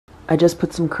I just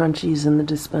put some crunchies in the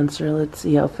dispenser. Let's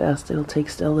see how fast it'll take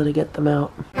Stella to get them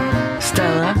out.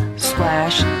 Stella,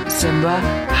 Splash, Simba,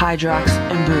 Hydrox,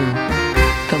 and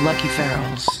Boo, the lucky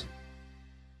ferals.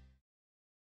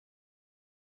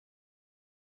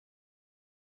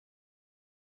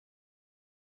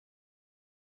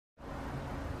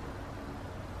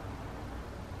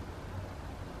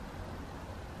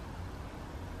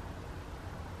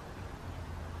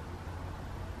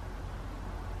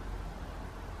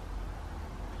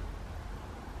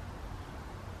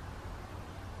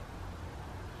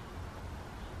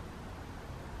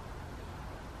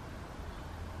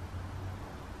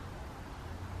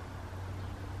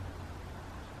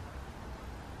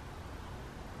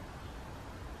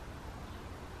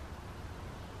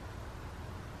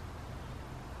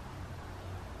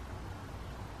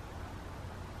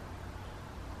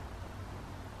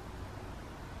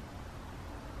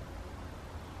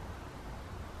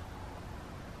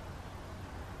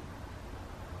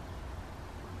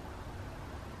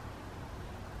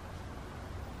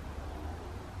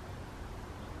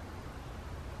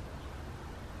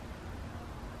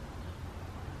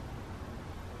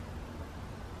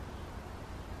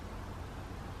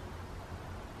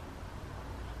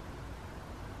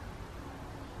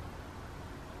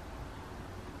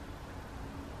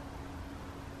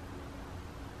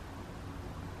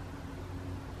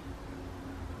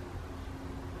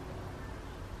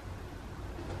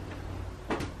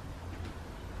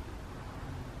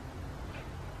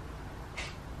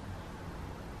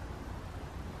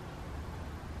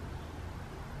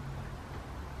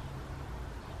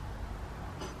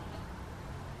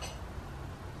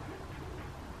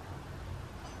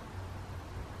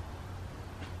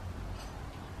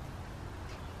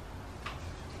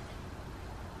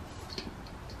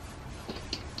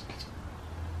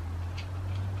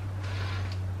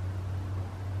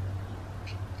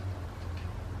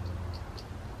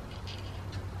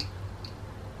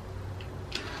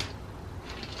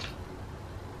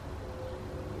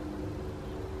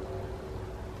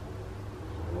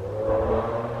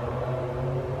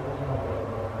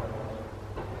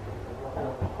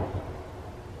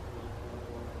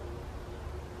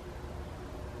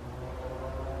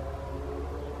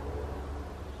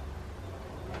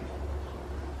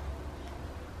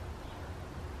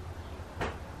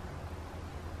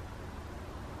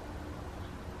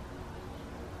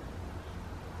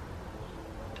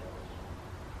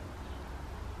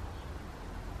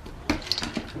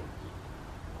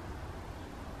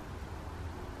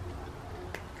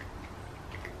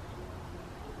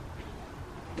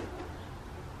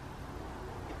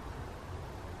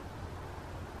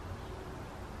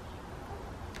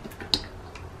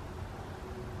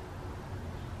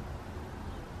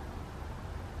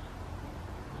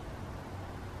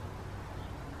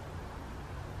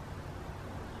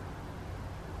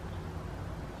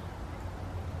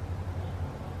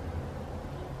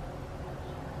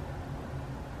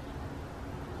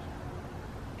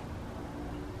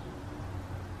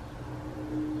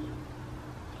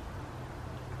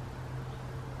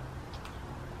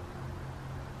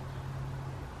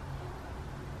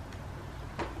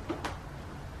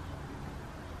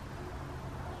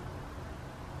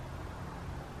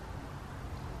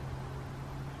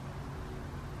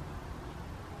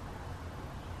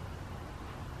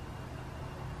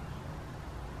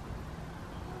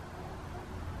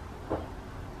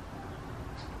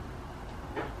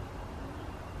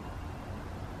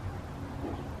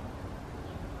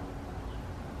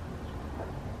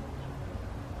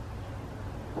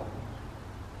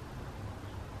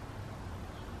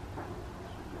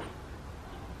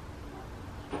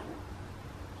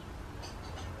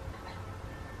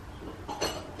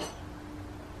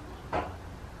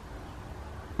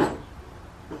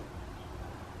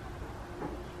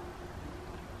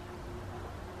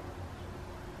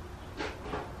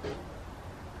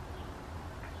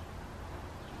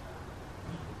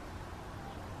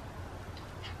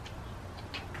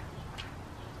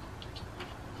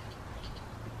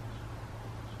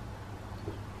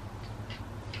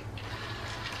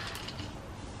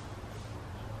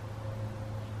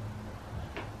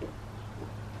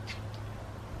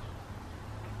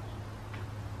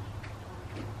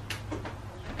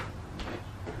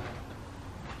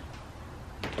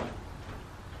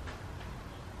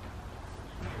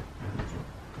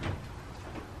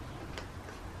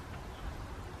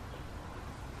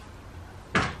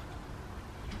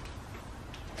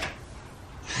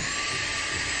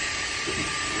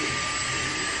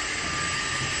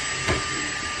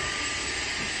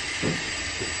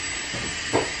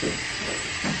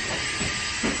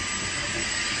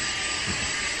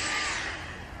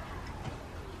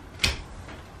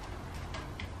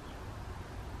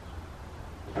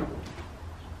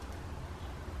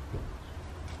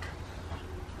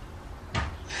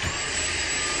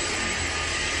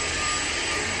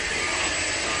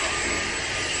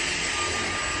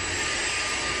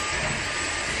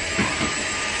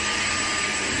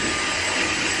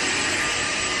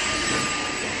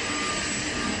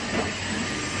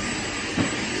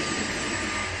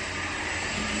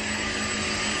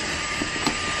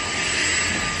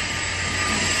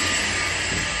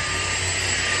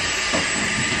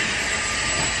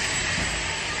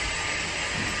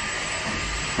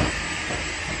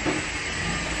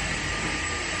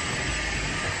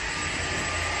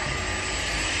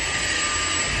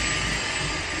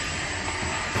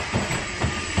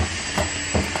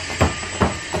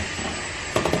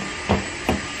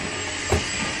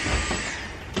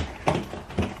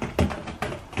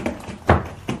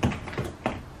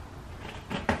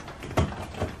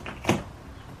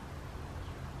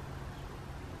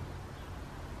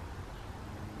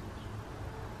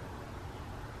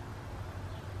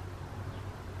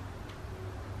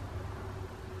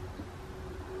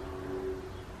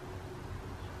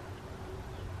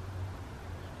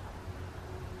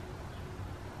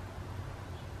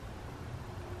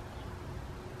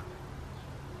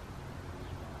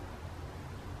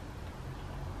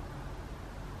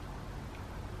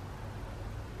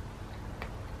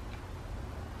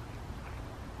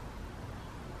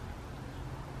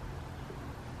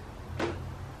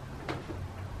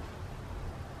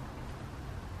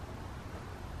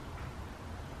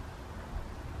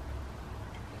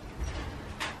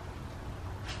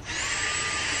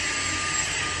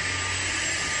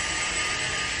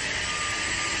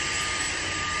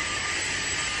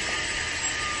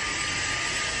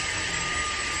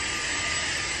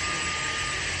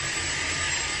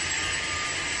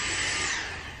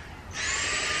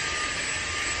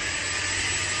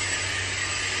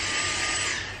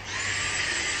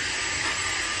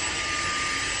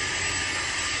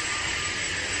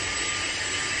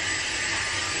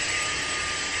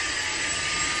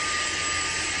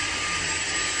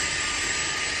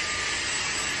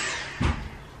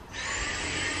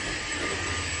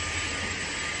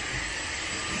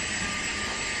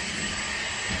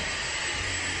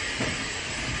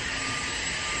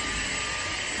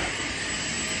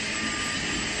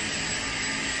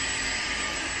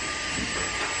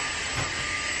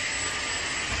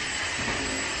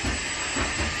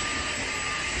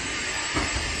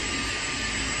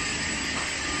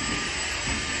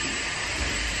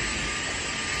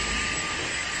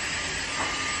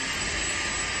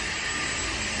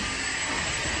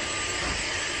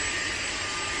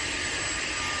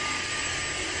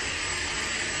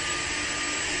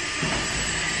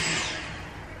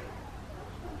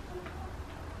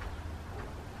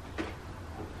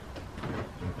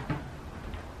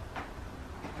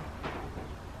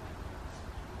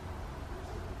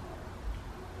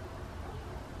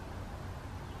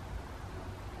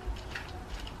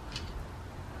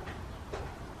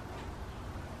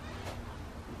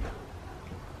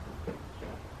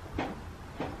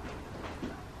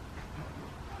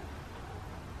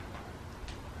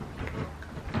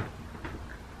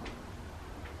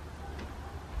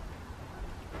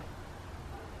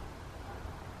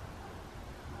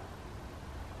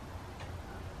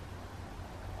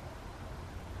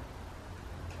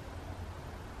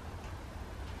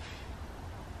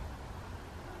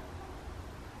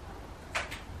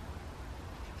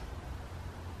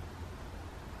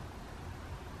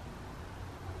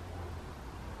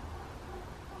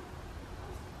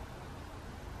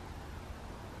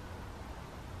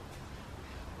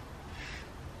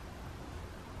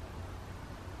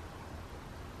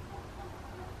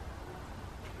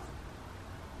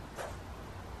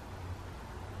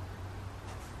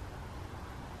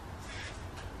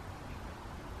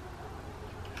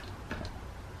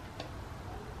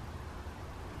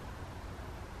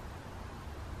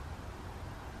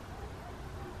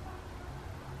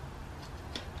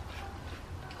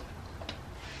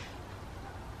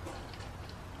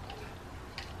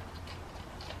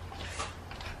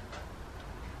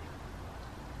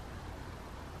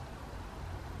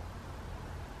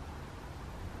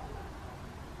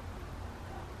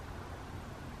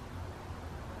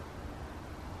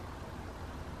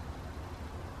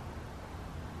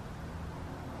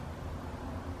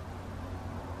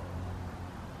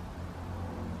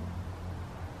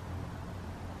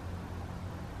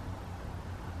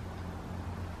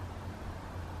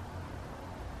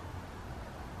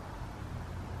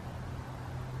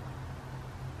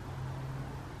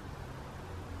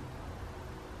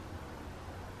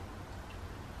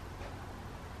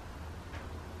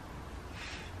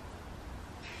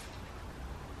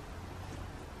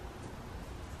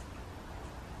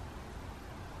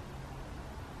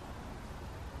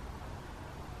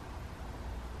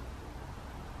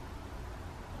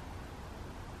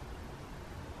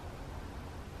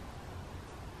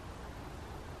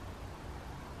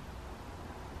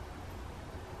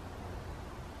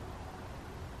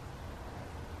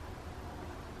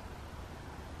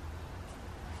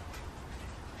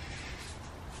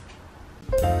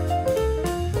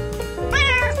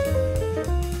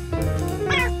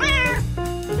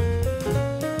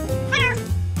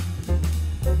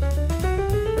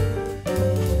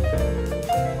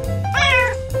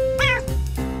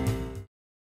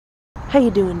 How you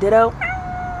doing, Ditto?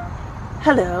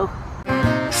 Hello.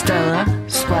 Stella,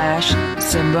 Splash,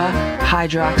 Simba,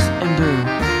 Hydrox, and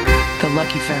Boo, the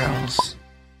lucky ferals.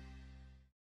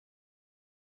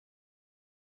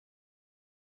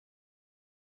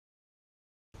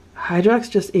 Hydrox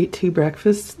just ate 2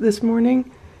 breakfasts this morning,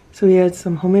 so he had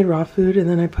some homemade raw food, and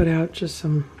then I put out just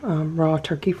some raw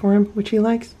turkey for him, which he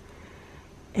likes.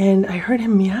 And I heard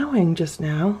him meowing just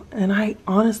now, and I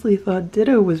honestly thought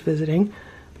Ditto was visiting,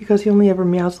 because he only ever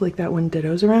meows like that when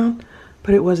Ditto's around.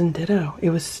 But it wasn't Ditto, it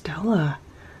was Stella.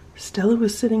 Stella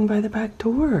was sitting by the back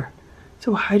door,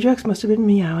 so Hydrox must have been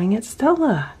meowing at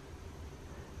Stella.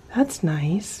 That's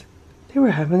nice. They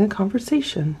were having a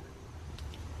conversation.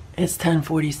 It's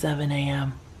 10:47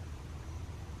 a.m.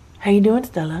 How you doing,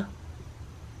 Stella?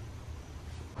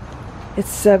 It's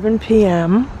 7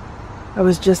 p.m. I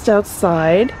was just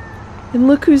outside, and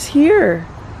look who's here.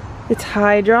 It's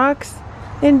Hydrox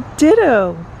and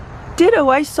Ditto. Ditto,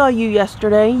 I saw you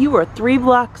yesterday. You were 3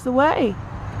 blocks away.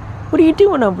 What are you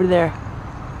doing over there?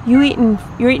 You're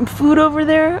eating food over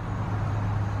there?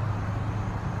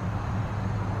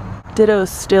 Ditto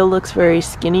still looks very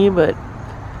skinny, but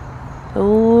a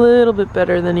little bit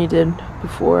better than he did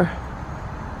before.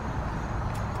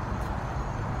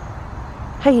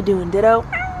 How you doing, Ditto?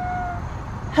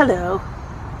 Hello.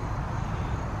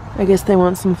 I guess they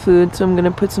want some food, so I'm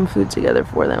gonna put some food together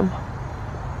for them.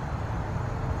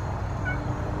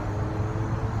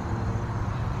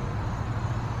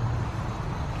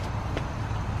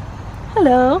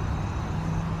 Hello.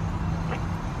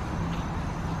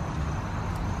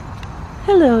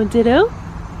 Hello, Ditto.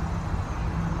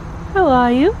 How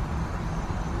are you?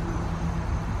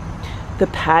 The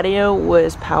patio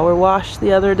was power washed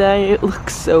the other day. It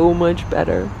looks so much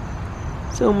better.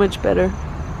 So much better.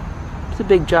 It's a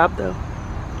big job though.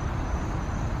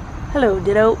 Hello,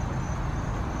 Ditto.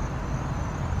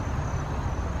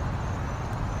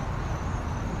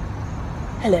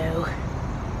 Hello.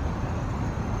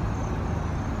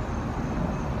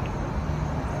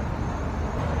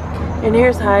 And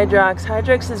here's Hydrox.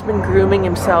 Hydrox has been grooming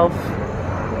himself.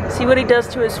 See what he does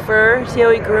to his fur? See how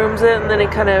he grooms it and then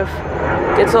it kind of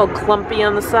gets all clumpy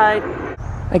on the side?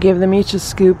 I gave them each a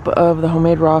scoop of the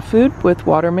homemade raw food with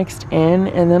water mixed in,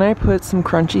 and then I put some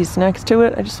crunchies next to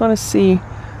it. I just want to see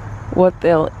what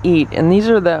they'll eat. And these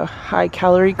are the high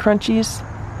calorie crunchies,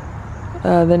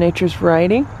 the Nature's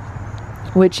Variety,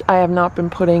 which I have not been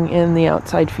putting in the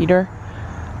outside feeder.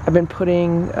 I've been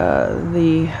putting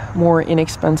the more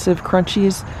inexpensive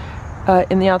crunchies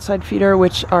in the outside feeder,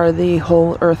 which are the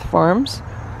Whole Earth Farms.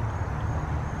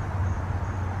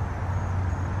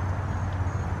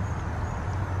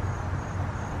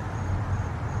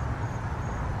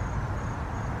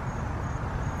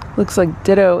 Looks like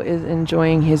Ditto is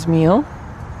enjoying his meal.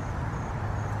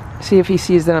 See if he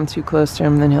sees that I'm too close to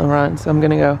him, then he'll run. So I'm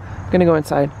gonna go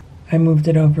inside. I moved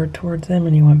it over towards him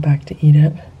and he went back to eat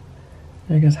it.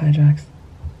 There goes Hydrox.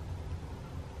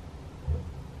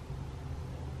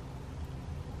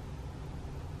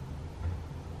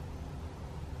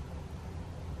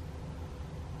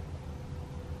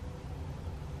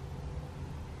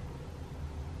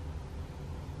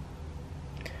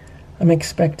 I'm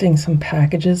expecting some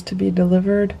packages to be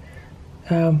delivered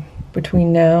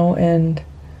between now and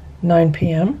 9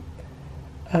 p.m.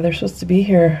 They're supposed to be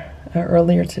here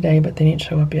earlier today, but they didn't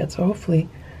show up yet. So hopefully,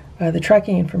 the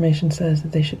tracking information says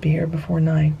that they should be here before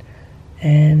 9.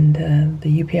 And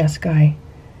the UPS guy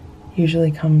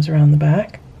usually comes around the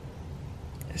back.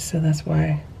 So that's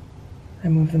why I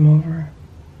moved them over.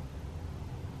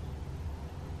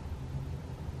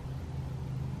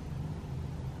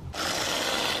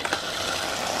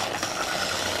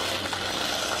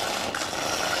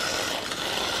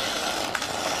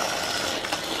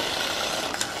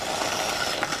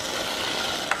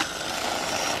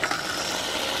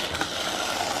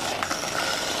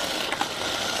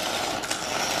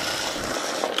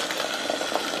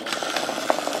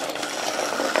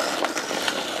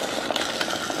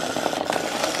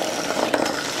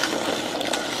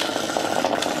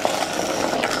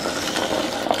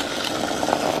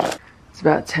 It's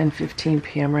about 10:15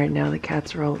 p.m. right now. The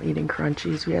cats are all eating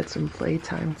crunchies. We had some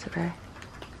playtime today.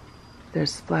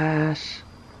 There's Splash,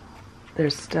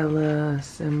 there's Stella,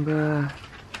 Simba,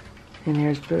 and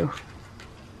here's Boo.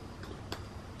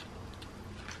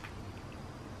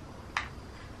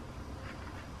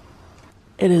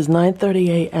 It is 9:30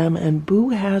 a.m. and Boo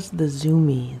has the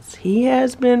zoomies. He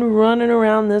has been running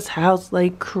around this house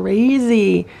like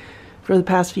crazy for the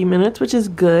past few minutes, which is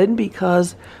good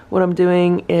because what I'm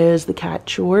doing is the cat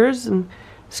chores. I'm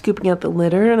scooping out the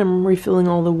litter and I'm refilling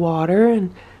all the water,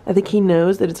 and I think he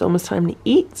knows that it's almost time to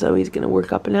eat, so he's gonna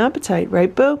work up an appetite,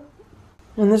 right, Boo?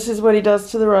 And this is what he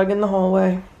does to the rug in the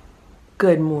hallway.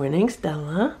 Good morning,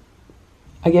 Stella.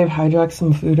 I gave Hydrox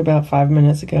some food about 5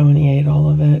 minutes ago and he ate all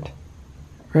of it.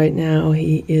 Right now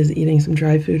he is eating some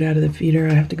dry food out of the feeder.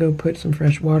 I have to go put some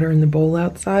fresh water in the bowl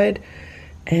outside.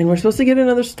 And we're supposed to get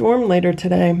another storm later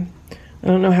today. I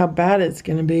don't know how bad it's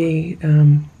gonna be.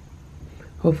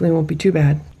 Hopefully it won't be too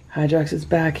bad. Hydrox is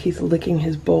back. He's licking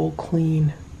his bowl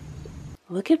clean.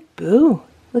 Look at Boo.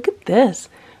 Look at this.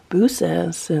 Boo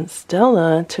says since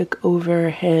Stella took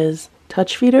over his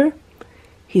touch feeder,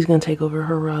 he's gonna take over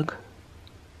her rug.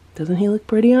 Doesn't he look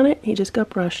pretty on it? He just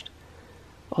got brushed.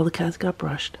 All the cats got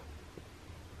brushed.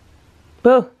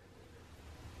 Boo.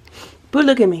 Boo,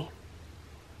 look at me.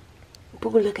 Boo,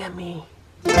 look at me.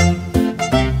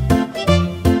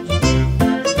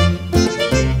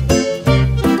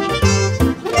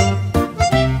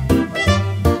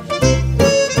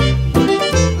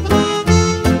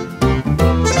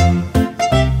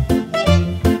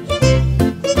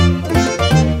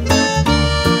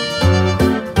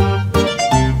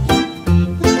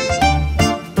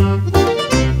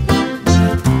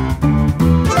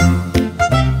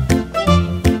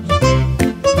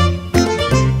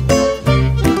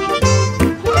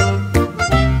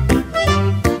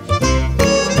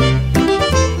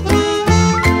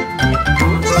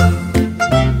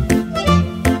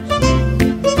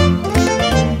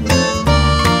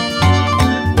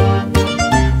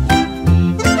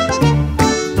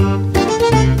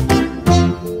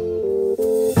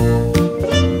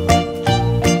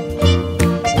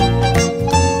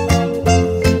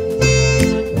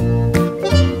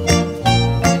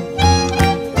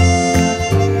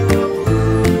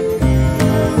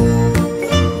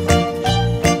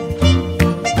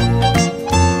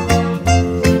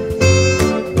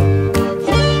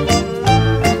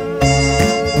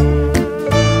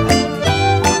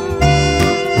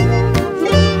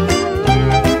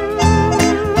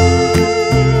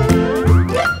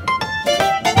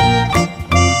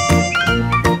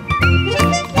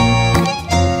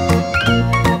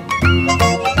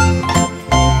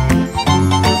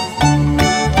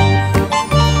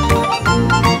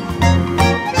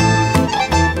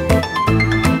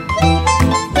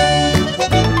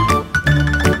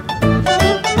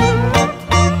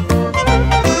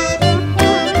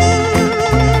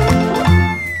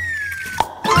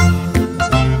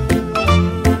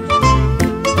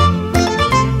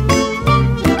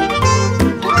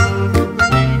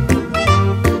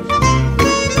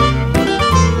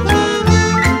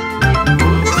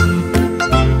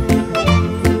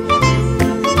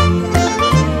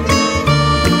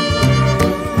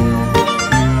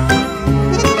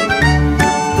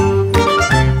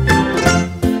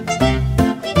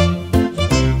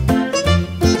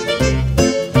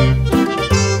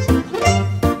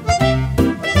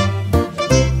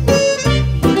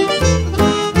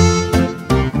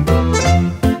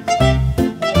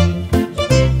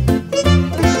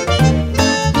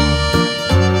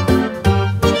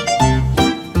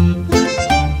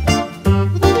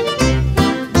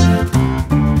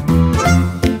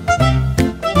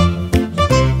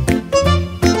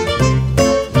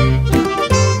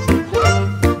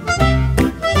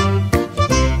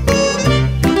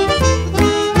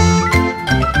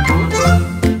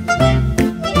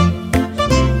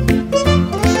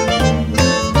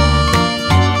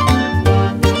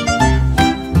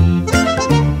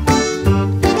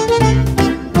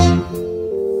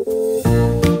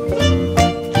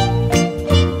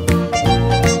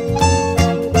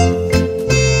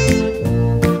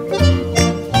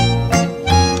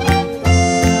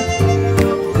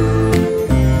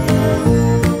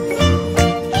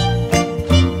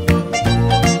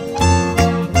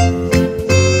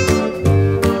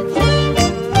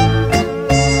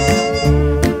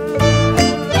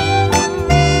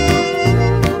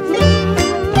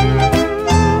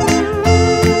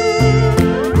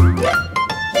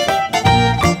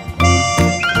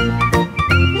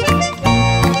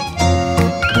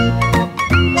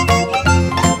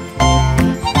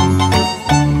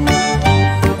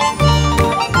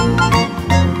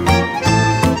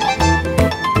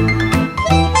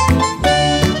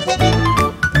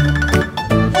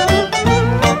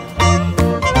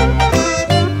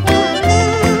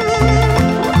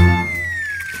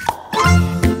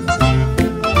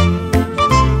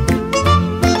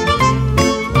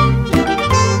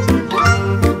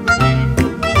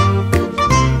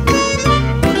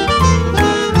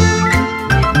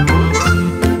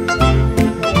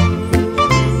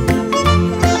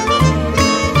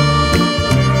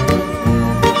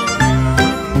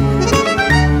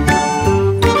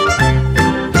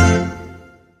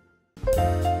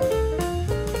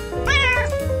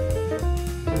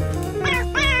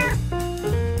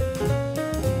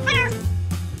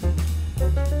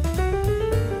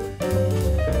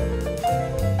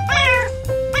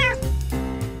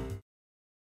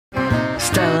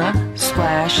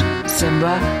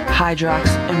 Simba, Hydrox,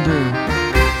 and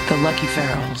Boo, the Lucky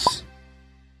Ferals.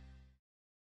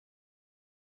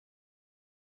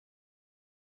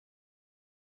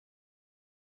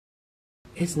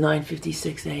 It's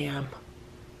 9:56 a.m.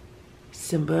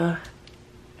 Simba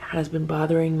has been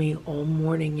bothering me all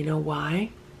morning. You know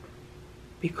why?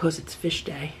 Because it's fish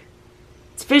day.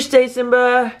 It's fish day,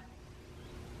 Simba!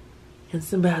 And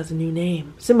Simba has a new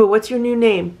name. Simba, what's your new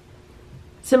name?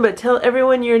 Simba, tell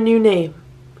everyone your new name.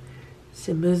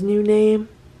 Simba's new name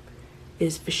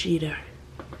is Fish Eater.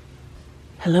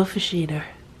 Hello, Fish Eater.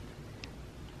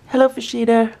 Hello, Fish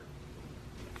Eater.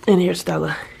 And here's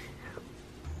Stella.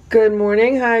 Good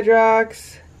morning,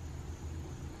 Hydrox.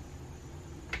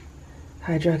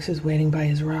 Hydrox is waiting by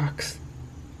his rocks.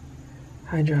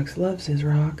 Hydrox loves his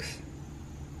rocks.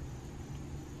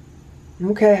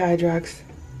 Okay, Hydrox.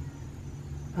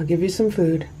 I'll give you some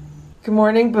food. Good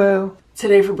morning, Boo.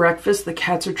 Today for breakfast, the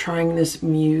cats are trying this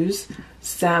Muse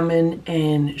salmon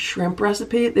and shrimp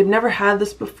recipe. They've never had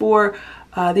this before.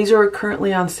 These are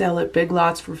currently on sale at Big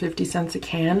Lots for 50 cents a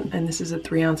can, and this is a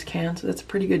 3-ounce can, so that's a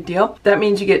pretty good deal. That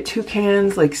means you get 2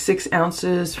 cans, like 6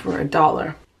 ounces for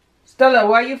 $1. Stella,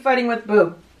 why are you fighting with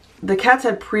Boo? The cats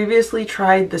had previously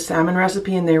tried the salmon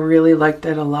recipe and they really liked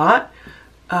it a lot.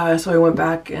 So I went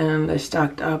back and I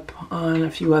stocked up on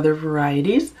a few other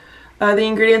varieties. The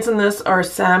ingredients in this are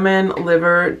salmon,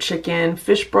 liver, chicken,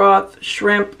 fish broth,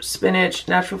 shrimp, spinach,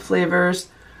 natural flavors,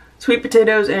 sweet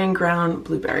potatoes, and ground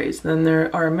blueberries. Then there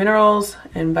are minerals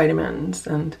and vitamins.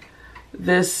 And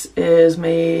this is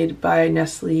made by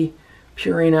Nestle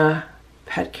Purina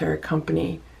Pet Care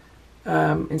Company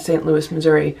in St. Louis,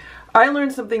 Missouri. I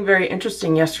learned something very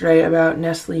interesting yesterday about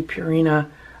Nestle Purina,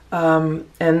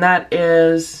 and that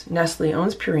is Nestle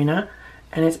owns Purina,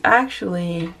 and it's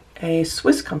actually a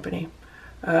Swiss company.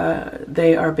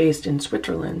 They are based in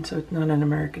Switzerland, so it's not an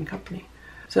American company.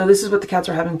 So this is what the cats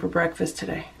are having for breakfast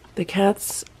today. The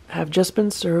cats have just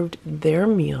been served their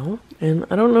meal, and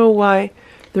I don't know why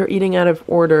they're eating out of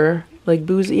order. Like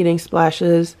Boo's eating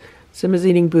Splash's, Simba's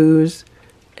eating Boo's,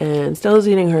 and Stella's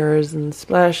eating hers, and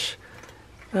Splash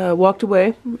walked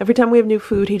away. Every time we have new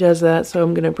food, he does that, so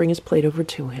I'm going to bring his plate over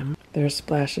to him. There's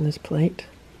Splash in his plate.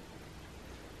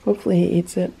 Hopefully he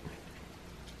eats it.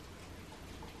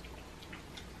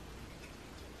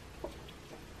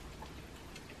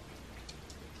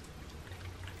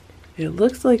 It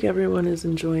looks like everyone is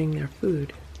enjoying their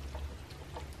food.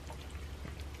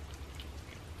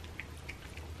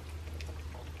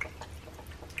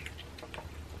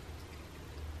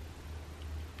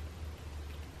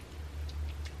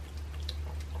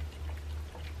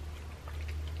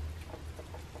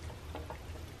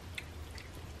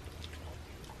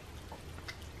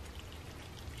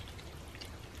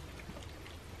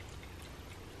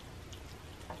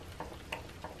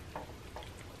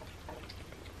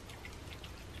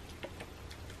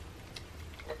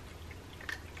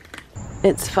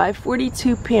 It's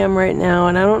 5:42 p.m. right now,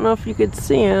 and I don't know if you could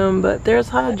see him, but there's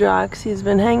Hydrox. He's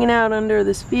been hanging out under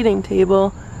this feeding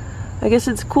table. I guess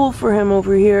it's cool for him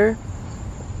over here.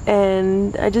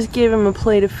 And I just gave him a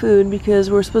plate of food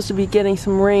because we're supposed to be getting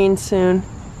some rain soon.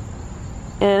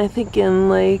 And I think in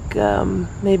like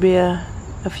maybe a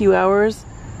few hours,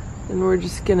 and we're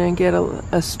just gonna get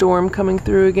a storm coming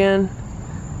through again.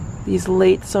 These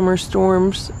late summer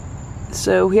storms.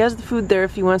 So he has the food there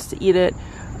if he wants to eat it.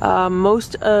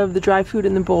 Most of the dry food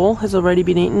in the bowl has already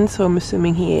been eaten, so I'm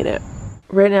assuming he ate it.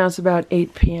 Right now it's about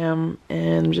 8 p.m.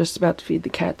 and I'm just about to feed the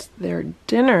cats their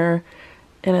dinner,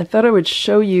 and I thought I would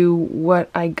show you what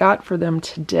I got for them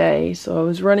today. So I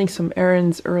was running some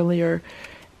errands earlier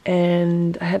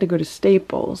and I had to go to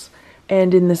Staples,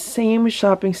 and in the same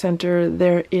shopping center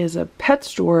there is a pet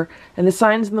store, and the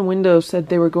signs in the window said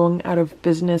they were going out of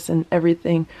business and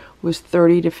everything was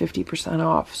 30 to 50%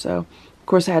 off. So of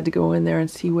course I had to go in there and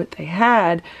see what they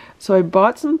had. So I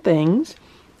bought some things,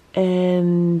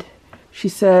 and she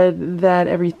said that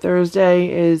every Thursday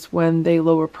is when they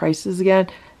lower prices again,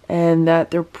 and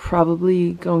that they're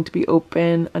probably going to be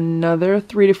open another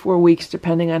 3 to 4 weeks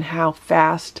depending on how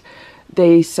fast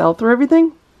they sell through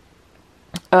everything.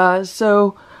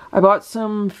 So I bought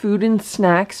some food and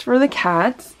snacks for the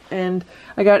cats, and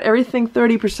I got everything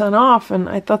 30% off, and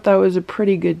I thought that was a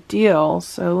pretty good deal.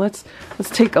 So let's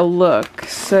take a look.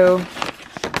 So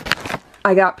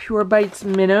I got Pure Bites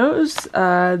minnows.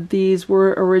 These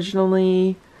were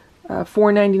originally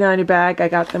 $4.99 a bag. I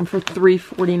got them for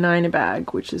 $3.49 a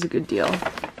bag, which is a good deal.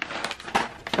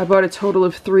 I bought a total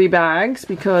of 3 bags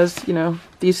because, you know,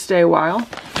 these stay a while.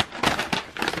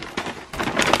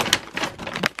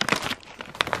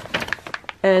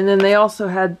 And then they also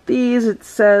had these. It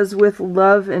says, with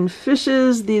love and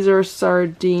fishes. These are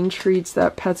sardine treats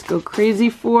that pets go crazy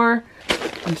for.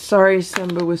 I'm sorry,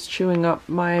 Simba was chewing up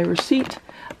my receipt.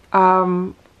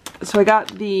 So I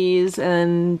got these,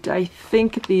 and I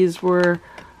think these were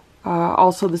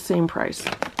also the same price.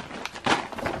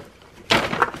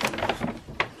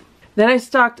 Then I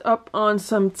stocked up on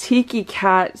some Tiki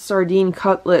Cat sardine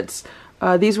cutlets.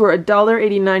 These were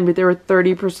 $1.89, but they were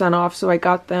 30% off, so I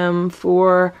got them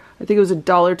for, I think it was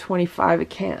 $1.25 a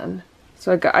can.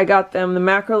 So I got them, the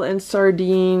mackerel and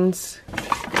sardines.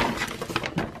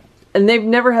 And they've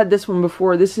never had this one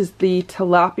before. This is the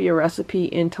tilapia recipe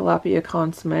in tilapia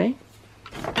consomme.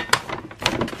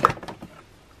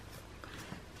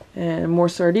 And more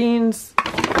sardines.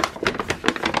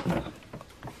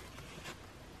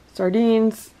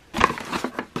 Sardines.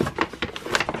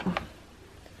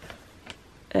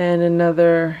 And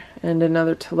another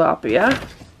tilapia.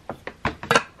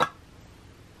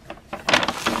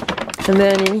 And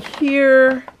then in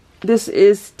here, this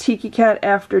is Tiki Cat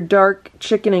After Dark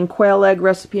chicken and quail egg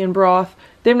recipe and broth.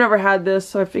 They've never had this,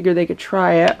 so I figured they could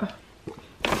try it.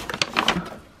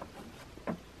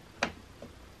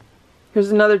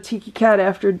 Here's another Tiki Cat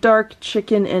After Dark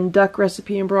chicken and duck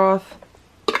recipe and broth.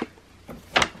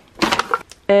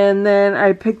 And then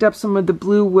I picked up some of the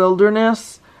Blue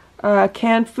Wilderness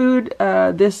canned food.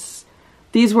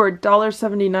 These were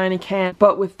 $1.79 a can,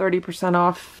 but with 30%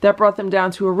 off. That brought them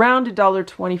down to around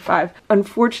 $1.25.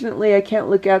 Unfortunately, I can't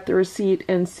look at the receipt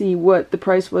and see what the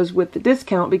price was with the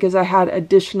discount because I had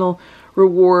additional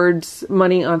rewards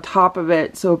money on top of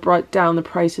it, so it brought down the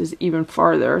prices even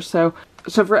farther. So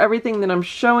for everything that I'm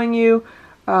showing you,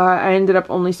 I ended up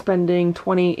only spending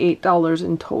 $28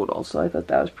 in total, so I thought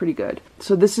that was pretty good.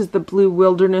 So this is the Blue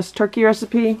Wilderness turkey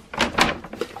recipe.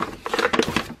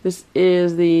 This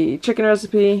is the chicken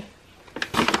recipe.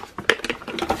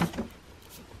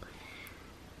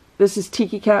 This is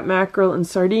Tiki Cat mackerel and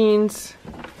sardines.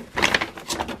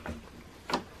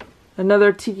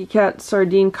 Another Tiki Cat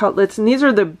sardine cutlets, and these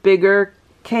are the bigger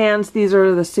cans. These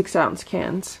are the 6-ounce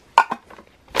cans.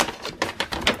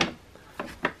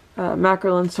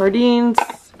 Mackerel and sardines.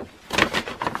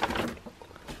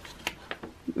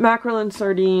 Mackerel and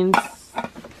sardines.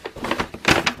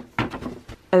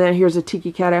 And then here's a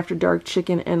Tiki Cat After Dark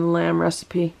chicken and lamb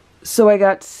recipe. So I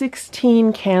got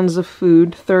 16 cans of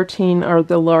food. 13 are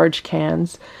the large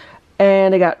cans.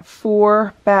 And I got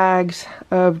 4 bags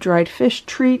of dried fish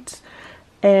treats.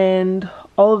 And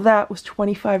all of that was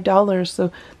 $25.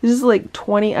 So this is like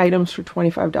 20 items for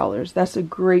 $25. That's a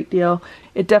great deal.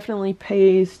 It definitely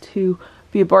pays to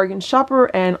be a bargain shopper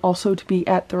and also to be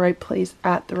at the right place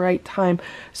at the right time.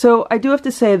 So I do have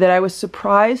to say that I was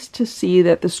surprised to see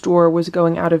that the store was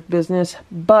going out of business,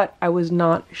 but I was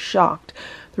not shocked.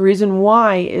 The reason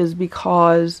why is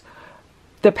because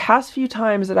the past few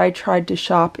times that I tried to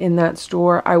shop in that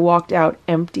store, I walked out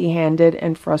empty-handed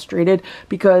and frustrated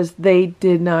because they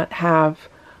did not have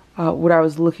what I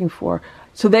was looking for.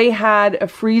 So they had a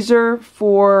freezer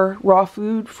for raw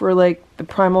food, for like the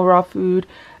primal raw food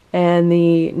and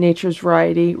the Nature's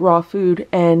Variety raw food,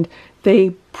 and they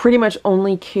pretty much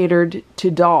only catered to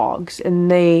dogs,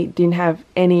 and they didn't have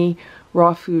any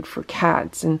raw food for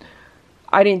cats. And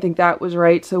I didn't think that was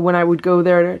right, so when I would go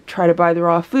there to try to buy the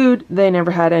raw food, they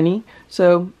never had any.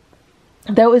 So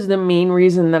that was the main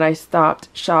reason that I stopped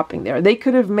shopping there. They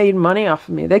could have made money off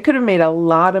of me. They could have made a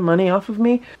lot of money off of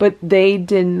me, but they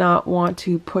did not want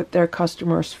to put their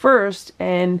customers first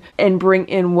and bring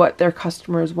in what their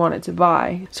customers wanted to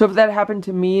buy. So if that happened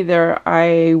to me there,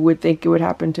 I would think it would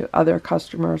happen to other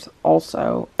customers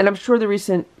also. And I'm sure the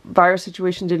recent virus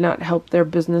situation did not help their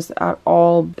business at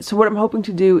all. So what I'm hoping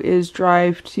to do is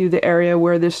drive to the area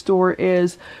where this store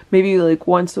is, maybe like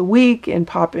once a week, and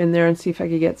pop in there and see if I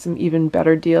could get some even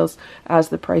better deals as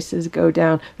the prices go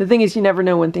down. The thing is, you never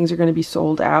know when things are going to be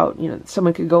sold out. You know,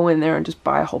 someone could go in there and just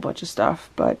buy a whole bunch of stuff.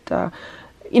 But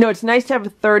you know, it's nice to have a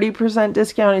 30%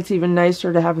 discount. It's even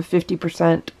nicer to have a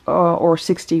 50% or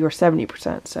 60 or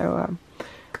 70%. So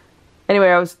anyway,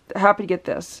 I was happy to get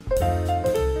this.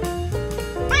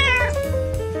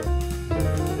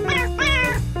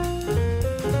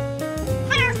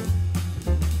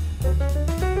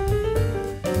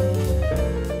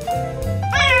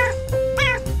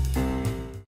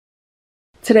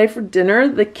 Today for dinner,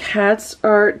 the cats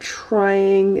are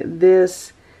trying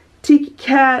this Tiki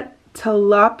Cat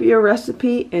tilapia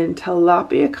recipe in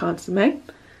tilapia consomme. I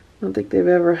don't think they've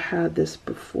ever had this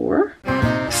before.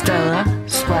 Stella,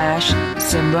 Splash,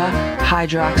 Simba,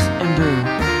 Hydrox, and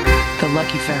Boo, the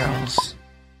Lucky Ferals.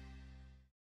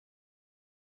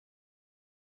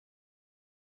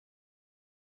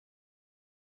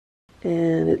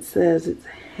 And it says it's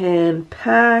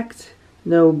hand-packed,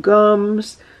 no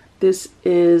gums. This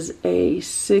is a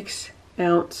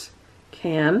 6-ounce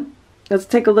can. Let's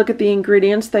take a look at the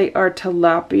ingredients. They are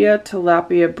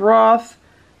tilapia broth,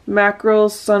 mackerel,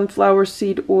 sunflower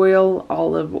seed oil,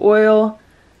 olive oil,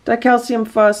 dicalcium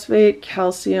phosphate,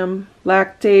 calcium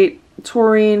lactate,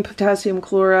 taurine, potassium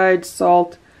chloride,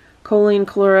 salt, choline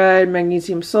chloride,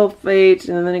 magnesium sulfate,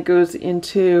 and then it goes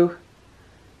into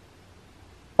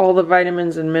all the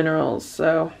vitamins and minerals.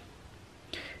 So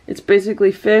it's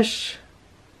basically fish,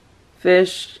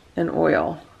 and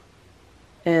oil,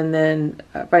 and then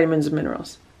vitamins and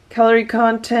minerals. Calorie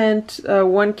content,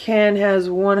 one can has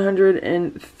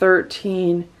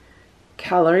 113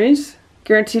 calories.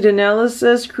 Guaranteed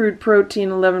analysis, crude protein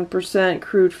 11%,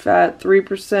 crude fat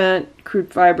 3%,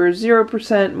 crude fiber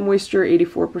 0%, moisture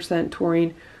 84%,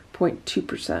 taurine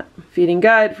 0.2%. Feeding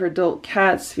guide for adult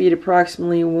cats: feed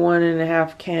approximately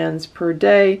 1.5 cans per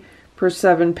day per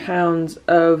 7 pounds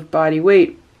of body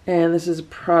weight. And this is a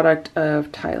product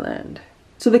of Thailand.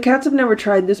 So the cats have never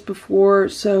tried this before,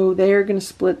 so they are going to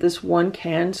split this one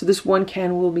can. So this one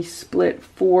can will be split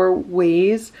 4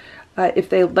 ways. If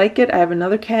they like it, I have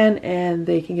another can, and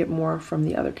they can get more from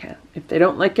the other can. If they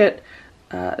don't like it,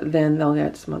 then they'll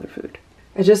get some other food.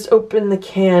 I just opened the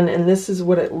can, and this is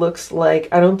what it looks like.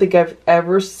 I don't think I've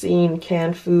ever seen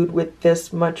canned food with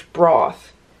this much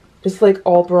broth. Just like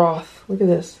all broth. Look at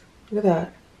this. Look at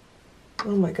that.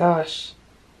 Oh my gosh.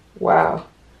 Wow.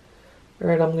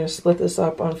 Alright, I'm going to split this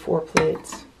up on 4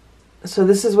 plates. So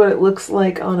this is what it looks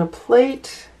like on a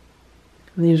plate.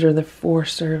 And these are the 4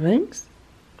 servings.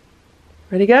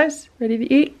 Ready, guys? Ready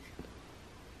to eat?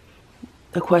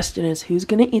 The question is, who's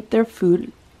going to eat their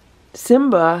food?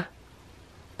 Simba,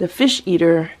 the fish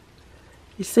eater,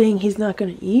 is saying he's not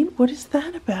going to eat? What is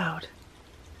that about?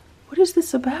 What is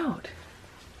this about?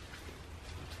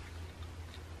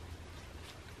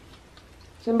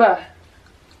 Simba,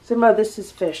 this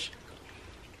is fish.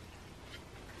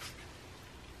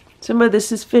 Simba,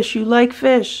 this is fish. You like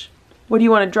fish. What do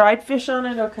you want, a dried fish on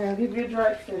it? Okay, I'll give you a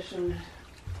dried fish on it.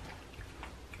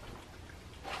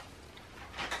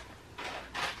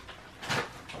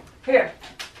 Here,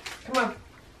 come on.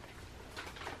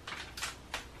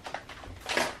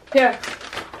 Here,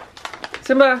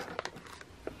 Simba.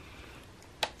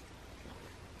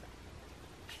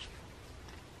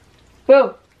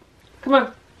 Go, come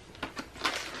on.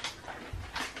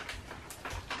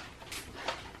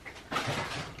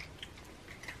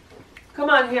 Come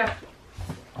on here.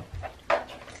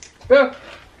 Go.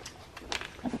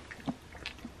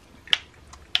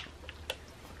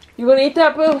 You gonna eat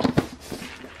that, Boo?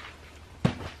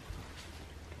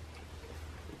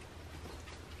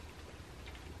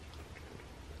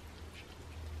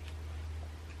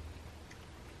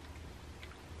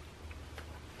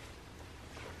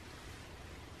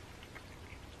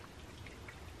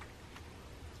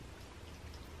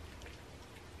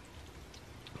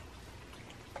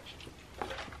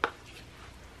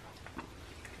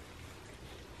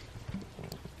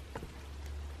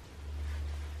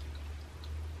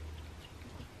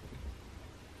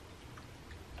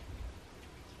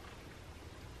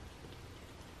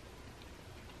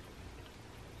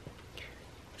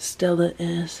 Stella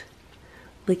is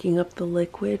licking up the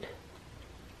liquid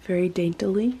very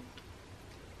daintily.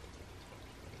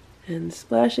 And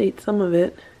Splash ate some of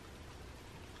it.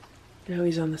 Now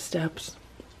he's on the steps.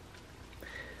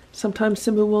 Sometimes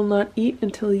Simba will not eat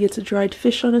until he gets a dried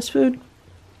fish on his food.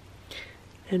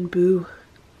 And Boo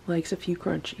likes a few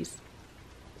crunchies.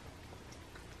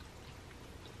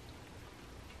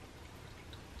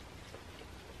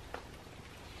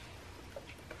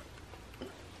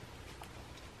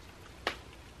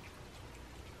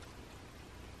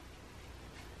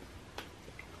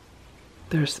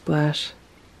 There's Splash.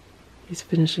 He's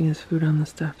finishing his food on the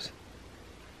steps.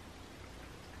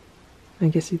 I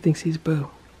guess he thinks he's Boo.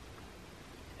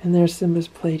 And there's Simba's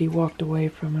plate. He walked away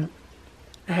from it.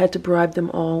 I had to bribe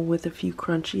them all with a few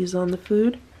crunchies on the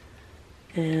food.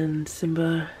 And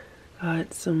Simba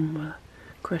got some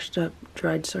crushed up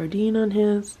dried sardine on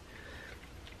his.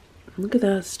 Look at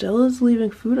that. Stella's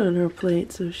leaving food on her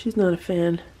plate, so she's not a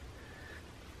fan.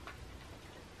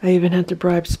 I even had to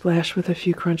bribe Splash with a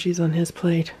few crunchies on his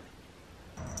plate.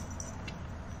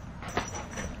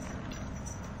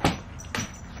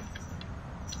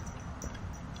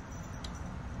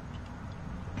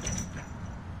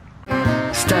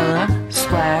 Stella,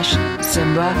 Splash,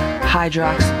 Simba,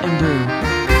 Hydrox, and Boo,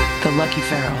 the Lucky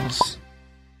Ferals.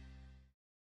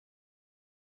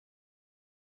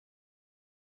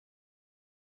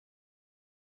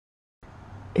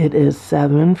 It is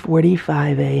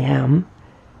 7:45 a.m.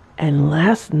 And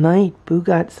last night, Boo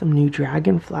got some new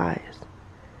dragonflies.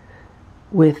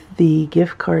 With the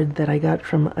gift card that I got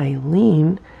from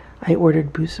Eileen, I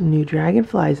ordered Boo some new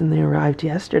dragonflies and they arrived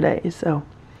yesterday. So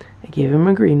I gave him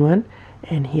a green one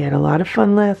and he had a lot of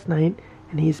fun last night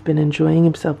and he's been enjoying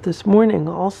himself this morning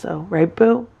also. Right,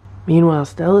 Boo? Meanwhile,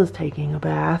 Stella's taking a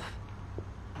bath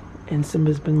and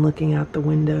Simba's been looking out the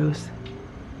windows.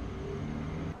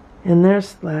 And there's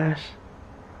Splash.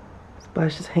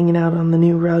 Splash is hanging out on the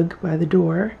new rug by the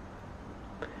door.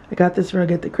 I got this rug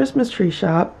at the Christmas tree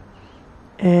shop,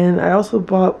 and I also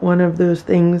bought one of those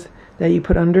things that you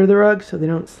put under the rug so they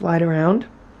don't slide around,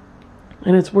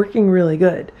 and it's working really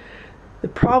good. The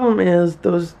problem is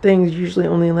those things usually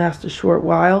only last a short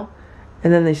while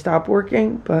and then they stop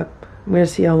working, but I'm going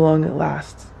to see how long it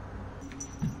lasts.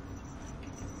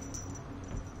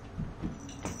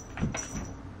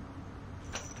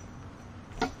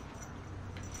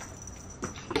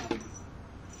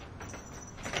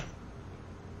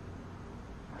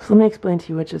 So let me explain to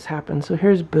you what just happened. So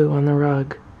here's Boo on the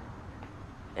rug.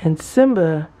 And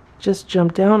Simba just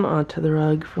jumped down onto the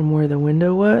rug from where the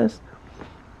window was.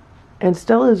 And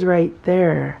Stella's right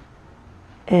there.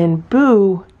 And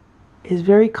Boo is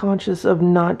very conscious of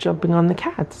not jumping on the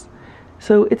cats.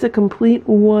 So it's a complete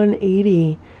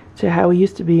 180 to how he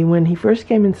used to be. When he first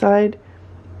came inside,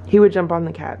 he would jump on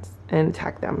the cats and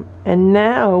attack them. And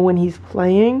now when he's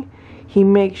playing, he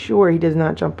makes sure he does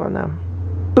not jump on them.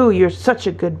 Boo, you're such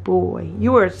a good boy.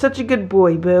 You are such a good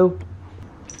boy, Boo.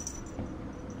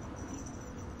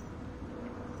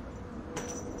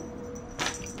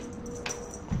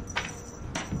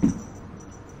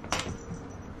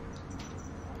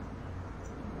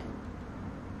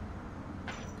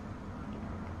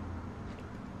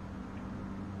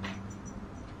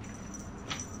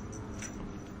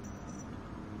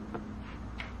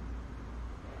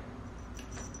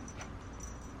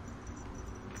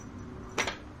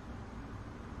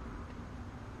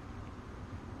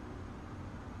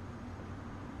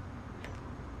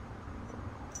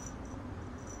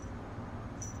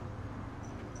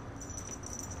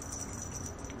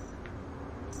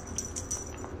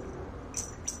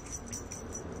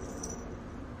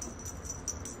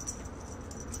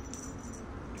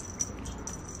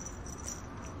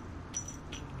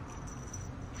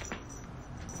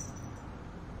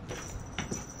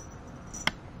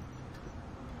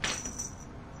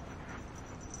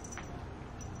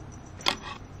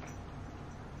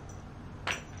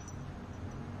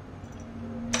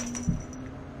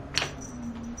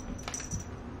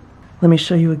 Let me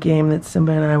show you a game that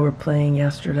Simba and I were playing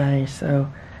yesterday.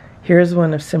 So here's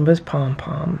one of Simba's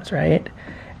pom-poms, right?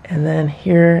 And then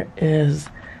this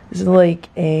is like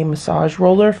a massage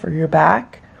roller for your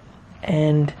back.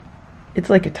 And it's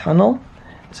like a tunnel.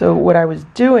 So what I was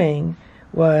doing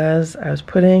was I was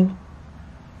putting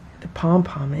the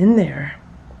pom-pom in there.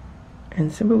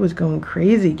 And Simba was going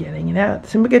crazy getting it out.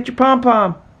 Simba, get your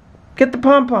pom-pom. Get the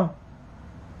pom-pom.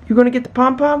 You gonna get the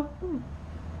pom-pom?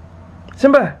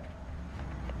 Simba.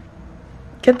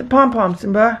 Get the pom-pom,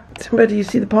 Simba. Simba, do you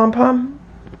see the pom-pom?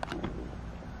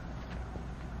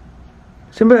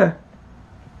 Simba.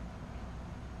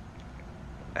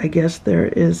 I guess there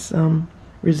is some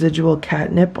residual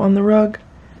catnip on the rug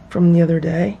from the other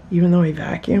day, even though he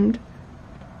vacuumed.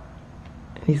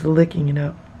 And he's licking it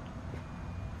up.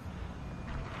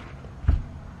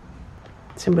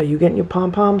 Simba, you getting your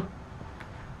pom-pom?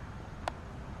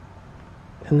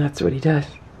 And that's what he does.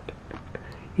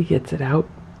 He gets it out.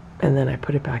 And then I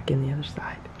put it back in the other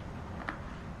side.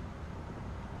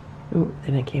 Ooh,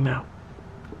 then it came out.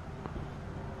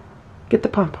 Get the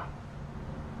pom-pom.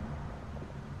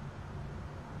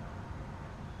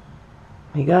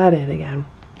 He got it again.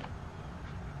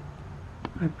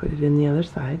 I put it in the other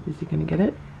side. Is he gonna get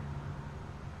it?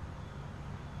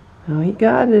 Oh, he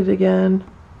got it again.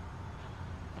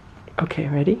 Okay,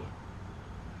 ready?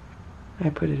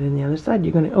 I put it in the other side.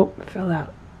 You're gonna, oh, it fell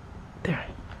out. There.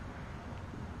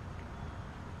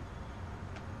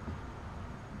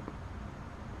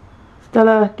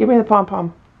 Stella, give me the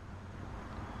pom-pom.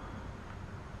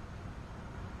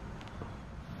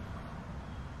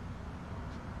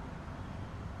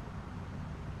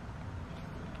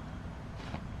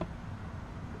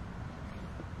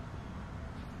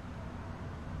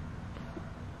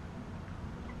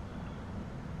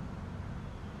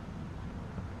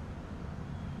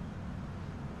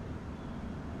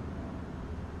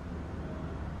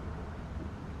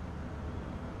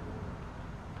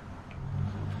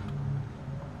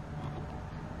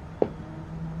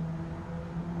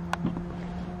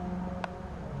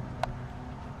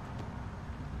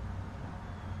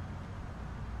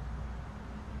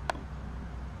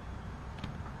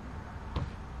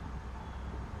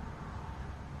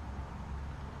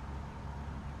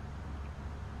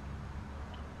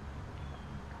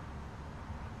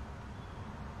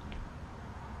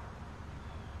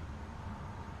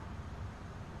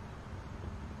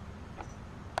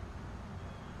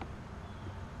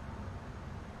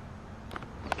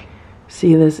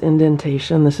 See this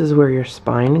indentation? This is where your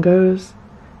spine goes.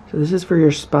 So this is for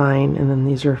your spine, and then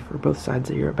these are for both sides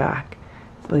of your back.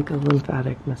 It's like a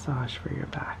lymphatic massage for your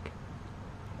back.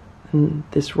 And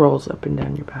this rolls up and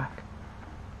down your back.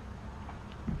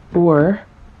 Or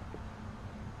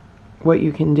what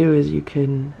you can do is you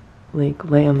can like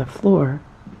lay on the floor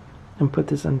and put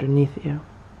this underneath you.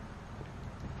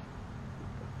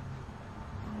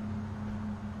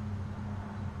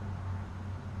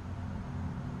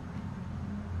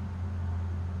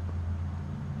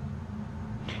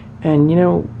 And you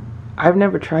know, I've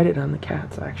never tried it on the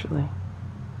cats actually.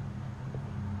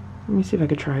 Let me see if I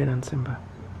could try it on Simba.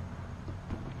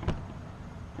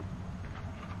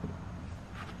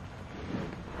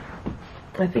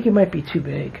 I think it might be too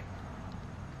big.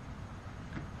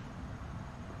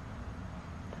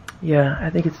 Yeah, I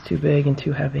think it's too big and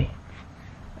too heavy.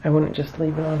 I wouldn't just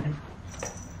leave it on him.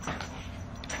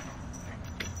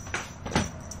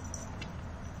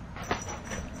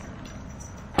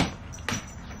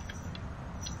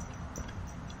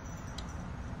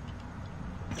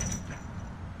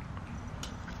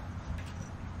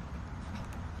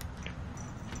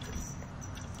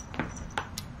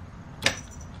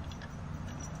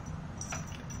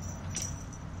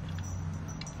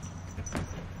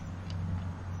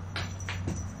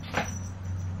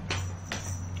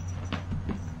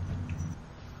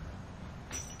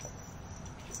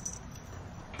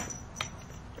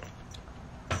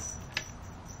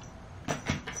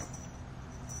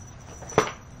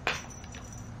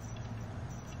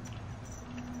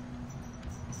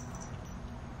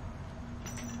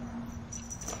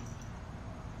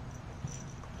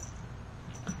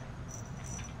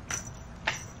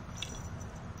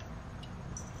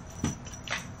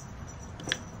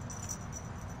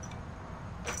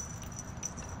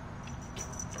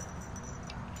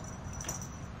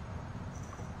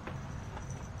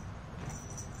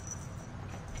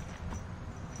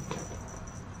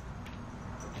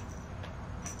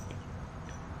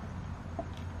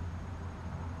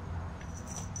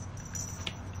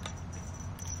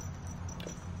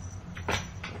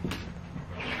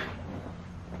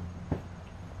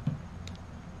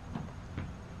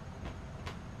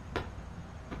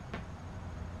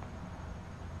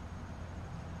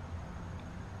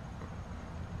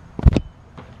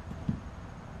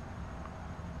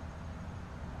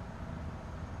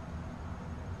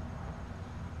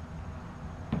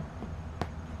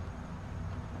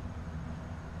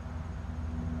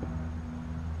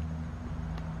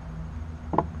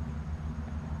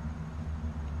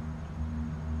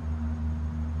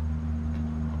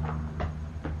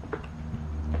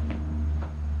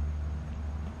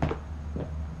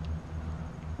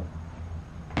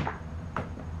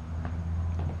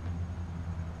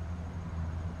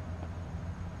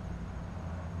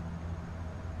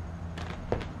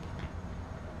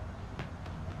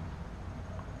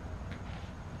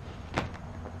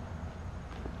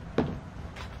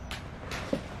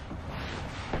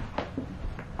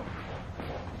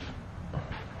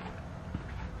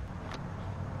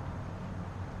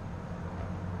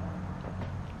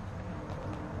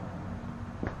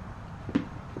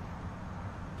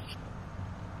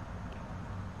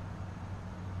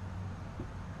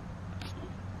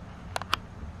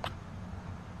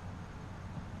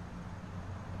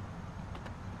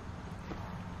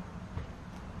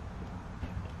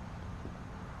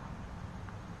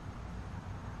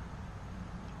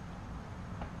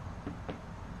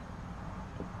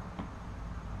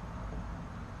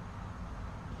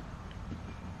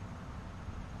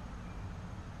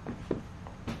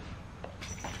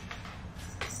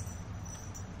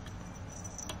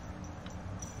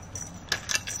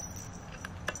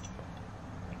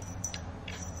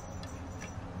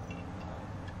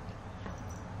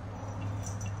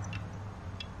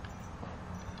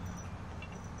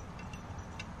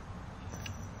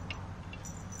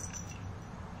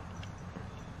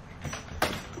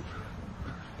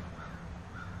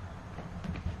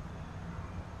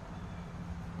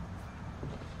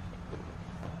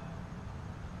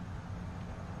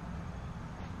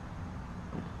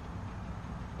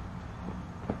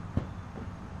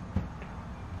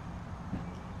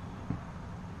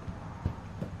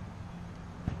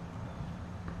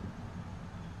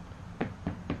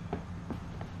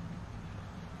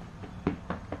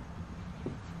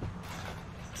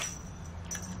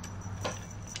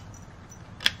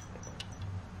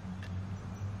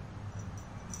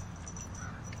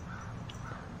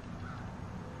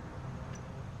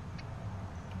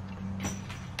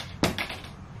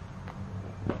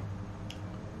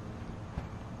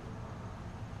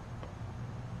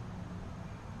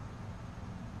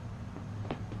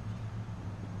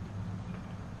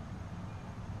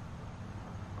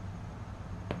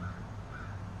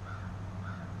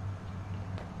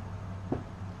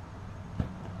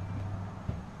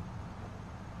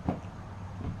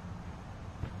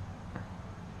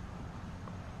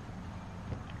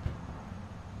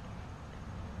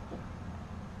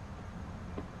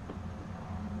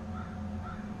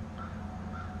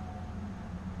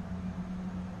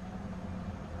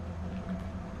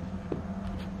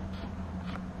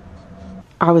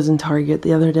 I was in Target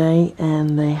the other day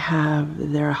and they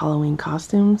have their Halloween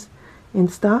costumes in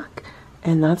stock,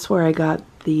 and that's where I got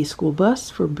the school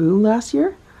bus for Boo last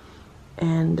year.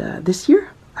 And this year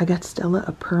I got Stella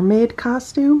a mermaid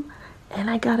costume,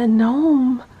 and I got a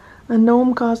gnome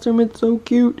costume. It's so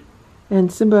cute,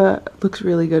 and Simba looks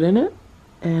really good in it,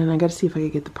 and I got to see if I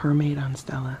could get the mermaid on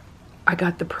Stella. I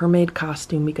got the mermaid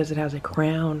costume because it has a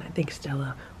crown. I think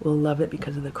Stella will love it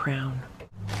because of the crown.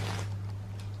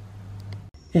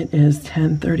 It is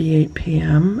 10:38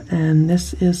 p.m. and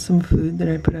this is some food that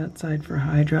I put outside for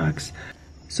Hydrox.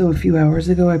 So a few hours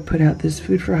ago I put out this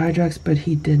food for Hydrox, but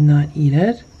he did not eat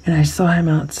it. And I saw him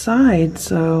outside,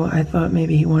 so I thought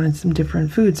maybe he wanted some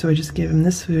different food, so I just gave him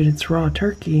this food. It's raw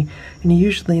turkey, and he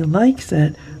usually likes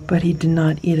it, but he did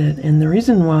not eat it. And the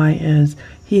reason why is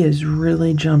he is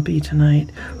really jumpy tonight.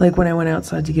 Like when I went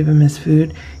outside to give him his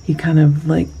food, he kind of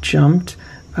like jumped.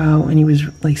 And he was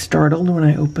like startled when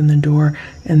I opened the door,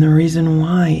 and the reason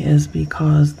why is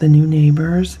because the new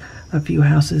neighbors a few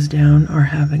houses down are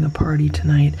having a party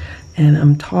tonight, and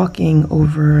I'm talking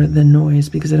over the noise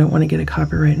because I don't want to get a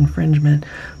copyright infringement,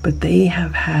 but they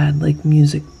have had like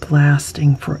music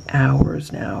blasting for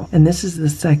hours now, and this is the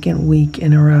second week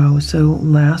in a row. So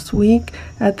last week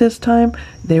at this time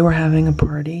they were having a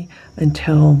party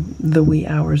until the wee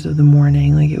hours of the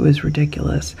morning. Like, it was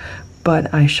ridiculous.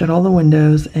 But I shut all the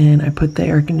windows and I put the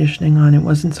air conditioning on. It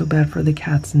wasn't so bad for the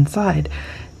cats inside.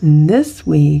 And this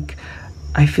week,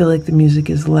 I feel like the music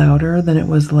is louder than it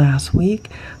was last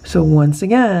week. So once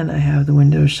again, I have the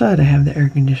windows shut. I have the air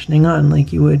conditioning on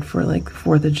like you would for like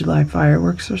 4th of July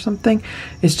fireworks or something.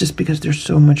 It's just because there's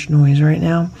so much noise right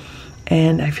now.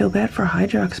 And I feel bad for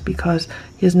Hydrox because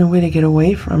he has no way to get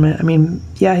away from it. I mean,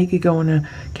 yeah, he could go in a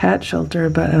cat shelter,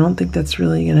 but I don't think that's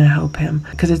really going to help him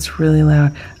because it's really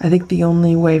loud. I think the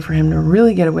only way for him to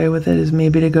really get away with it is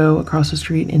maybe to go across the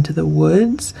street into the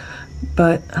woods,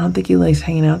 but I don't think he likes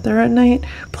hanging out there at night.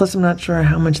 Plus, I'm not sure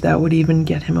how much that would even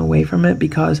get him away from it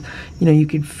because, you know, you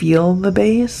could feel the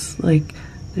bass. Like,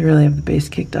 they really have the bass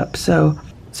kicked up.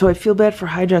 So I feel bad for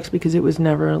Hydrox because it was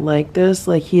never like this.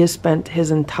 Like, he has spent his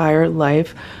entire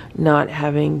life not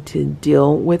having to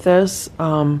deal with this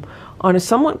on a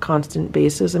somewhat constant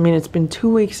basis. I mean, it's been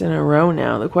 2 weeks in a row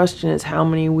now. The question is, how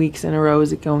many weeks in a row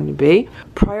is it going to be?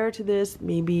 Prior to this,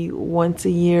 maybe once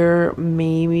a year,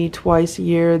 maybe twice a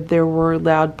year, there were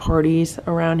loud parties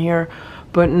around here,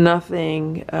 but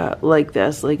nothing like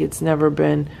this. Like, it's never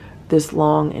been this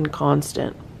long and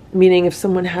constant. Meaning if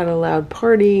someone had a loud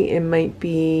party, it might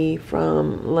be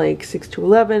from like 6 to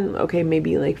 11, okay,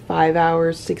 maybe like 5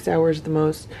 hours, 6 hours the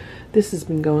most. This has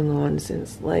been going on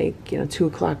since like, 2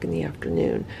 o'clock in the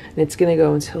afternoon, and it's gonna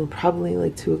go until probably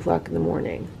like 2 o'clock in the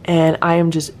morning. And I am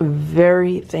just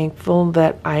very thankful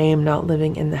that I am not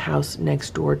living in the house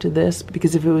next door to this,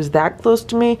 because if it was that close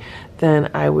to me,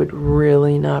 then I would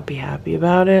really not be happy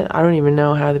about it. I don't even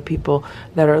know how the people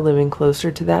that are living closer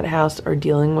to that house are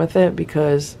dealing with it,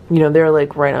 because, they're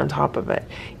like right on top of it.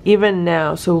 Even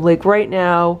now, so like right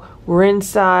now, we're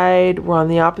inside, we're on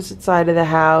the opposite side of the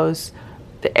house,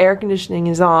 the air conditioning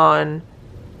is on,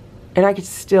 and I could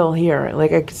still hear it.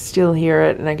 Like, I could still hear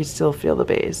it, and I could still feel the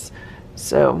bass.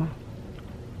 So,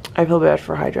 I feel bad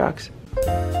for Hydrox.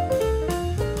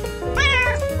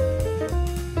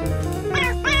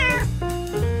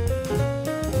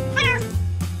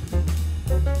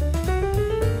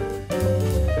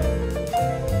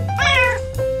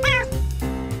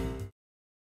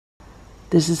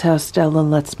 This is how Stella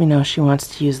lets me know she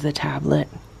wants to use the tablet.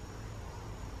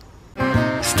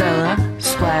 Stella,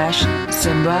 Splash,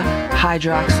 Simba,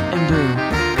 Hydrox, and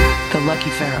Boo, the Lucky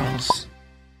Ferals.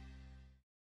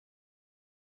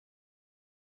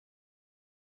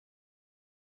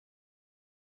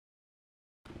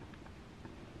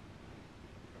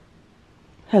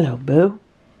 Hello, Boo.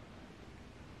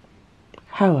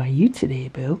 How are you today,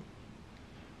 Boo?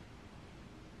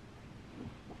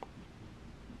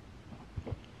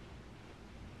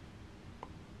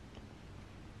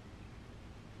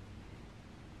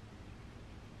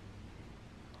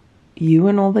 You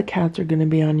and all the cats are going to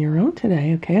be on your own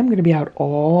today, okay? I'm going to be out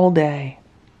all day.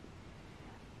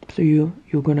 So you're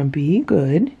going to be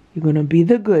good. You're going to be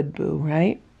the good Boo,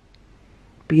 right?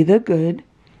 Be the good.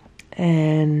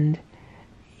 And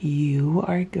you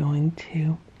are going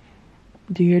to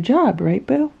do your job, right,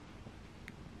 Boo?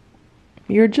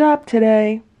 Your job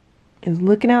today is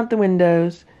looking out the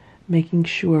windows, making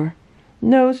sure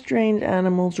no strange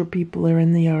animals or people are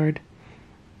in the yard,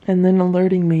 and then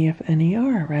alerting me if any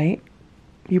are, right?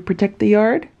 You protect the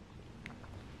yard.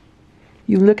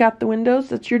 You look out the windows.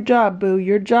 That's your job, Boo.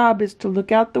 Your job is to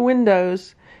look out the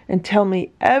windows and tell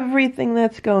me everything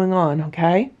that's going on,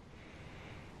 okay?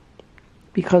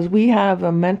 because we have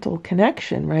a mental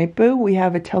connection, right, Boo? We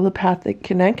have a telepathic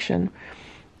connection.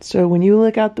 So when you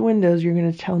look out the windows, you're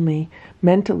going to tell me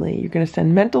mentally. You're going to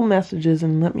send mental messages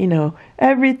and let me know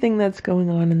everything that's going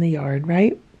on in the yard,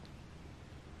 right?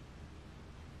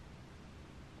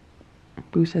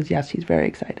 Boo says yes, he's very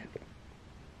excited.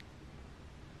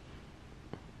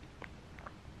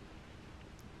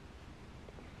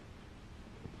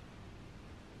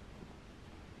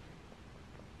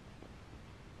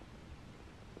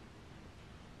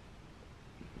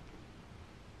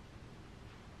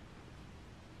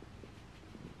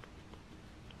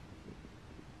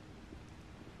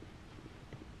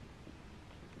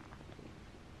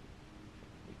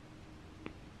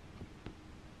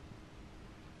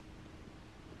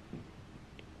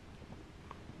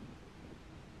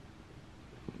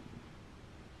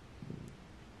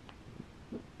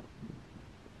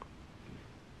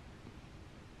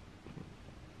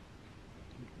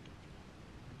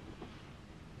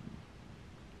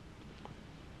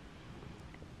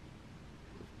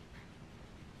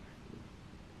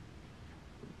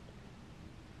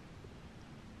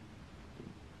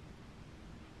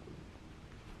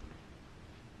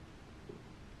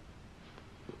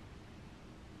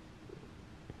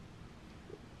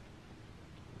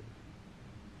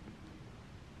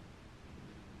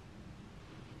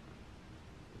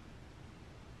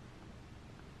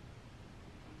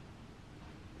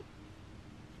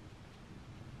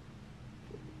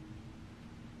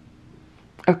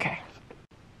 Okay.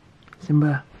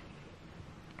 Simba,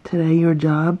 today your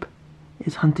job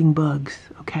is hunting bugs,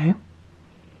 okay?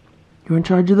 You're in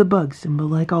charge of the bugs, Simba,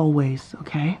 like always,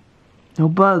 okay? No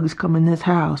bugs come in this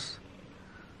house.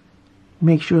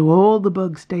 Make sure all the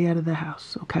bugs stay out of the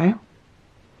house, okay?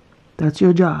 That's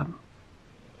your job.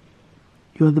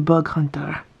 You're the bug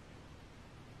hunter.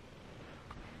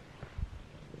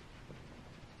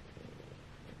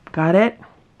 Got it?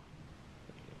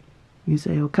 You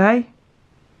say okay?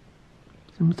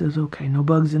 Simba says okay. No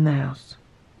bugs in the house.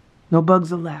 No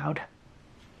bugs allowed.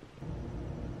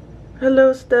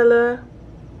 Hello, Stella.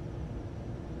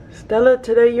 Stella,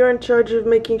 today you're in charge of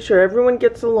making sure everyone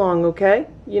gets along, okay?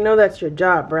 You know that's your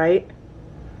job, right?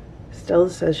 Stella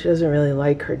says she doesn't really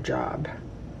like her job.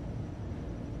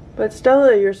 But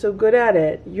Stella, you're so good at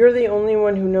it. You're the only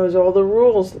one who knows all the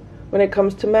rules when it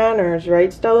comes to manners,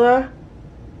 right, Stella?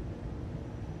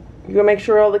 You're gonna make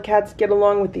sure all the cats get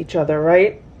along with each other,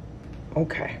 right?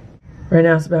 Okay. Right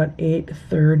now it's about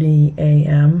 8:30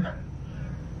 a.m.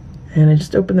 And I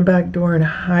just opened the back door and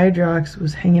Hydrox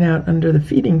was hanging out under the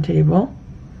feeding table.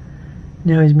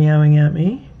 Now he's meowing at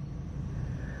me.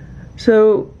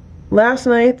 So last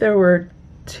night there were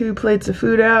 2 plates of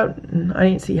food out and I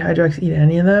didn't see Hydrox eat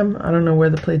any of them. I don't know where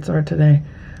the plates are today.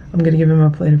 I'm gonna give him a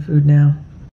plate of food now.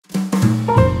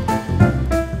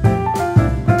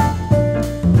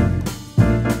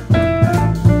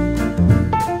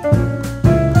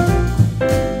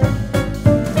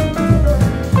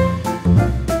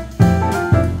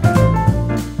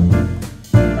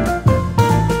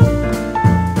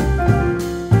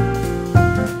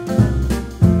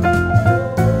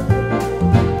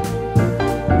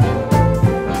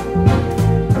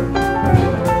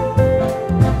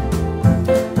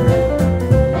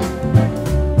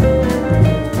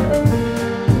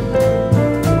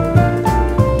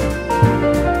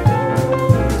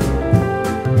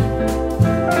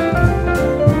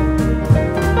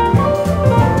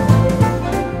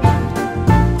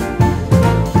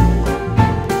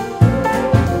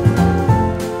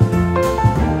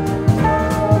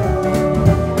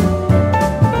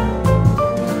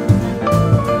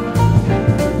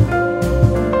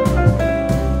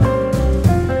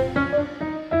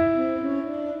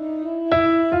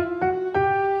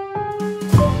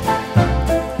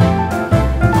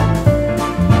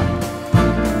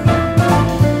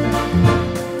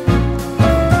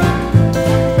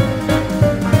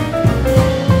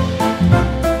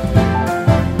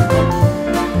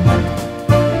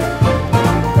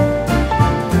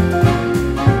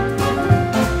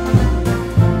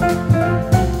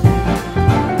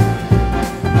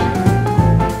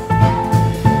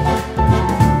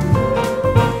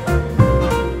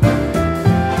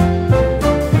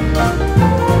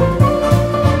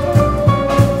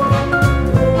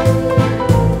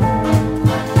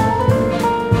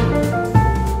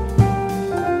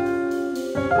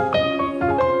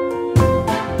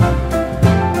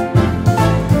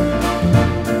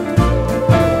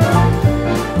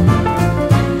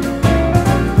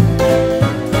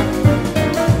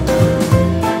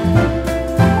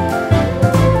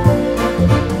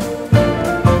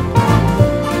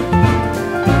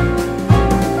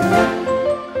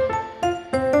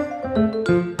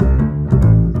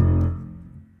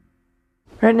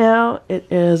 Right now it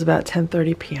is about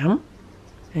 10:30 p.m.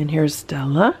 and here's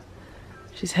Stella.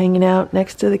 She's hanging out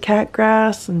next to the cat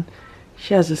grass and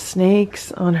she has the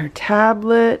snakes on her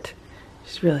tablet.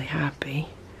 She's really happy.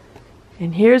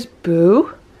 And here's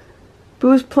Boo.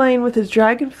 Boo's playing with his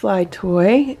dragonfly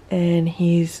toy and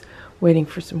he's waiting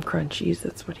for some crunchies.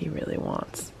 That's what he really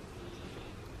wants.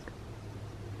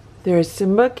 There's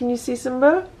Simba. Can you see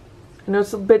Simba? I know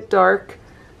it's a bit dark,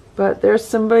 but there's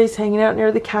Simba. He's hanging out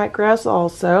near the cat grass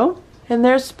also. And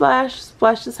there's Splash.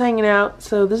 Splash is hanging out.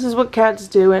 So this is what cats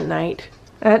do at night.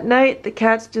 At night, the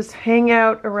cats just hang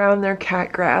out around their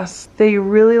cat grass. They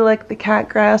really like the cat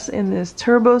grass in this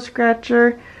turbo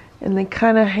scratcher, and they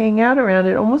kind of hang out around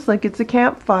it almost like it's a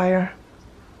campfire.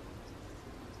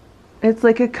 It's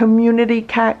like a community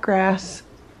cat grass.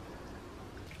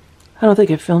 I don't think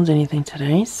I filmed anything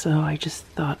today, so I just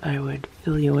thought I would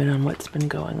fill you in on what's been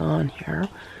going on here.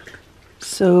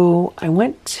 So I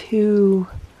went to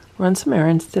run some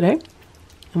errands today.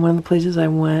 And one of the places I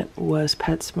went was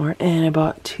PetSmart, and I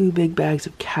bought 2 big bags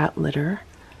of cat litter.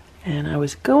 And I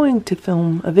was going to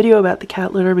film a video about the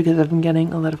cat litter because I've been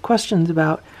getting a lot of questions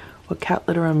about what cat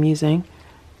litter I'm using.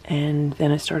 And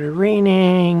then it started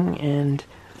raining, and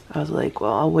I was like,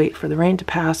 well, I'll wait for the rain to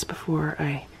pass before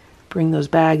I bring those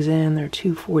bags in. They're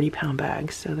 2 40-pound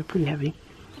bags, so they're pretty heavy.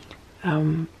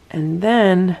 And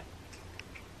then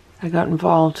I got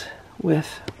involved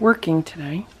with working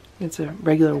today. It's a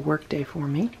regular work day for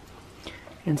me.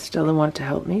 And Stella wanted to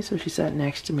help me, so she sat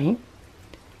next to me.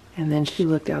 And then she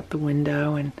looked out the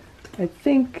window, and I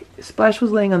think Splash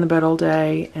was laying on the bed all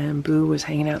day, and Boo was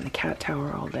hanging out in the cat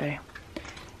tower all day.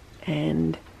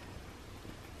 And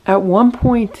at one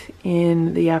point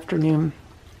in the afternoon,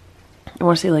 I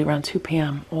want to say like around 2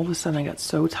 p.m., all of a sudden I got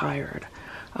so tired.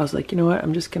 I was like, you know what,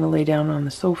 I'm just going to lay down on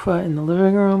the sofa in the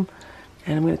living room,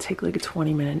 and I'm going to take like a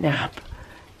 20-minute nap.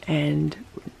 And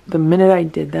the minute I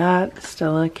did that,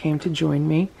 Stella came to join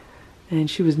me, and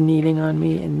she was kneading on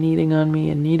me and kneading on me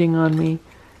and kneading on me.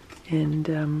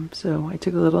 And so I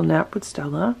took a little nap with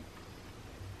Stella,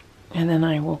 and then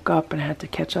I woke up and I had to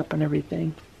catch up on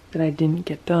everything that I didn't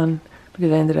get done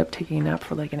because I ended up taking a nap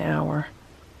for like an hour.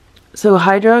 So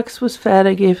Hydrox was fed.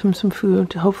 I gave him some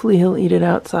food. Hopefully he'll eat it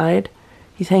outside.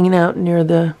 He's hanging out near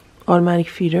the automatic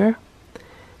feeder,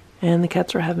 and the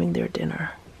cats are having their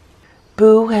dinner.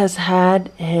 Boo has had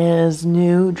his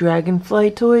new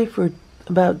dragonfly toy for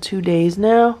about 2 days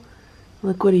now.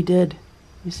 Look what he did.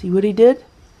 You see what he did?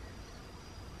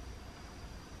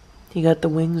 He got the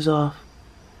wings off.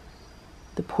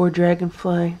 The poor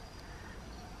dragonfly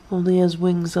only has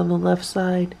wings on the left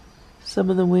side. Some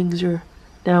of the wings are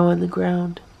now on the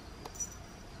ground.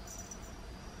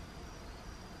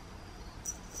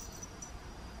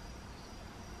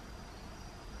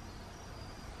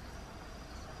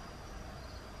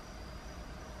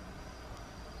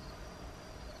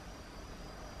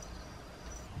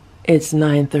 It's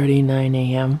 9:39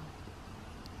 a.m.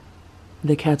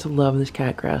 The cats love this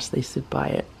cat grass. They sit by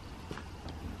it.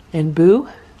 And Boo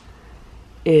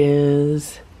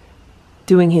is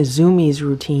doing his zoomies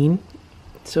routine.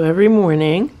 So every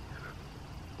morning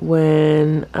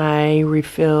when I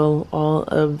refill all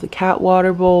of the cat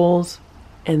water bowls,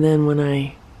 and then when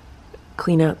I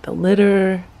clean out the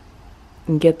litter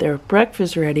and get their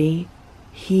breakfast ready,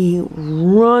 he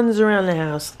runs around the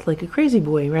house like a crazy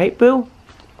boy, right, Boo?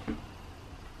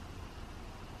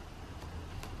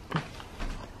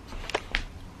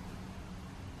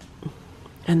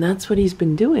 And that's what he's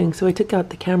been doing. So I took out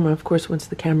the camera. Of course, once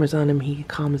the camera's on him, he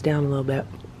calms down a little bit.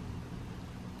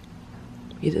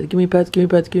 He said, give me pets, give me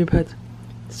pets, give me pets.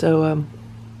 So I'm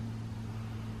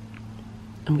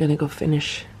gonna go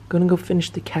finish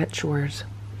the cat chores.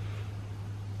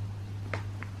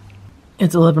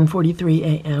 It's 11:43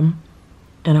 a.m.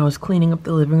 and I was cleaning up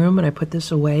the living room, and I put this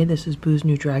away. This is Boo's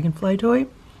new dragonfly toy.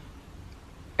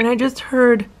 And I just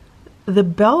heard the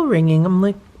bell ringing. I'm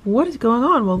like, what is going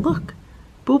on? Well, look.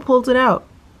 Boo pulled it out.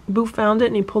 Boo found it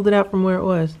and he pulled it out from where it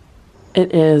was.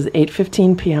 It is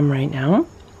 8:15 p.m. right now,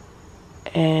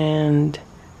 and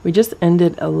we just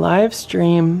ended a live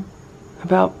stream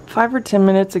about 5 or 10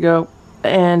 minutes ago,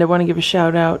 and I want to give a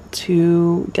shout out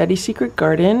to Daddy's Secret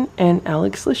Garden and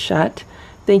Alex Lachette.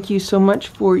 Thank you so much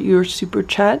for your super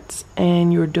chats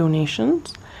and your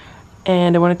donations.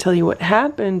 And I want to tell you what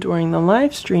happened during the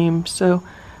live stream. So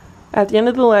at the end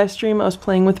of the live stream, I was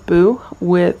playing with Boo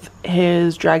with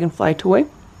his dragonfly toy,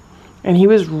 and he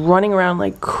was running around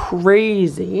like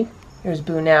crazy. Here's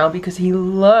Boo now because he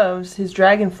loves his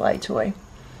dragonfly toy.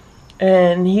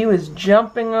 And he was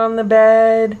jumping on the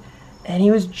bed, and he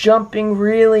was jumping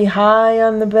really high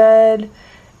on the bed,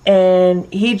 and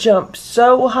he jumped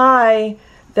so high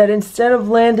that instead of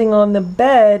landing on the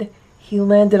bed, he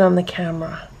landed on the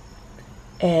camera.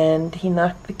 And he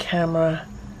knocked the camera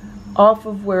off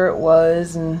of where it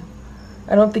was, and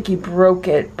I don't think he broke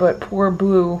it, but poor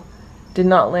Boo did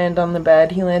not land on the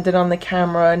bed. He landed on the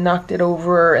camera, knocked it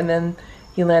over, and then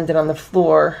he landed on the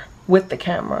floor with the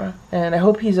camera. And I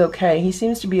hope he's okay. He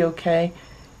seems to be okay.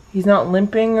 He's not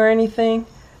limping or anything.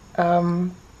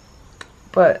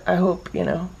 But I hope, you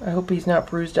know, I hope he's not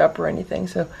bruised up or anything.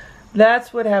 So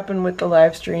that's what happened with the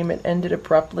live stream. It ended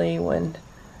abruptly when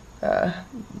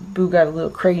Boo got a little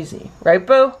crazy. Right,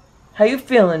 Boo? How you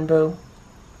feeling, Boo?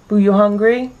 Boo, you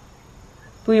hungry?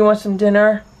 Boo, you want some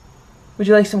dinner? Would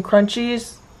you like some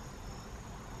crunchies?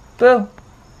 Boo?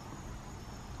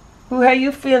 Boo, how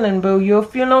you feeling, Boo? You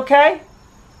feeling okay?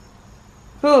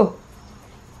 Boo?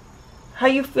 How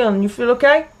you feeling? You feel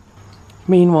okay?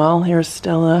 Meanwhile, here's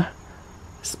Stella,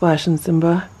 Splash and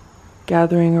Simba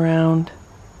gathering around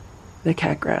the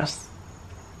cat grass.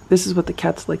 This is what the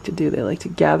cats like to do. They like to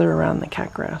gather around the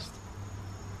cat grass.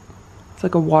 It's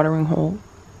like a watering hole.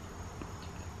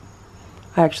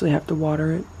 I actually have to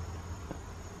water it.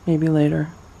 Maybe later.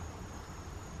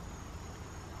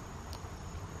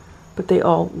 But they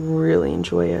all really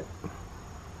enjoy it.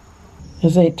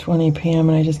 It's 8:20 p.m.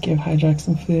 and I just gave Hydrox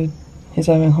some food. He's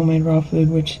having homemade raw food,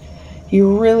 which he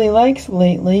really likes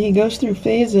lately. He goes through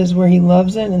phases where he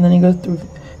loves it, and then he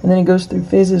goes through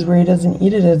phases where he doesn't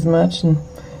eat it as much, and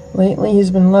lately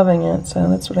he's been loving it, so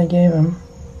that's what I gave him.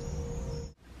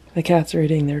 The cats are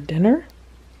eating their dinner,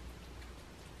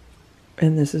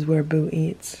 and this is where Boo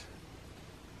eats.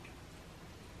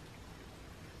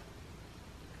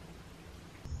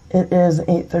 It is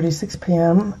 8:36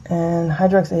 p.m. and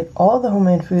Hydrox ate all the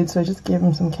homemade food, so I just gave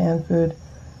him some canned food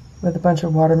with a bunch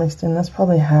of water mixed in. That's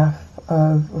probably half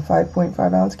of a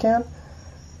 5.5 ounce can.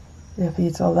 If he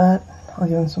eats all that, I'll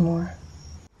give him some more.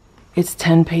 It's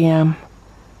 10 p.m.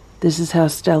 This is how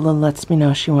Stella lets me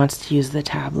know she wants to use the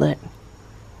tablet.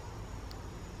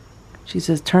 She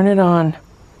says, turn it on.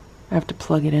 I have to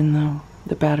plug it in though.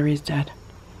 The battery's dead.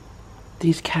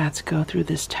 These cats go through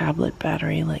this tablet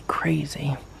battery like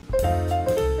crazy.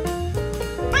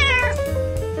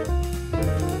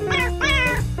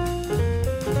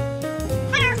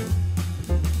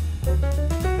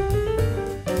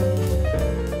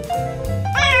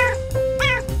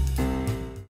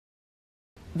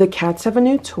 The cats have a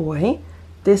new toy.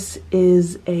 This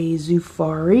is a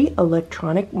Zufari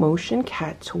electronic motion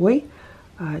cat toy.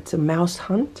 It's a mouse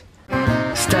hunt.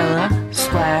 Stella,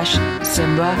 Splash,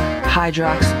 Simba,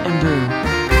 Hydrox, and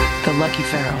Boo, the Lucky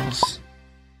Ferals.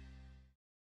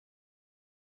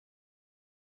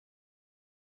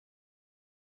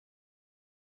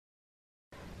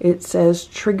 It says,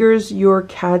 triggers your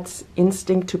cat's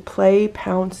instinct to play,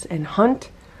 pounce, and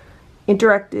hunt.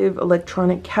 Interactive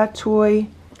electronic cat toy.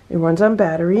 It runs on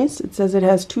batteries. It says it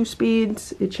has 2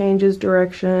 speeds. It changes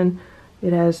direction.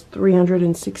 It has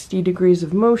 360 degrees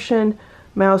of motion.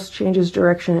 Mouse changes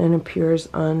direction and appears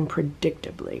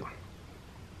unpredictably.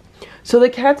 So the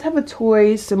cats have a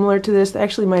toy similar to this. They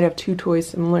actually might have 2 toys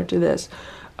similar to this,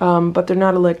 but they're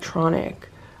not electronic.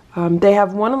 They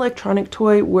have one electronic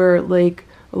toy where like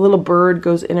a little bird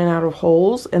goes in and out of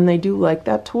holes, and they do like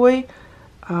that toy.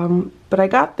 But I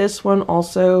got this one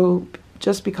also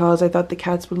just because I thought the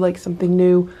cats would like something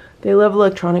new. They love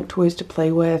electronic toys to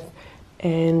play with,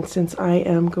 and since I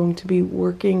am going to be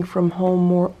working from home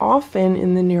more often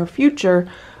in the near future,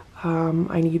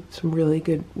 I need some really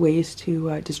good ways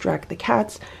to distract the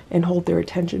cats and hold their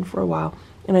attention for a while.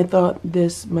 And I thought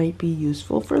this might be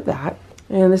useful for that.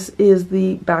 And this is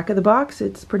the back of the box.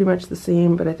 It's pretty much the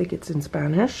same, but I think it's in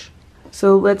Spanish.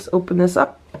 So let's open this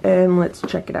up and let's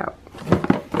check it out.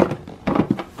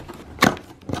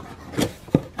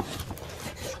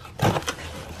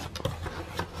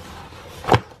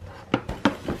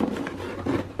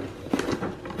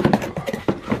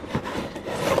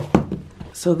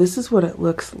 So this is what it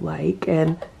looks like,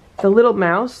 and the little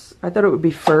mouse, I thought it would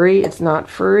be furry. It's not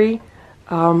furry,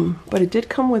 but it did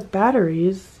come with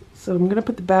batteries. So I'm gonna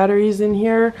put the batteries in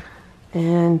here,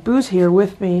 and Boo's here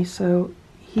with me, so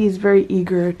he's very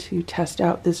eager to test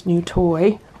out this new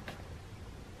toy.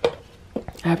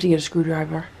 I have to get a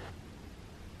screwdriver.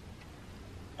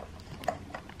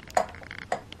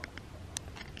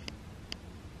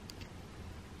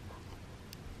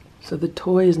 So the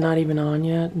toy is not even on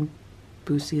yet, and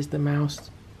Boo sees the mouse.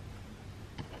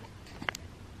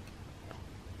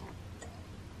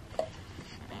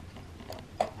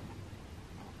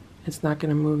 It's not going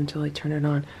to move until I turn it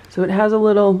on. So it has a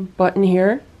little button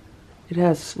here. It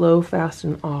has slow, fast,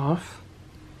 and off.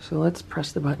 So let's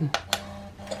press the button.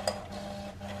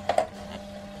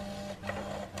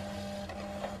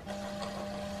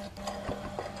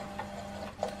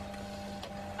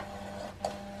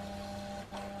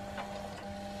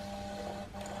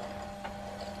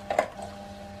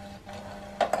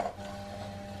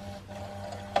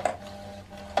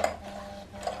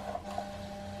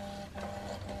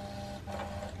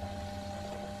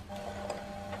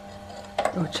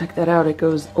 Oh, check that out. It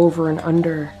goes over and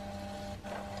under.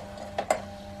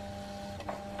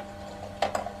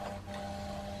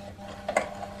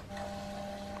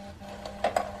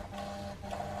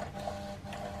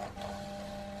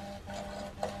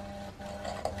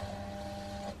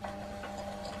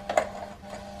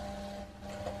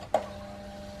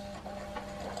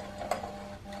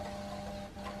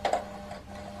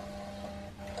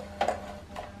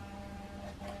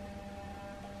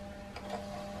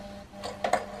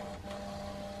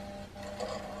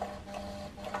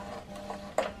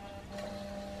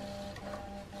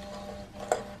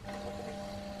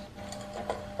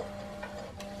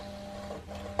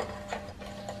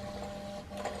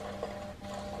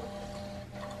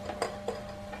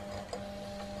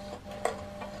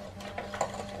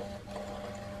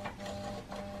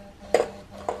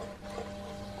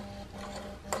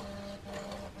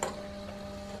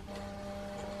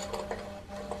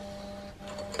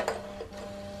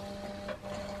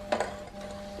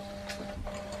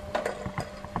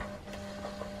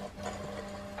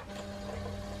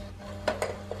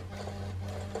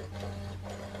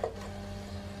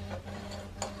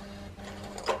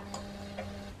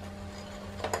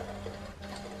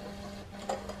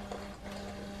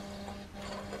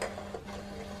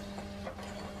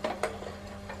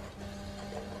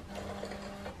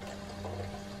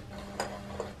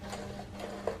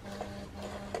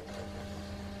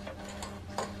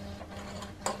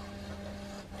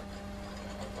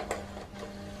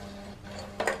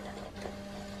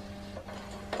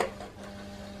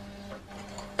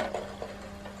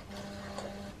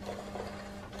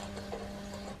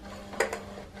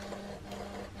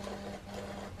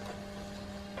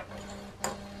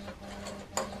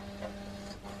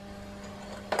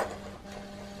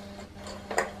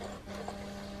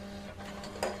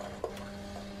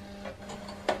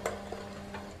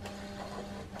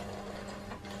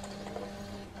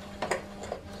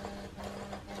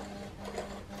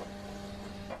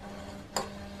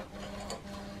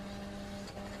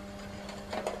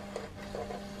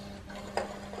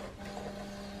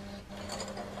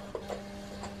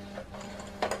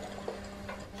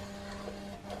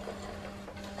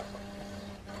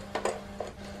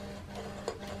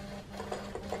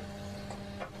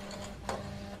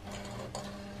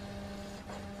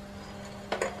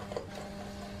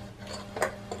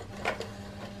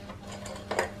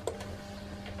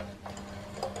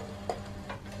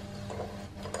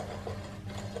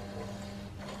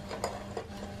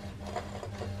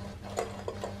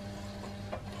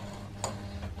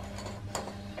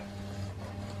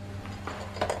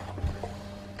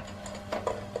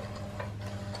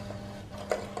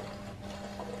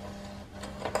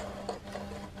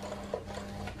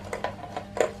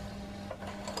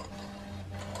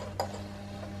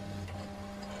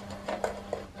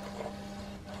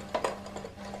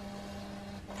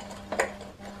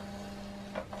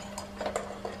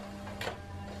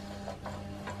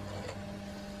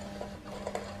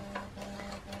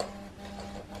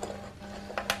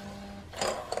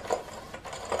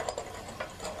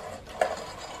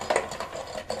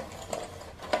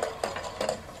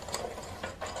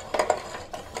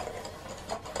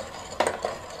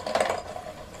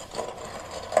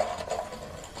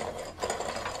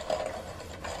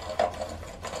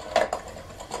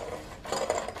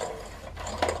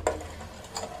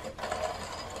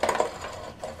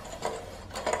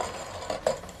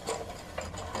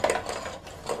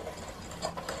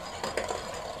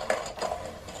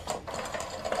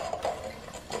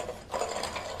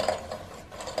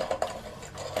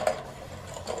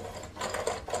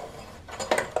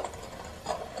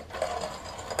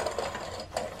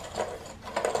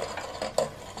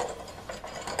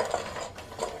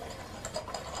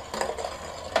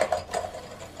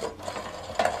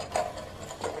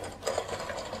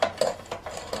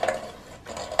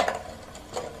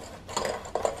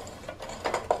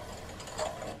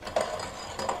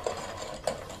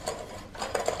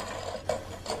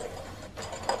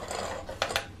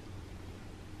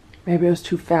 Maybe it was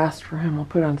too fast for him. I'll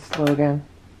put it on slow again.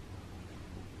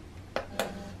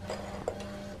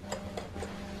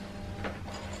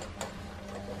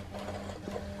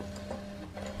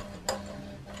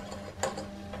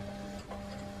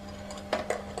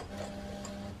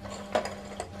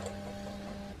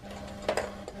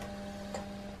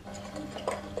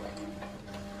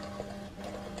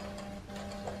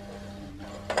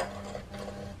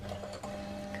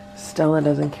 Stella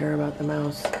doesn't care about the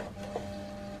mouse.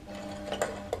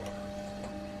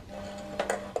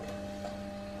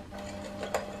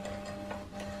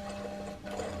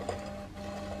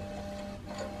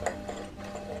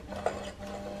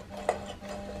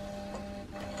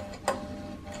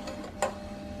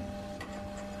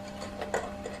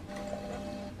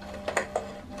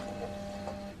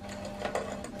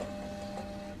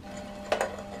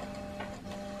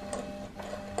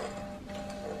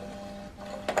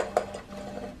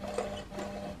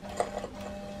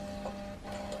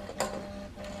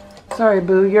 Sorry,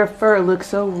 Boo, your fur looks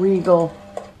so regal.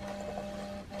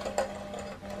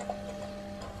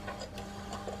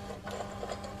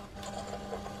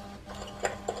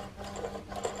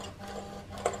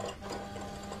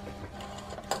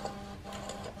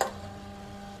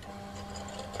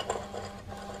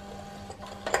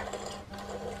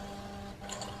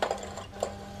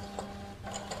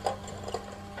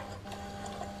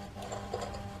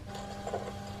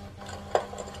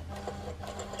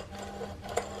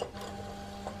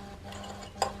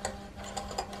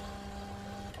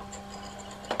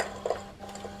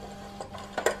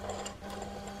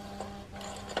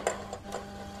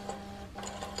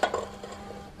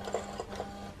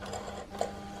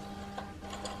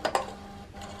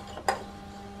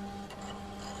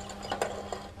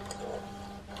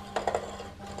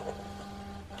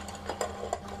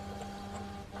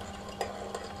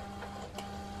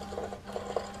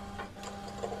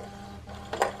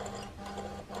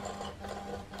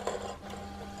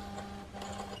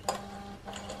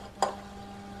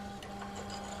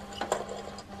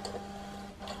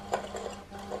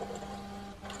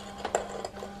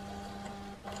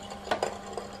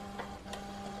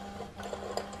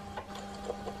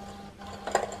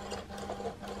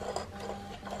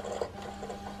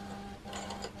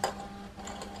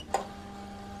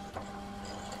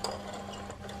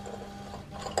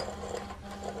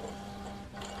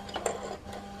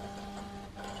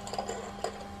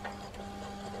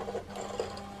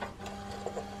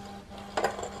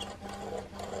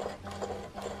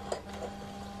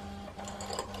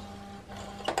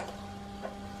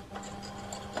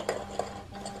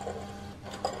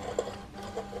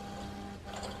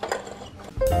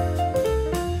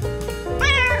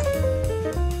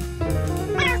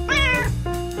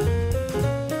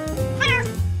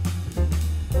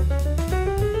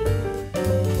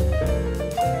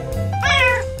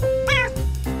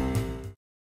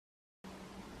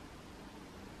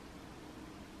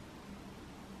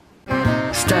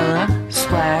 Stella,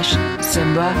 Splash,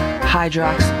 Simba,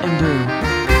 Hydrox, and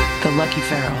Boo, the Lucky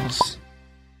Ferals.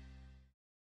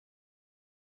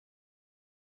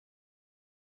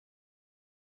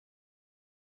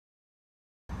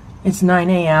 It's 9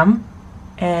 a.m.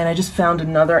 and I just found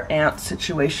another ant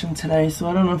situation today, so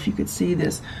I don't know if you could see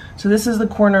this. So this is the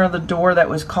corner of the door that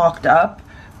was caulked up,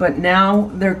 but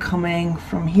now they're coming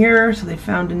from here, so they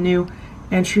found a new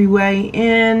entryway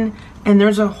in, and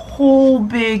there's a whole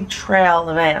big trail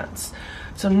of ants.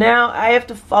 So now I have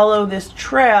to follow this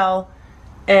trail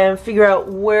and figure out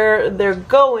where they're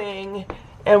going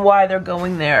and why they're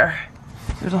going there.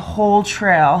 There's a whole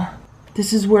trail.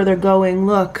 This is where they're going,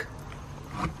 look.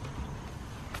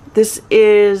 This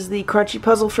is the crunchy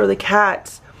puzzle for the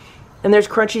cats, and there's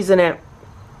crunchies in it.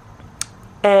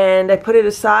 And I put it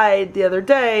aside the other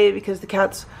day because the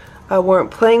cats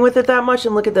weren't playing with it that much,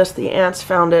 and look at this, the ants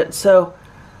found it. So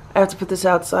I have to put this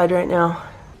outside right now.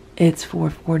 It's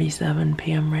 4:47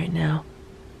 p.m. right now.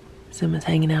 Simba's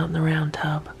hanging out in the round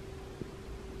tub.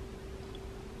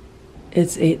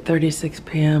 It's 8:36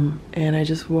 p.m. and I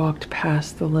just walked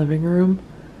past the living room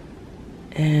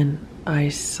and I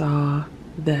saw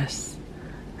this.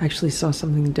 I actually saw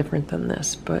something different than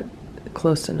this, but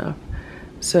close enough.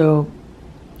 So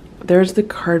there's the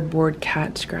cardboard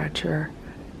cat scratcher,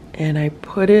 and I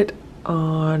put it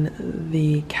on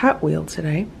the cat wheel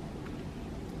today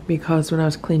because when I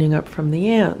was cleaning up from the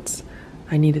ants,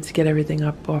 I needed to get everything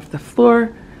up off the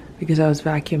floor because I was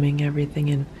vacuuming everything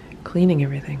and cleaning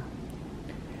everything.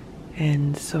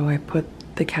 And so I put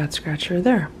the cat scratcher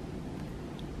there.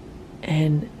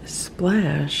 And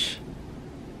Splash,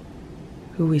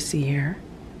 who we see here,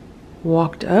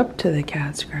 walked up to the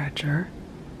cat scratcher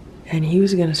and he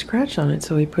was going to scratch on it,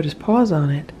 so he put his paws on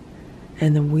it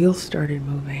and the wheel started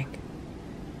moving.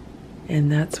 And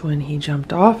that's when he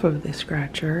jumped off of the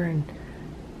scratcher and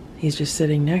he's just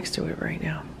sitting next to it right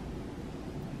now.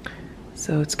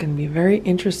 So it's going to be very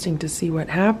interesting to see what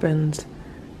happens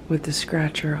with the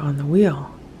scratcher on the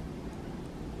wheel.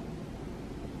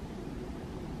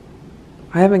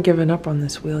 I haven't given up on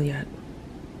this wheel yet.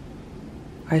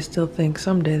 I still think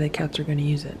someday the cats are going to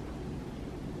use it.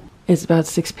 It's about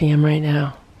 6 p.m. right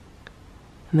now,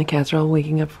 and the cats are all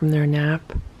waking up from their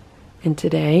nap. And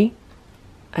today,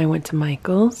 I went to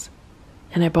Michael's,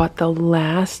 and I bought the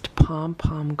last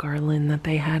pom-pom garland that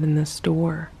they had in the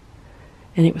store,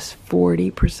 and it was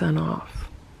 40% off.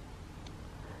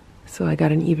 So I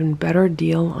got an even better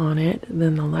deal on it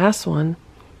than the last one.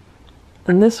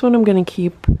 And this one I'm going to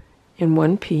keep in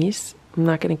one piece. I'm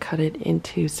not going to cut it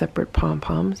into separate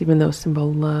pom-poms, even though Simba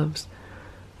loves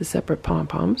the separate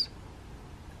pom-poms.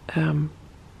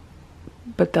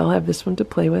 But they'll have this one to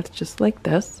play with just like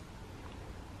this.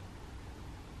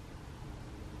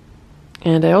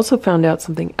 And I also found out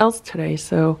something else today.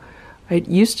 So it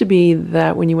used to be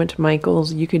that when you went to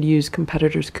Michael's, you could use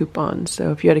competitors' coupons.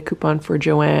 So if you had a coupon for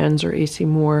Joann's or AC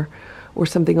Moore or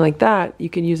something like that, you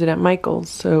could use it at Michael's.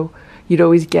 So you'd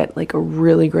always get like a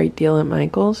really great deal at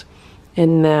Michael's.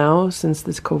 And now, since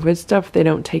this COVID stuff, they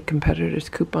don't take competitors'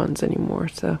 coupons anymore.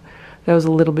 So that was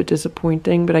a little bit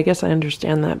disappointing, but I guess I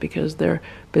understand that because their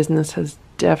business has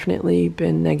definitely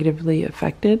been negatively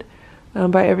affected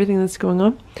by everything that's going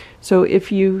on. So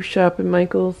if you shop at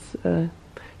Michael's,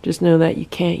 just know that you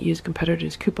can't use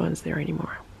competitors' coupons there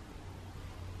anymore.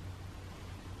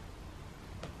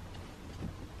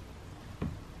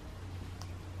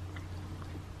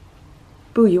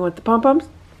 Boo, you want the pom-poms?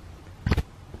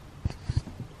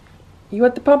 You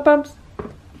want the pom-poms?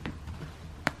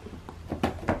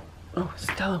 Oh,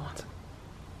 Stella wants them.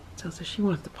 Stella says she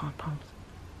wants the pom-poms.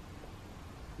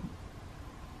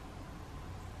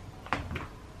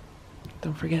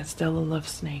 Don't forget, Stella loves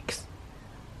snakes.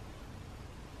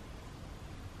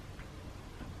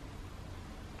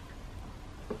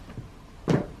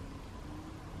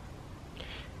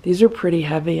 These are pretty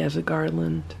heavy as a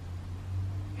garland.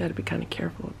 You gotta be kind of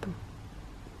careful with them.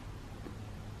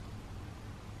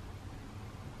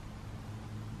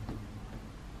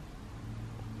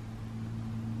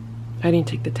 I didn't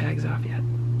take the tags off yet.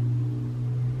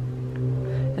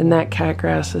 And that cat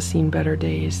grass has seen better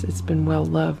days. It's been well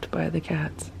loved by the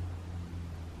cats.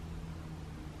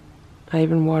 I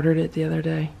even watered it the other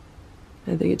day.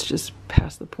 I think it's just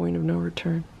past the point of no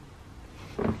return.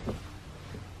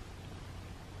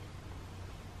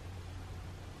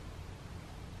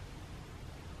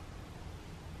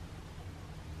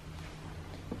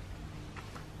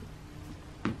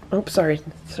 Oh, sorry,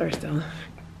 Stella.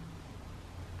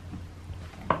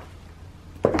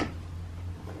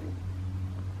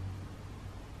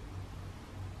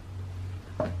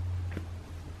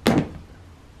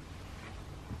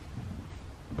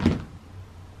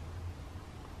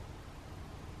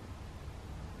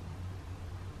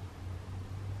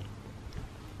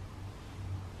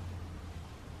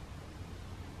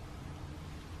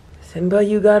 Simba,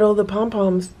 you got all the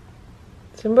pom-poms.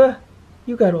 Simba,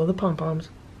 you got all the pom-poms.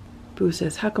 Boo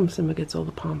says, how come Simba gets all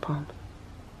the pom-poms?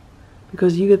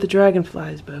 Because you get the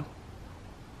dragonflies, Boo.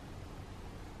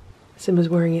 Simba's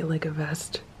wearing it like a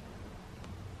vest.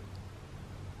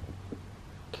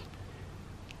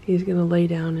 He's gonna lay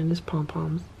down in his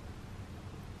pom-poms.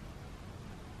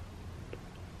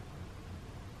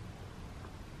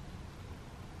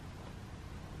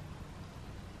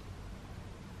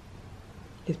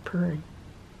 He's purring.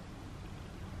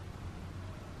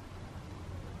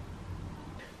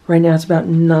 Right now it's about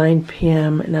 9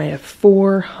 p.m. and I have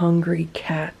 4 hungry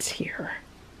cats here.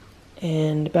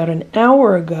 And about an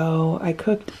hour ago, I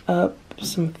cooked up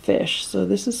some fish. So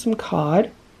this is some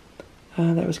cod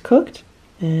that was cooked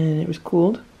and it was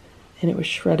cooled and it was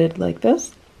shredded like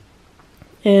this.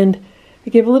 And I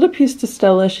gave a little piece to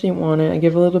Stella, she didn't want it. I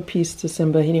gave a little piece to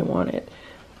Simba, he didn't want it.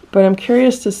 But I'm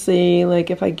curious to see, like,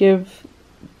 if I give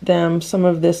them some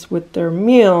of this with their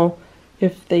meal,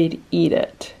 if they'd eat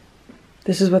it.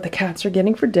 This is what the cats are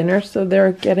getting for dinner. So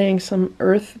they're getting some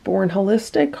Earthborn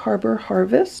Holistic Harbor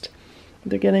Harvest.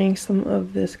 They're getting some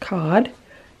of this cod,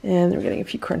 and they're getting a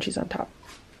few crunchies on top.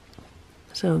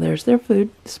 So there's their food.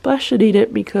 Splash should eat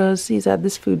it because he's had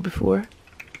this food before.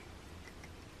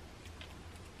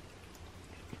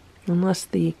 Unless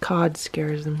the cod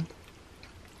scares him.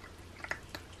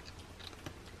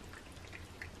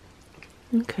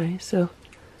 Okay, so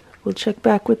we'll check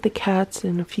back with the cats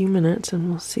in a few minutes and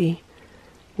we'll see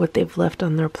what they've left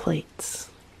on their plates.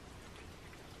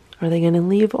 Are they going to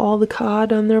leave all the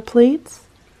cod on their plates?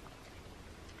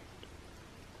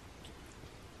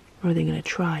 Or are they going to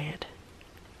try it?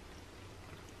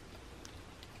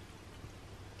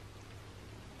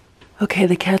 Okay,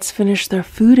 the cats finished their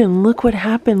food and look what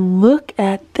happened. Look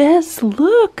at this.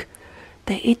 Look!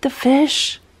 They ate the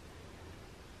fish.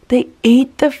 They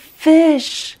ate the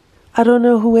fish. I don't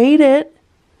know who ate it,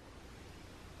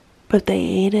 but they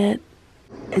ate it.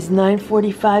 It's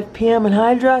 9:45 p.m. and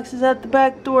Hydrox is at the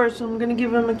back door, so I'm gonna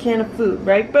give him a can of food,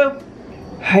 right, Boo?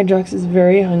 Hydrox is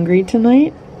very hungry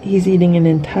tonight. He's eating an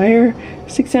entire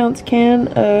 6-ounce can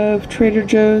of Trader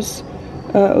Joe's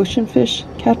ocean fish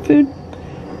cat food.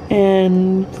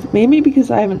 And maybe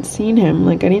because I haven't seen him,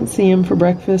 like I didn't see him for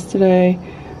breakfast today.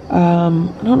 I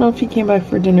don't know if he came back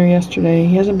for dinner yesterday.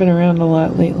 He hasn't been around a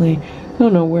lot lately. I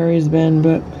don't know where he's been,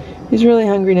 but he's really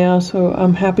hungry now, so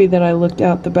I'm happy that I looked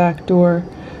out the back door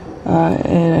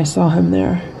and I saw him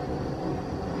there.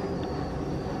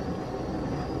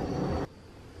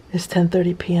 It's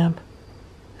 10:30 p.m.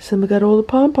 Simba got all the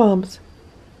pom-poms.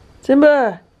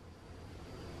 Simba!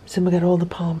 Simba got all the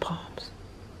pom-poms.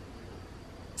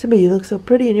 Simba, you look so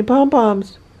pretty in your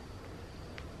pom-poms.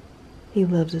 He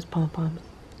loves his pom-poms.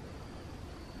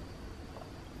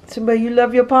 Simba, you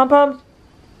love your pom-poms?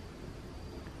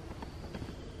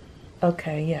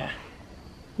 Okay, yeah.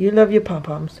 You love your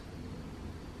pom-poms.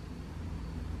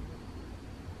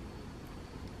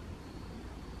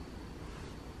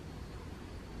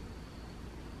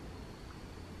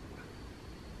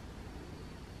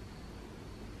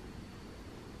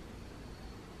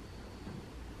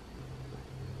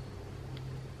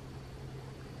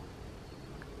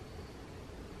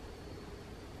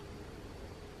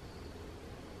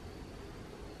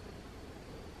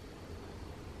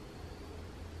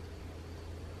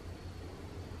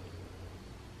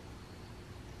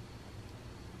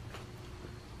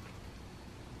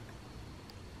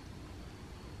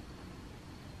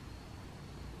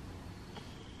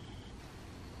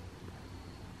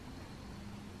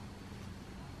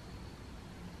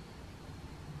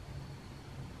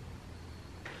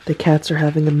 The cats are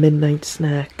having a midnight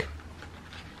snack.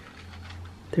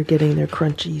 They're getting their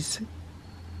crunchies.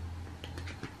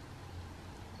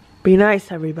 Be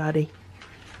nice, everybody.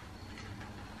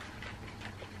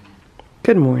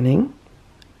 Good morning.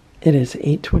 It is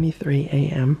 8:23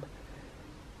 a.m.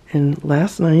 And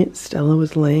last night, Stella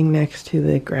was laying next to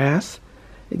the grass,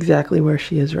 exactly where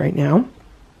she is right now.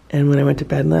 And when I went to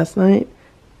bed last night,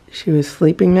 she was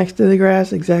sleeping next to the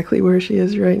grass, exactly where she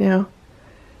is right now.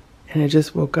 And I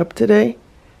just woke up today,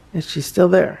 and she's still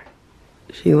there.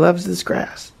 She loves this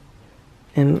grass.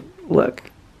 And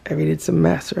look, I made it some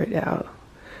mess right now.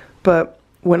 But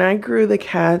when I grew the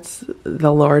cats,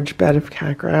 the large bed of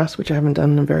cat grass, which I haven't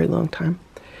done in a very long time,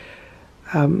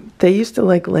 they used to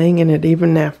like laying in it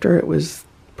even after it was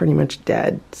pretty much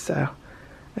dead. So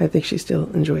I think she still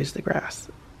enjoys the grass.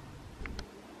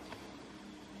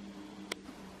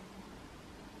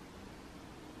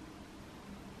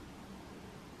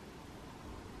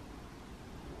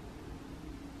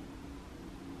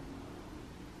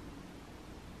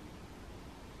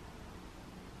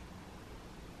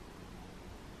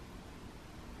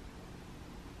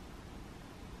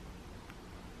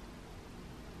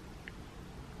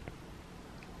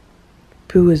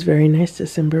 Pooh is very nice to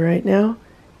Simba right now,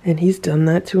 and he's done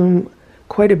that to him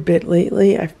quite a bit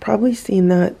lately. I've probably seen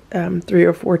that 3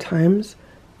 or 4 times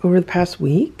over the past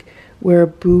week, where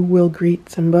Pooh will greet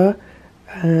Simba,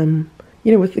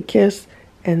 with the kiss,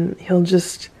 and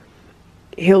to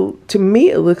me,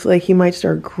 it looks like he might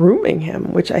start grooming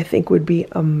him, which I think would be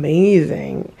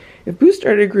amazing. If Pooh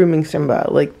started grooming Simba,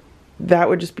 like, that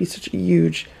would just be such a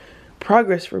huge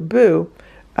progress for Pooh.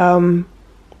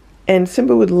 And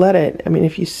Simba would let it. I mean,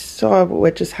 if you saw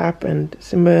what just happened,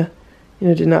 Simba,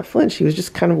 did not flinch. He was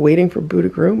just kind of waiting for Pooh to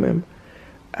groom him.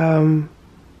 And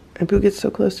Pooh gets so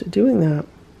close to doing that.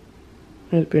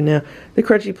 There's Pooh now. The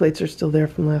crunchy plates are still there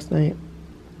from last night.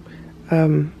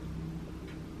 Oh,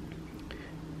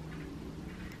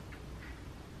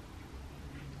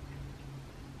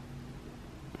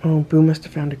 Pooh must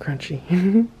have found a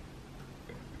crunchy.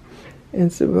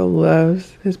 And Simba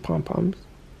loves his pom-poms.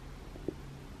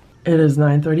 It is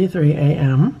 9:33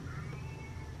 a.m.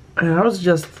 and I was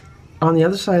just on the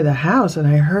other side of the house and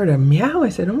I heard a meow. I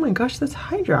said, oh my gosh, that's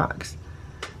Hydrox.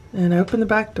 And I opened the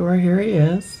back door. Here he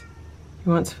is. He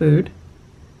wants food.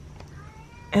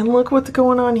 And look what's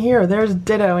going on here. There's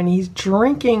Ditto, and he's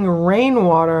drinking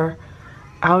rainwater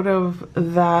out of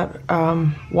that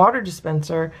water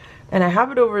dispenser. And I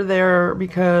have it over there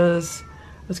because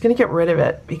I was going to get rid of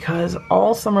it because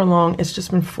all summer long it's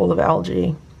just been full of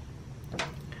algae.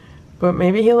 But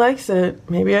maybe he likes it.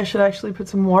 Maybe I should actually put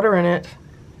some water in it.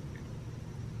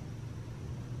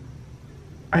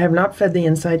 I have not fed the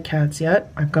inside cats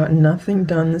yet. I've got nothing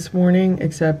done this morning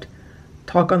except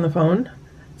talk on the phone.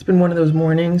 It's been one of those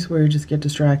mornings where you just get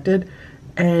distracted.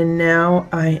 And now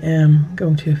I am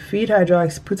going to feed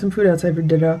Hydrox, put some food outside for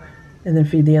Ditto, and then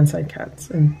feed the inside cats.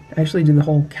 And actually do the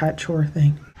whole cat chore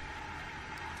thing.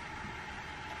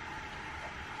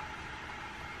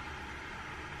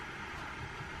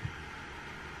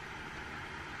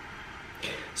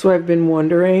 So I've been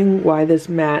wondering why this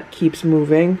mat keeps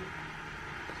moving.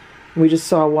 We just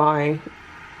saw why.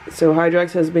 So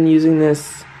Hydrox has been using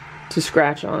this to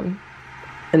scratch on.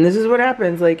 And this is what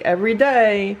happens, like every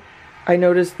day I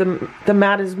notice the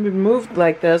mat has been moved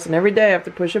like this, and every day I have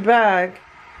to push it back.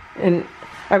 And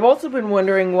I've also been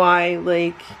wondering why,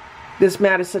 like, this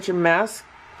mat is such a mess.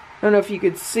 I don't know if you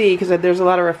could see, because there's a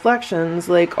lot of reflections,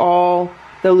 like all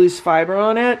the loose fiber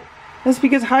on it. That's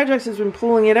because Hydrox has been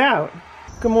pulling it out.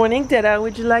 Good morning, Ditto.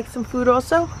 Would you like some food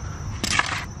also?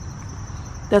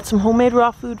 That's some homemade raw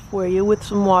food for you with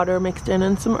some water mixed in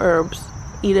and some herbs.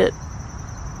 eat it.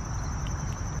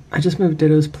 I just moved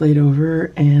Ditto's plate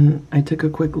over and I took a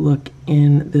quick look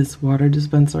in this water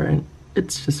dispenser and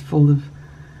it's just full of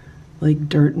like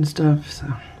dirt and stuff,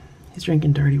 so he's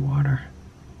drinking dirty water.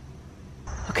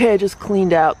 Okay, I just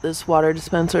cleaned out this water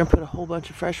dispenser and put a whole bunch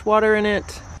of fresh water in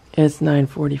it. It's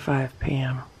 9:45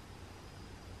 p.m.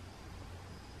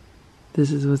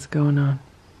 This is what's going on.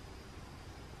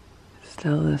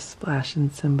 Stella, Splash,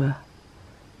 and Simba,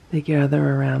 they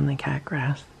gather around the cat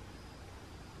grass.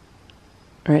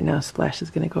 Right now, Splash is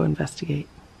going to go investigate.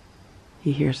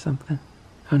 He hears something.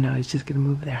 Oh no, he's just going to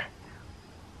move there.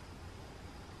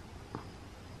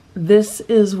 This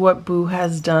is what Boo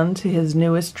has done to his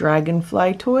newest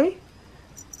dragonfly toy.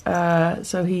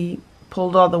 So he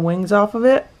pulled all the wings off of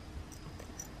it.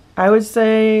 I would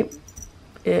say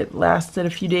it lasted a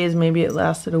few days, maybe it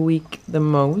lasted a week the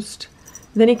most.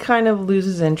 Then he kind of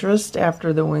loses interest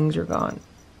after the wings are gone.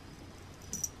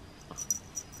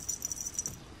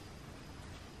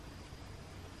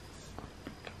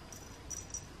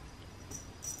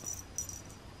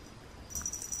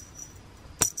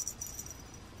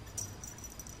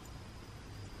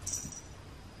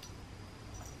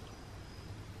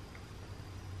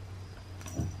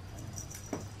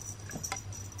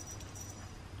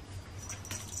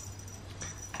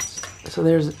 So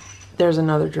there's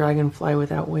another dragonfly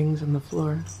without wings on the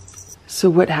floor. So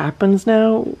what happens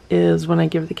now is when I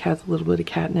give the cats a little bit of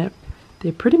catnip,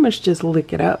 they pretty much just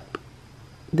lick it up.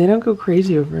 They don't go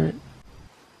crazy over it.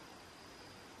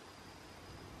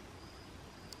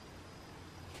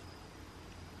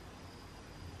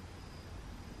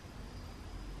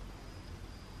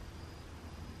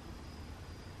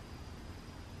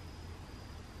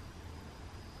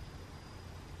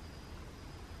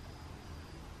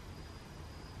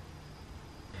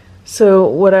 So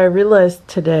what I realized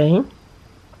today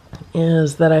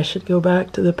is that I should go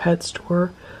back to the pet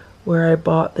store where I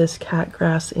bought this cat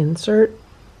grass insert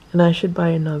and I should buy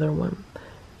another one.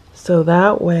 So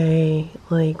that way,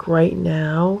 like right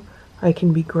now, I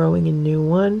can be growing a new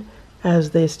one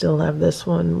as they still have this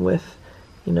one with,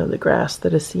 you know, the grass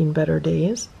that has seen better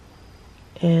days.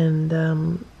 And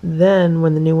then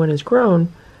when the new one is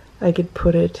grown, I could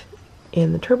put it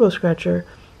in the turbo scratcher,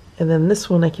 and then this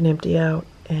one I can empty out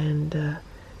and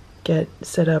get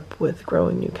set up with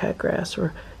growing new cat grass,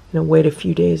 or wait a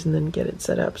few days and then get it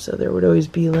set up. So there would always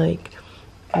be like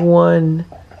one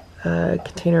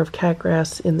container of cat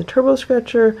grass in the turbo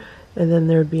scratcher, and then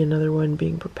there would be another one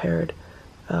being prepared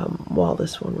while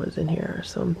this one was in here.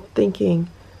 So I'm thinking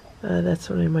that's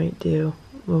what I might do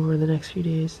over the next few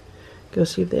days. Go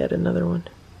see if they had another one.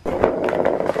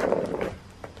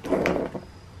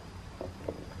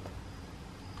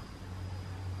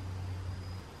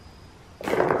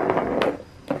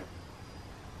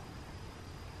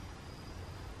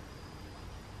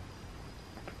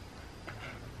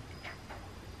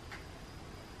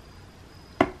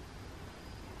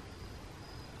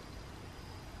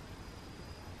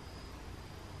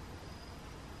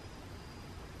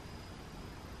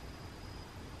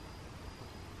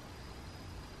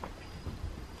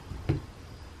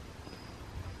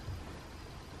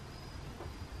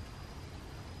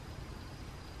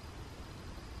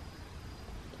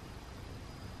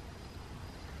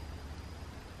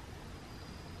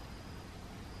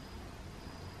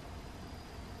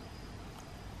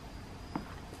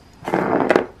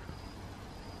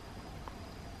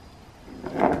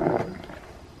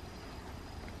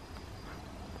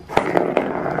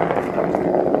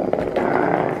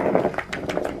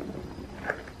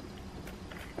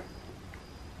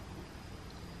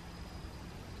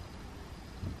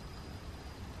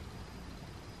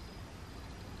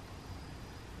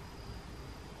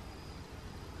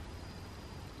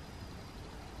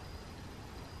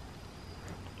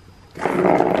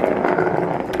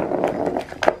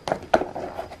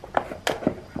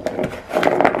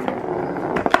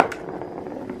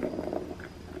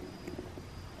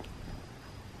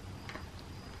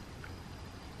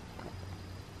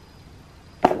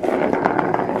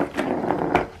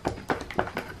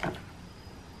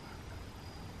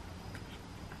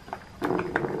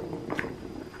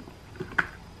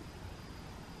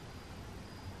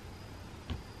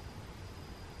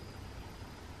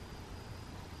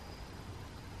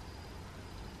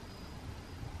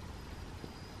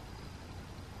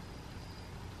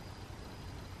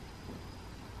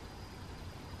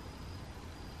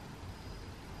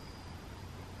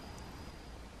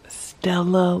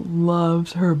 Stella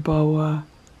loves her boa.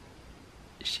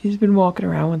 She's been walking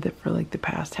around with it for like the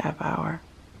past half hour.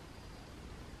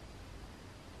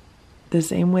 The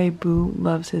same way Boo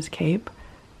loves his cape,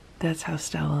 that's how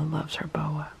Stella loves her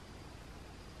boa.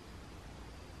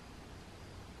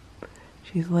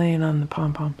 She's laying on the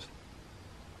pom-poms.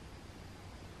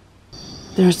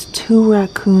 There's 2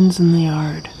 raccoons in the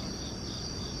yard.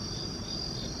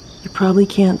 You probably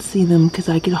can't see them because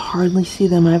I could hardly see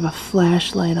them. I have a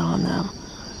flashlight on them.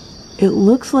 It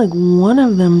looks like one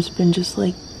of them's been just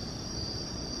like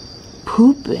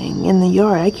pooping in the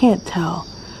yard. I can't tell.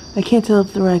 I can't tell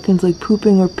if the raccoon's like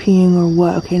pooping or peeing or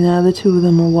what. Okay, now the 2 of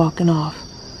them are walking off.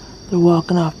 They're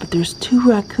walking off, but there's 2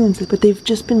 raccoons, but they've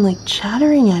just been like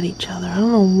chattering at each other. I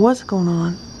don't know what's going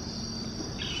on.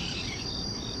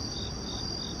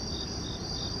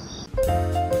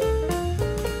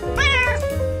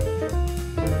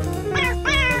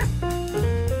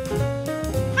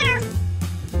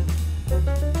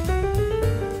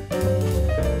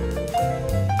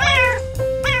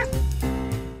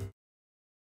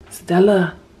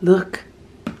 Stella, look.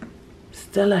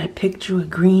 Stella, I picked you a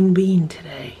green bean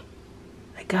today.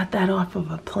 I got that off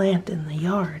of a plant in the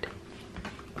yard.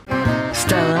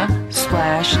 Stella,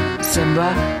 Splash,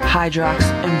 Simba, Hydrox,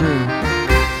 and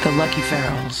Boo, the Lucky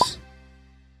Ferals.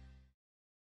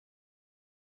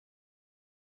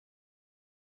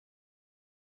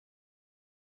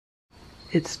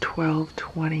 It's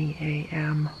 12:20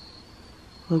 a.m.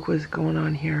 Look what's going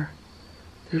on here.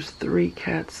 There's 3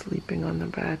 cats sleeping on the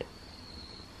bed.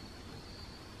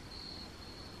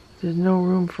 There's no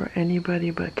room for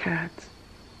anybody but cats.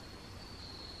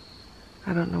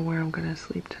 I don't know where I'm gonna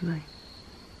sleep tonight.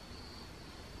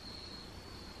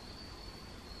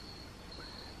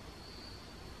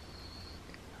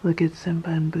 Look at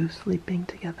Simba and Boo sleeping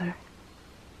together.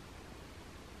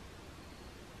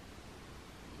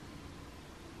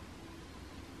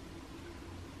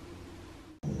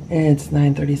 It's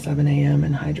 9:37 a.m.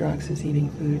 and Hydrox is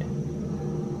eating food.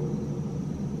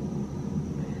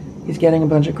 He's getting a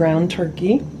bunch of ground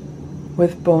turkey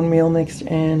with bone meal mixed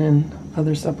in and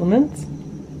other supplements.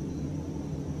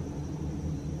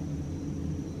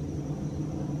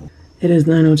 It is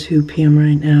 9:02 p.m.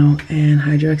 right now, and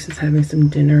Hydrox is having some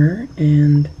dinner,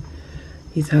 and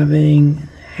he's having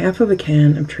half of a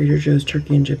can of Trader Joe's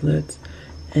turkey and giblets,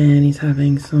 and he's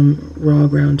having some raw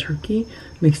ground turkey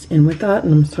mixed in with that.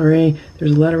 And I'm sorry,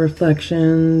 there's a lot of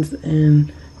reflections,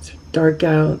 and it's dark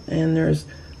out, and there's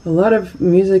a lot of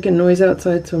music and noise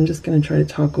outside, so I'm just going to try to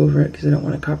talk over it because I don't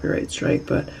want a copyright strike,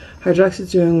 but Hydrox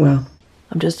is doing well.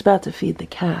 I'm just about to feed the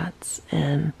cats,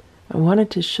 and I wanted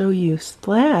to show you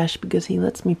Splash because he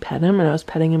lets me pet him, and I was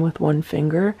petting him with one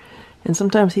finger, and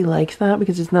sometimes he likes that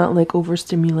because it's not like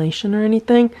overstimulation or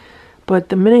anything, but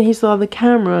the minute he saw the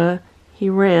camera, he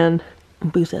ran.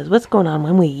 And Boo says, "What's going on?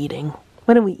 When are we eating?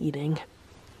 When are we eating?"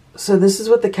 So this is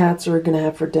what the cats are going to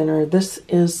have for dinner. This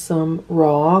is some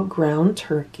raw ground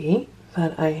turkey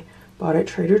that I bought at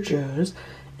Trader Joe's.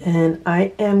 And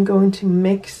I am going to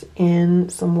mix in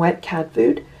some wet cat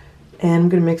food. And I'm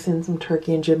going to mix in some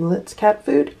turkey and giblets cat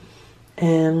food.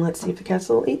 And let's see if the cats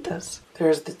will eat this.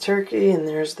 There's the turkey and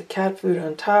there's the cat food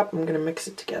on top. I'm going to mix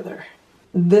it together.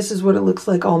 This is what it looks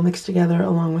like all mixed together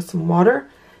along with some water.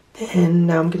 And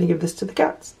now I'm going to give this to the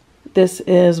cats. This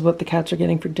is what the cats are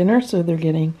getting for dinner. So they're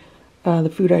getting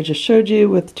the food I just showed you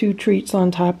with 2 treats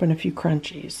on top and a few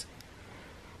crunchies.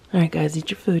 All right, guys, eat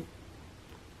your food.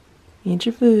 Eat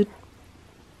your food.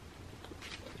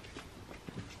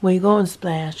 Where you going,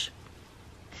 Splash?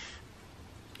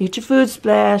 Eat your food,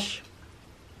 Splash.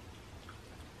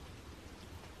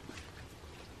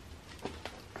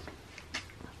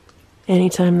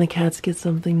 Anytime the cats get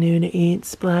something new to eat,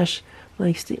 Splash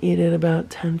likes to eat it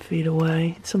about 10 feet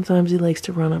away. Sometimes he likes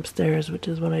to run upstairs, which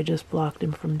is what I just blocked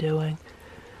him from doing.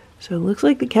 So it looks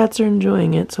like the cats are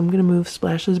enjoying it, so I'm going to move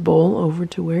Splash's bowl over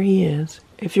to where he is.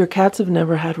 If your cats have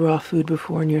never had raw food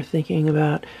before and you're thinking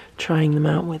about trying them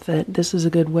out with it, this is a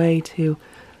good way to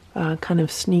kind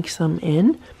of sneak some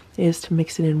in, is to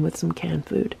mix it in with some canned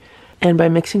food. And by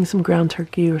mixing some ground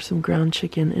turkey or some ground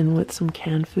chicken in with some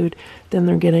canned food, then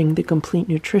they're getting the complete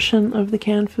nutrition of the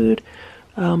canned food,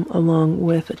 along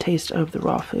with a taste of the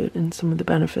raw food and some of the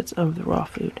benefits of the raw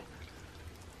food.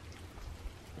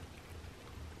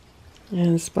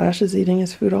 And Splash is eating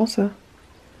his food also.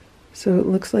 So it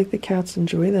looks like the cats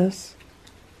enjoy this.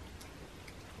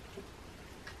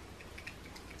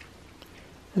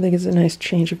 I think it's a nice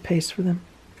change of pace for them.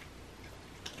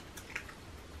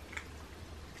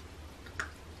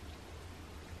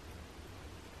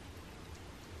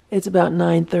 It's about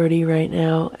 9:30 right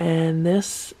now, and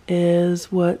this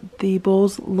is what the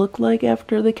bowls look like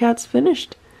after the cats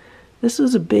finished. This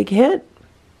was a big hit.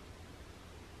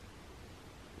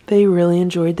 They really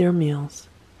enjoyed their meals.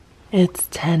 It's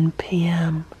 10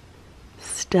 p.m.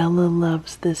 Stella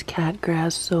loves this cat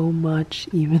grass so much,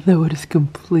 even though it is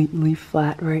completely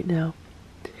flat right now.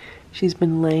 She's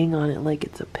been laying on it like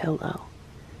it's a pillow.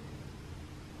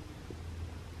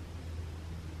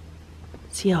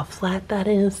 See how flat that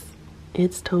is?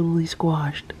 It's totally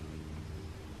squashed.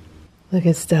 Look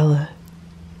at Stella.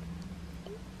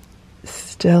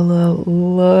 Stella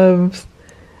loves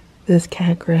this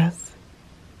cat grass.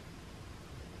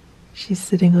 She's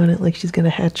sitting on it like she's gonna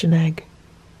hatch an egg.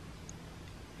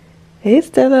 Hey,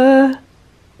 Stella.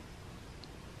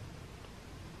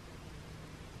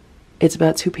 It's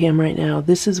about 2 p.m. right now.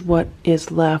 This is what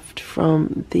is left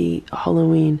from the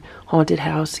Halloween haunted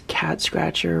house cat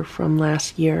scratcher from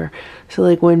last year. So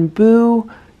like when Boo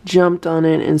jumped on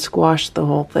it and squashed the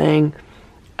whole thing,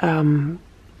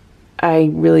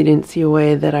 I really didn't see a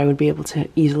way that I would be able to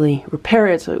easily repair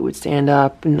it so it would stand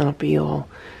up and not be all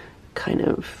kind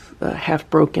of half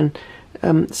broken.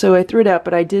 So I threw it out,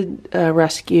 but I did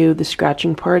rescue the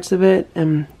scratching parts of it.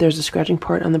 There's a scratching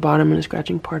part on the bottom and a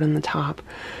scratching part on the top.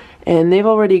 And they've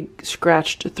already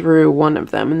scratched through one of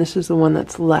them, and this is the one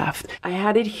that's left. I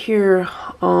had it here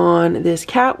on this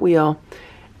cat wheel,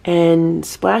 and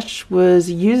Splash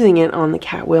was using it on the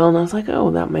cat wheel, and I was like,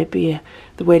 oh, that might be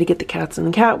the way to get the cats on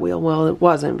the cat wheel. Well, it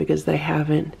wasn't, because they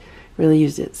haven't really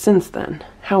used it since then.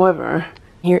 However,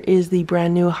 here is the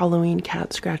brand new Halloween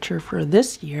cat scratcher for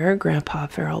this year. Grandpa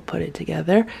Farrell put it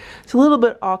together. It's a little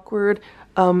bit awkward.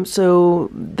 So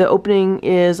the opening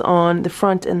is on the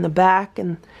front and the back,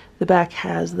 and the back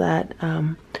has that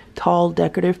tall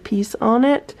decorative piece on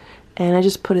it. And I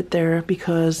just put it there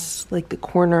because like the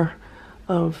corner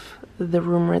of the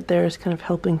room right there is kind of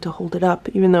helping to hold it up,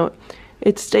 even though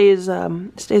it stays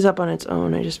up on its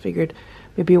own. I just figured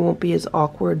maybe it won't be as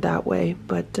awkward that way,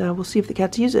 but we'll see if the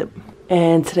cats use it.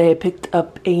 And today I picked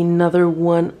up another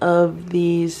one of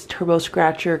these Turbo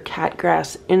Scratcher cat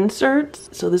grass inserts.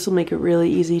 So this will make it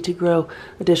really easy to grow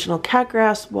additional cat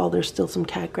grass while there's still some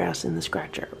cat grass in the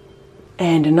scratcher.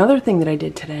 And another thing that I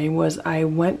did today was I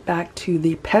went back to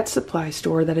the pet supply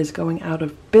store that is going out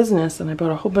of business, and I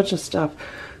bought a whole bunch of stuff.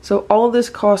 So all of this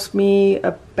cost me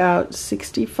about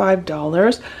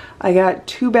 $65. I got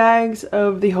 2 bags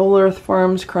of the Whole Earth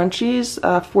Farms Crunchies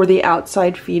for the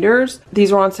outside feeders.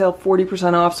 These were on sale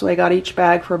 40% off, so I got each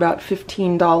bag for about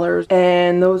 $15.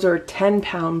 And those are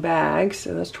 10-pound bags,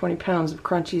 so that's 20 pounds of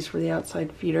Crunchies for the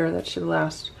outside feeder. That should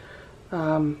last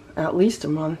at least a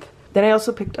month. Then I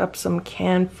also picked up some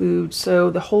canned food. So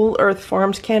the Whole Earth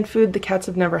Farms canned food, the cats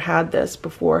have never had this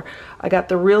before. I got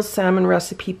the real salmon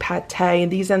recipe pate,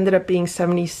 and these ended up being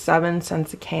 77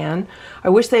 cents a can. I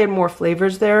wish they had more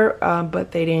flavors there,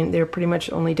 but they didn't. They were pretty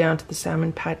much only down to the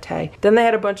salmon pate. Then they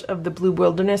had a bunch of the Blue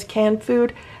Wilderness canned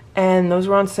food, and those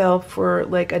were on sale for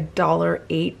like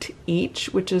 $1.08 each,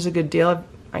 which is a good deal.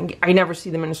 I never see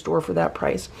them in a store for that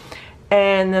price.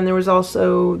 And then there was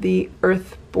also the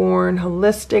Earthborn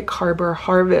Holistic Harbor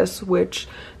Harvest, which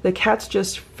the cats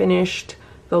just finished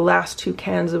the last 2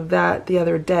 cans of that the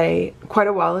other day. Quite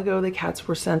a while ago, the cats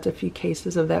were sent a few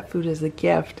cases of that food as a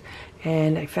gift,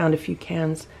 and I found a few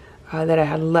cans that I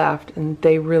had left, and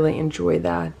they really enjoy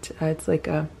that. It's like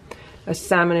a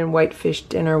salmon and whitefish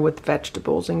dinner with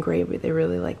vegetables and gravy. They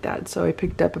really like that. So I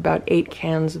picked up about 8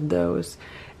 cans of those.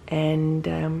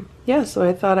 And yeah, so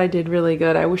I thought I did really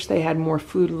good. I wish they had more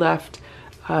food left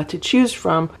to choose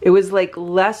from. It was like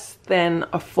less than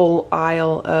a full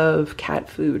aisle of cat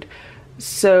food.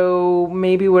 So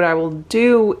maybe what I will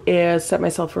do is set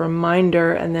myself a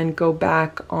reminder and then go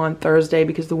back on Thursday,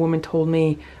 because the woman told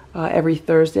me every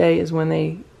Thursday is when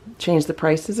they change the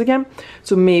prices again.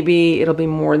 So maybe it'll be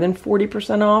more than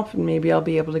 40% off, and maybe I'll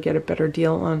be able to get a better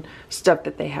deal on stuff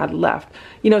that they had left.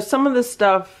 You know, some of the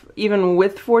stuff, even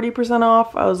with 40%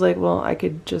 off, I was like, well, I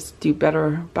could just do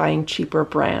better buying cheaper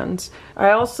brands. I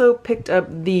also picked up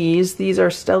these. These are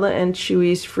Stella and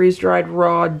Chewy's freeze-dried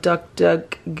raw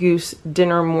duck goose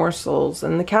dinner morsels,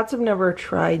 and the cats have never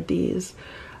tried these.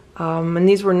 And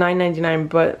these were $9.99,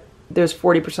 but there's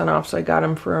 40% off, so I got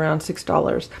them for around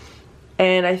 $6.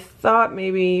 And I thought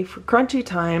maybe for crunchy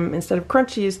time, instead of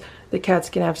crunchies, the cats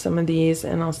can have some of these,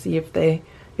 and I'll see if they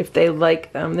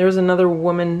like them. There was another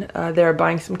woman there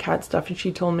buying some cat stuff, and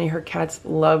she told me her cats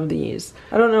love these.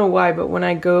 I don't know why, but when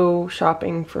I go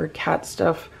shopping for cat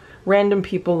stuff, random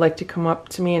people like to come up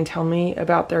to me and tell me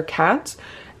about their cats.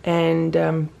 And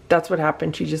that's what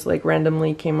happened. She just like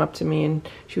randomly came up to me and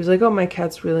she was like, oh, my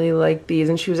cats really like these.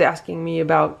 And she was asking me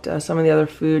about some of the other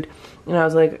food. And I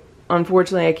was like,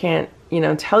 unfortunately, I can't, you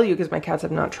know, tell you because my cats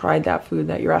have not tried that food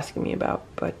that you're asking me about.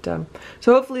 But so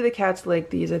hopefully the cats like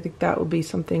these. I think that will be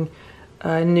something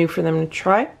new for them to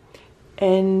try.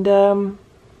 And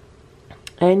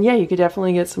And yeah, you could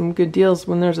definitely get some good deals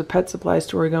when there's a pet supply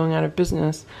store going out of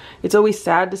business. It's always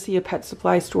sad to see a pet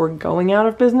supply store going out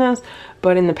of business,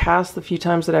 but in the past, the few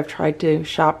times that I've tried to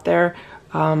shop there,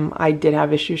 I did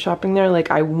have issues shopping there. Like,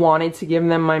 I wanted to give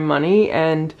them my money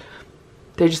and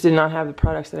they just did not have the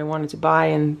products that I wanted to buy,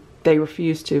 and they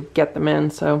refused to get them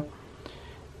in. So,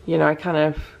 you know, I kind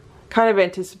of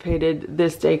anticipated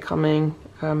this day coming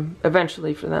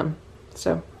eventually for them.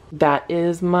 So that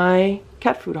is my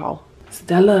cat food haul.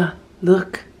 Stella,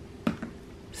 look.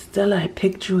 Stella, I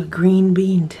picked you a green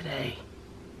bean today.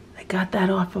 I got that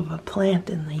off of a plant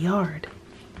in the yard.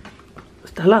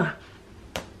 Stella.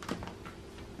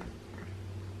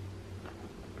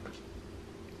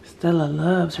 Stella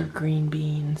loves her green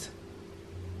beans.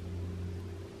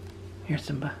 Here,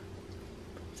 Simba.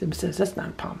 Simba says that's not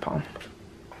a pom-pom.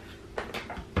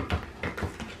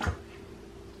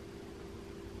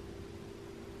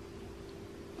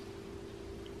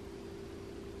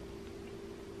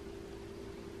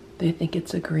 They think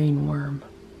it's a green worm.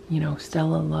 You know,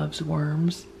 Stella loves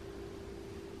worms,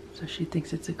 so she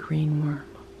thinks it's a green worm.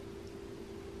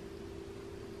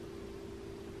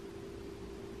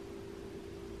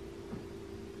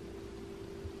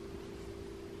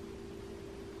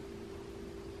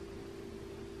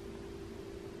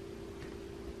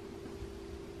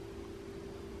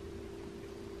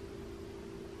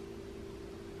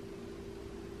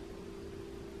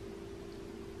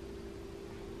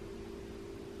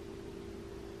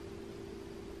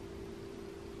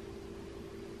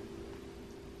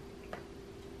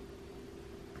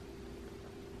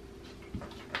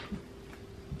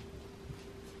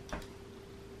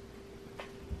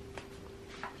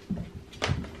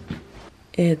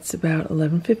 It's about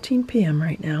 11:15 p.m.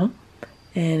 right now,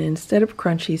 and instead of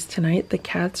crunchies tonight, the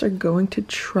cats are going to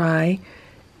try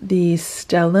the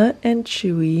Stella and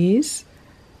Chewy's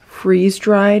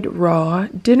freeze-dried raw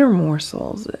dinner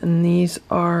morsels, and these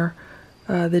are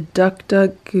the Duck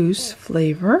Goose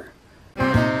flavor.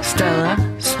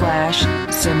 Stella, Splash,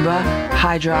 Simba,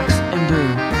 Hydrox, and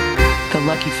Boo, the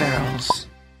Lucky Ferals.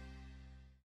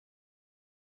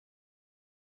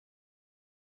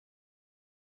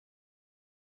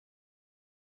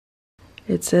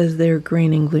 It says they're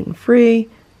green and gluten-free,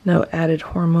 no added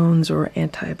hormones or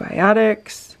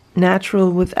antibiotics,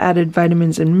 natural with added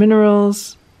vitamins and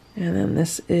minerals. And then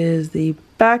this is the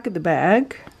back of the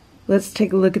bag. Let's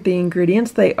take a look at the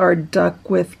ingredients. They are duck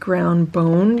with ground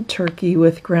bone, turkey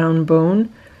with ground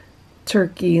bone,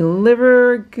 turkey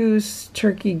liver, goose,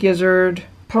 turkey gizzard,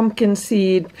 pumpkin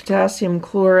seed, potassium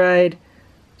chloride,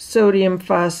 sodium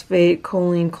phosphate,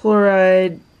 choline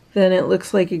chloride. Then it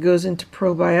looks like it goes into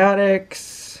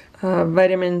probiotics,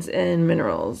 vitamins, and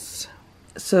minerals.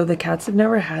 So the cats have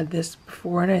never had this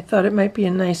before, and I thought it might be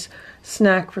a nice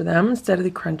snack for them instead of the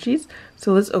crunchies.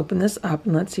 So let's open this up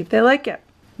and let's see if they like it.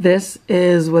 This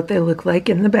is what they look like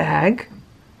in the bag.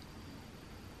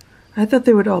 I thought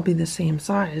they would all be the same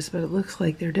size, but it looks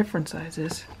like they're different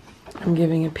sizes. I'm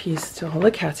giving a piece to all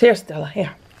the cats. Here, Stella,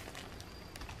 here.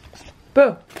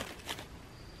 Boo.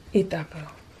 Eat that, Boo.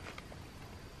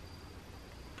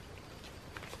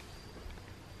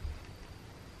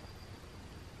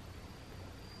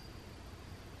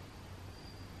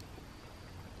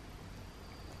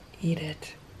 Eat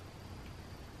it.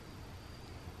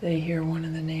 They hear one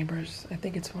of the neighbors. I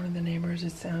think it's one of the neighbors.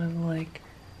 It sounded like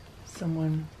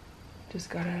someone just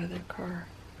got out of their car.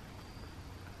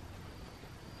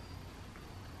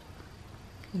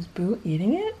 Is Boo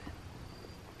eating it?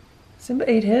 Simba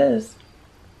ate his.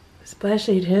 Splash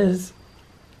ate his.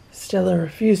 Stella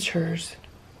refused hers.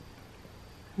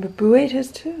 But Boo ate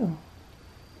his too.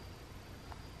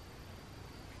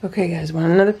 Okay guys,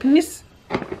 want another piece?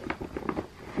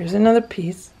 Here's another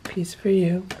piece. Piece for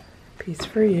you. Piece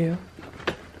for you.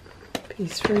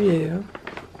 Piece for you.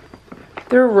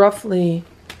 They're roughly...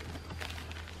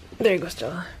 There you go,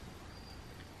 Stella.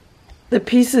 The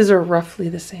pieces are roughly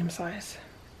the same size.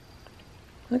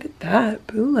 Look at that.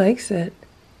 Boo likes it.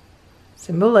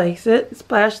 Simba likes it.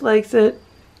 Splash likes it.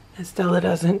 And Stella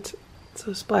doesn't.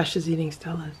 So Splash is eating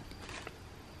Stella's.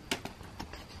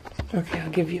 Okay, I'll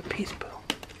give you a piece, Boo.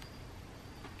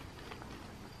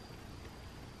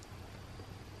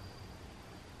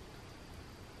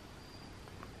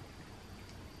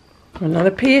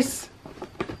 Another piece.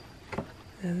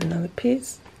 And another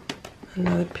piece.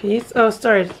 Another piece. Oh,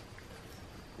 sorry.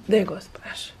 There goes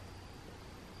Splash.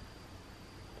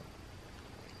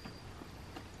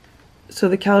 So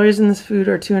the calories in this food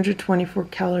are 224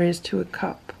 calories to a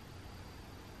cup.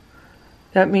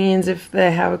 That means if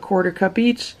they have a quarter cup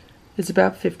each, it's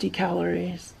about 50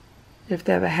 calories. If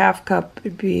they have a half cup,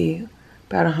 it'd be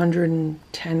about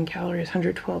 110 calories,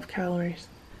 112 calories.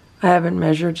 I haven't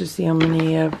measured to see how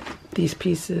many of these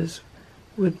pieces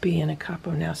would be in a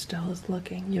capo. Now Stella's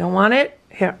looking. You don't want it?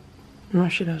 Here. No,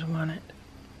 she doesn't want it.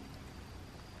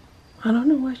 I don't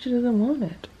know why she doesn't want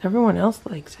it. Everyone else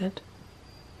likes it.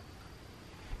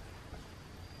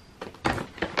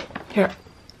 Here.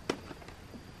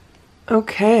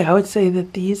 Okay, I would say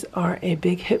that these are a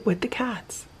big hit with the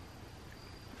cats.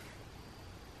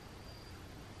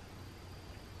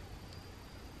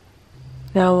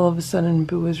 Now all of a sudden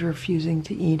Boo is refusing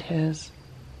to eat his.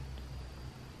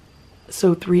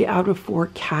 So 3 out of 4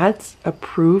 cats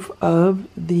approve of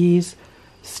these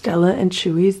Stella and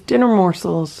Chewy's dinner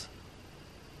morsels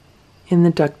in the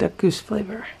Duck Duck Goose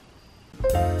flavor.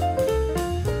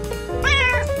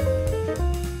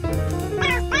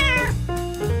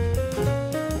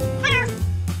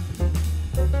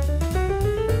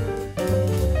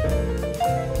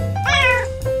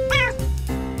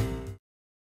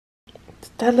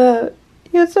 Stella,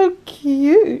 you're so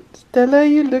cute. Stella,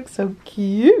 you look so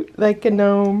cute, like a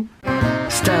gnome.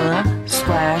 Stella,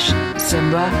 Splash,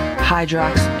 Simba,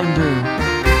 Hydrox, and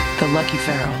Boo, the Lucky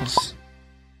Ferals.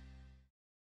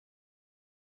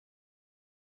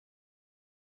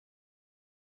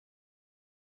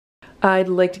 I'd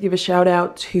like to give a shout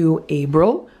out to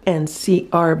April and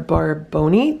C.R.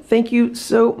 Barboni. Thank you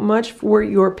so much for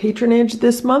your patronage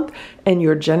this month and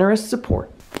your generous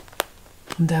support.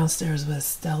 I'm downstairs with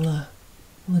Stella.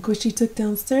 Look what she took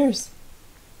downstairs.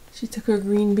 She took her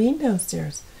green bean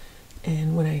downstairs.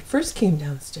 And when I first came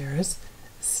downstairs,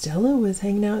 Stella was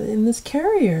hanging out in this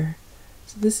carrier.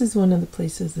 So this is one of the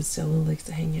places that Stella likes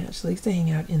to hang out. She likes to hang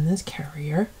out in this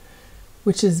carrier,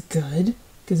 which is good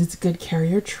because it's good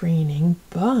carrier training.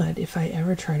 But if I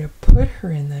ever try to put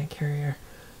her in that carrier,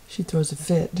 she throws a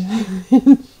fit.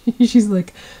 She's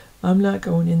like, I'm not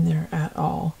going in there at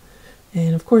all.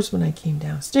 And of course, when I came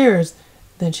downstairs,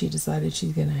 then she decided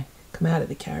she's going to come out of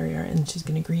the carrier and she's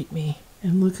going to greet me.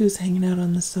 And look who's hanging out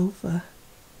on the sofa.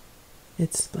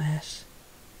 It's Splash.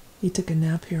 He took a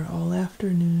nap here all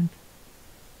afternoon.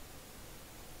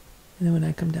 And then when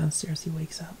I come downstairs, he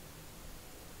wakes up.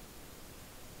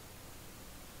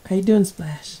 How you doing,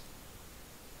 Splash?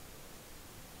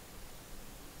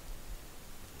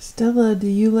 Stella, do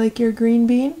you like your green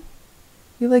bean?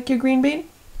 You like your green bean?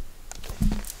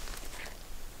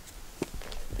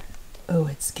 Oh,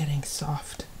 it's getting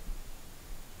soft.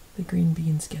 The green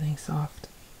bean's getting soft.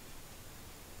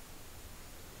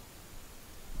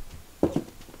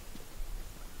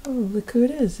 Oh, look who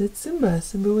it is. It's Simba.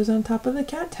 Simba was on top of the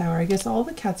cat tower. I guess all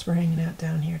the cats were hanging out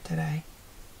down here today.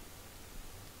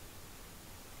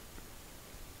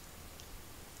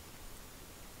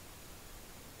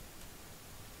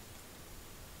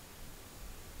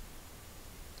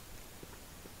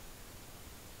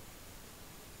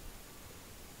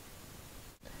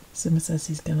 Simba says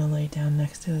he's gonna lay down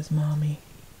next to his mommy.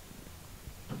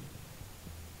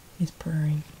 He's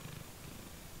purring.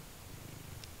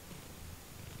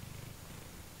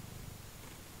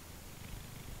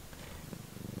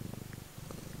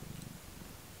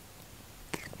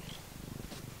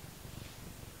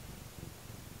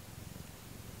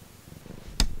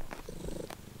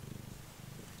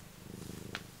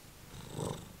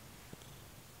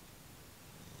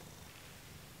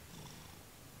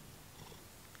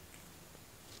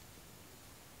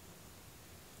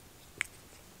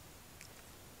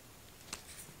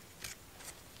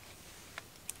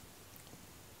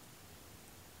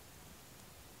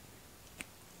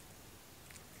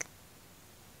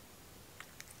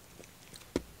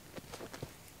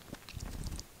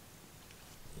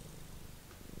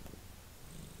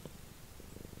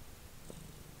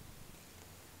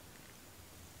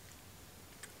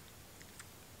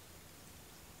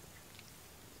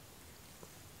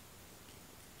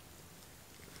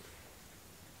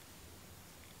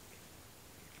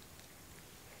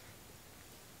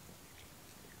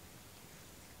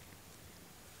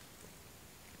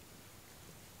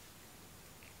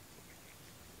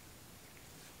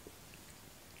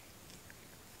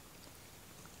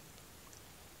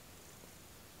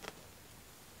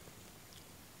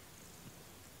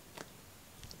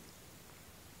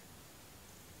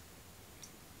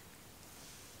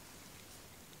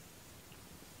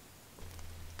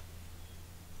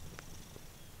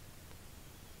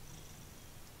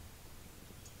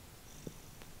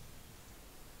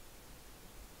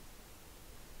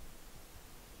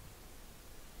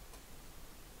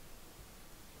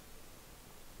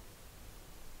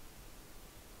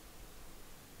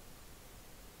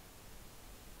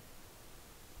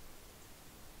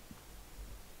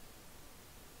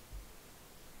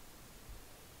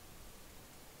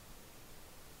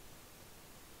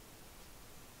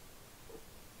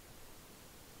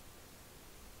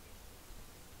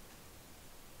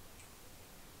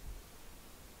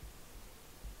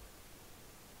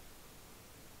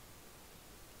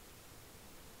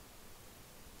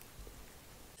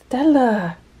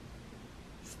 Stella.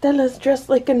 Stella's dressed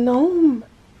like a gnome.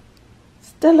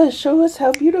 Stella, show us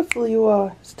how beautiful you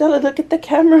are. Stella, look at the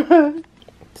camera.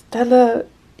 Stella,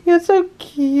 you're so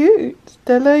cute.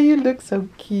 Stella, you look so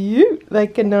cute,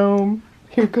 like a gnome.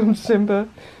 Here comes Simba.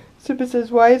 Simba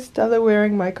says, why is Stella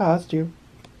wearing my costume?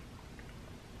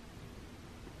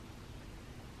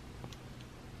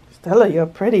 Stella, you're a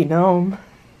pretty gnome.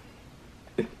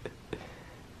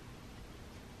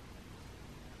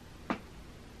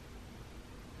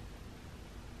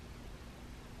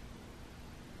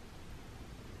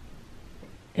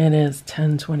 It is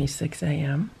 10:26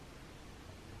 a.m.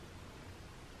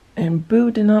 And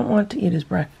Boo did not want to eat his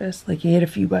breakfast. Like, he ate a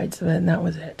few bites of it and that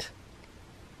was it.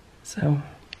 So,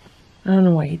 I don't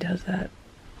know why he does that.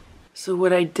 So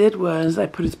what I did was I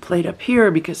put his plate up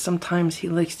here because sometimes he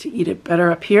likes to eat it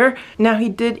better up here. Now, he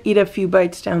did eat a few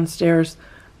bites downstairs,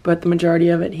 but the majority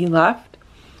of it he left.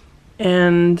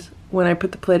 And when I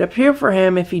put the plate up here for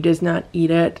him, if he does not eat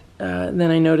it,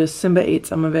 then I noticed Simba ate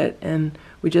some of it and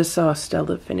we just saw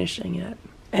Stella finishing it.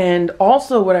 And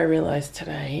also what I realized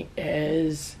today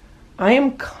is I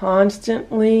am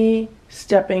constantly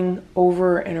stepping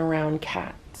over and around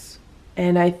cats.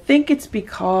 And I think it's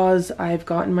because I've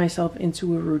gotten myself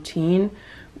into a routine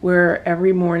where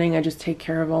every morning I just take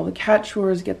care of all the cat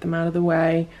chores, get them out of the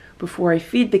way before I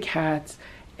feed the cats.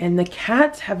 And the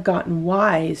cats have gotten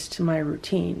wise to my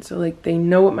routine. So like they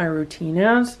know what my routine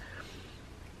is.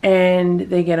 And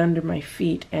they get under my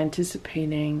feet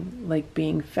anticipating like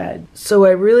being fed. So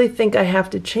I really think I have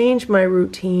to change my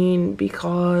routine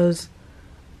because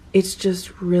it's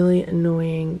just really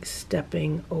annoying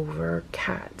stepping over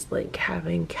cats, like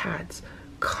having cats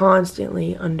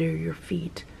constantly under your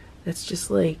feet. That's just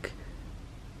like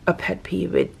a pet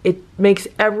peeve. It makes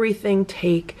everything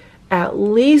take at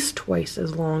least twice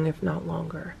as long, if not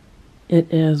longer.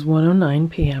 It is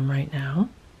 1:09 p.m. right now.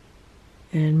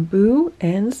 And Boo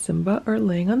and Simba are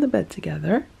laying on the bed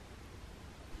together.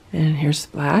 And here's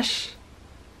Splash.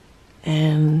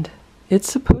 And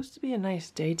it's supposed to be a nice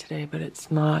day today, but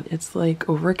it's not. It's like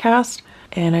overcast.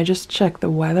 And I just checked the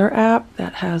weather app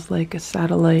that has like a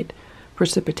satellite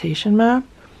precipitation map.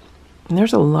 And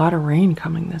there's a lot of rain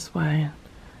coming this way.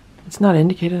 It's not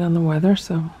indicated on the weather,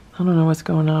 so I don't know what's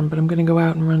going on, but I'm gonna go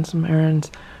out and run some errands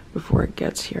before it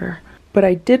gets here. But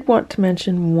I did want to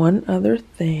mention one other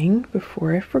thing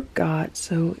before I forgot.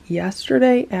 So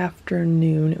yesterday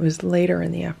afternoon, it was later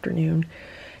in the afternoon,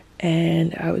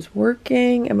 and I was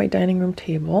working at my dining room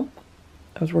table.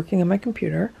 I was working on my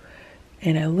computer,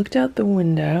 and I looked out the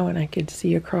window and I could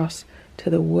see across to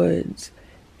the woods.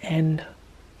 And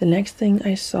the next thing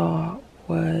I saw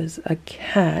was a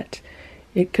cat.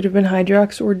 It could have been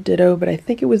Hydrox or Ditto, but I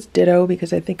think it was Ditto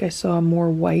because I think I saw more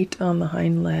white on the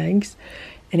hind legs.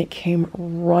 And it came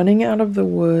running out of the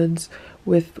woods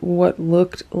with what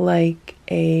looked like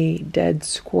a dead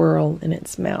squirrel in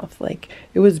its mouth. Like,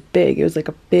 it was big. It was like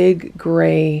a big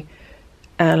gray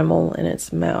animal in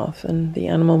its mouth. And the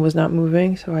animal was not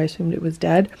moving, so I assumed it was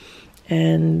dead.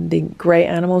 And the gray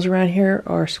animals around here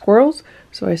are squirrels,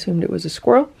 so I assumed it was a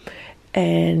squirrel.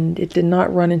 And it did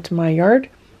not run into my yard.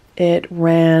 It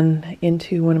ran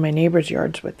into one of my neighbor's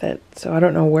yards with it. So I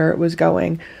don't know where it was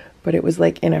going, but it was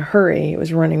like in a hurry. It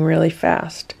was running really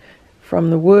fast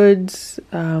from the woods,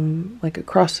 like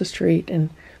across the street. And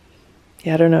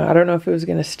yeah, I don't know. I don't know if it was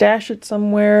going to stash it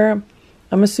somewhere.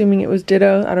 I'm assuming it was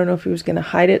Ditto. I don't know if it was going to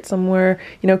hide it somewhere.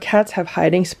 You know, cats have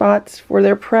hiding spots for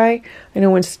their prey. I know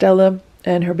when Stella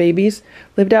and her babies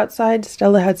lived outside,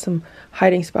 Stella had some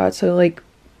hiding spots. So like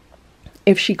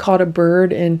if she caught a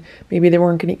bird and maybe they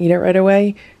weren't going to eat it right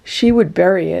away, she would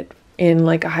bury it in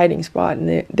like a hiding spot,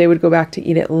 and they would go back to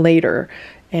eat it later.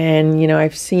 And you know,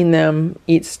 I've seen them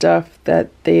eat stuff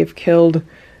that they've killed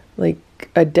like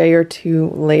a day or two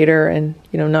later and,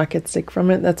 you know, not get sick from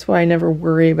it. That's why I never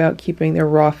worry about keeping their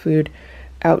raw food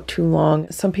out too long.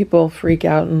 Some people freak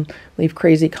out and leave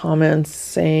crazy comments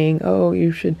saying, oh,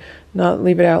 you should not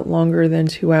leave it out longer than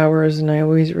 2 hours. And I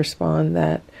always respond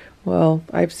that, well,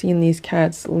 I've seen these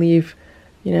cats leave,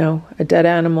 you know, a dead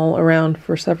animal around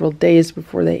for several days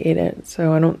before they ate it.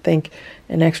 So I don't think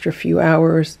an extra few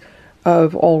hours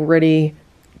of already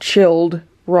chilled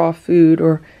raw food,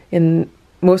 or in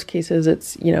most cases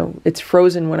it's, you know, it's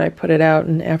frozen when I put it out,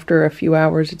 and after a few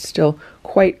hours it's still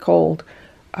quite cold.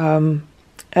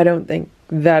 I don't think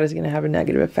that is going to have a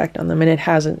negative effect on them, and it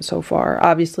hasn't so far.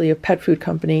 Obviously, a pet food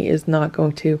company is not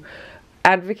going to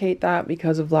advocate that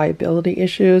because of liability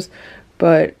issues,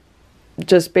 but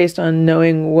just based on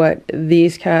knowing what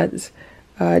these cats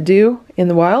do in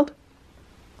the wild,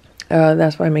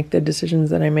 that's why I make the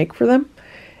decisions that I make for them.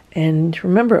 And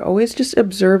remember, always just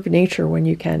observe nature when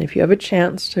you can. If you have a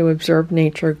chance to observe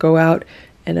nature, go out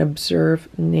and observe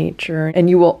nature. And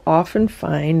you will often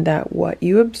find that what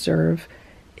you observe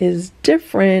is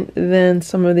different than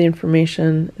some of the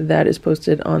information that is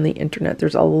posted on the internet.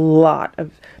 There's a lot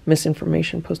of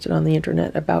misinformation posted on the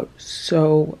internet about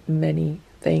so many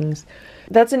things.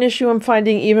 That's an issue I'm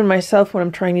finding even myself when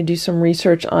I'm trying to do some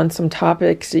research on some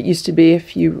topics. It used to be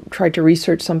if you tried to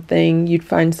research something, you'd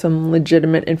find some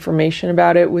legitimate information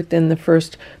about it within the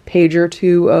first page or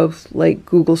two of like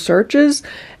Google searches.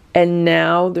 And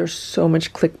now there's so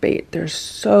much clickbait. There's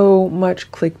so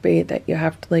much clickbait that you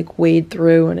have to like wade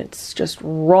through, and it's just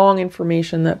wrong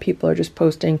information that people are just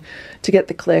posting to get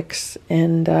the clicks.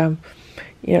 And,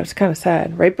 you know, it's kind of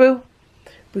sad, right, Boo?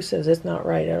 Boo says it's not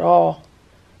right at all.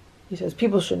 He says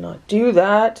people should not do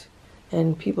that,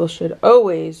 and people should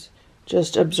always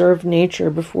just observe nature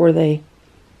before they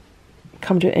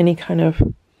come to any kind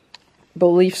of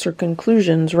beliefs or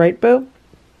conclusions, right, Bo?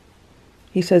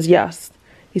 He says yes.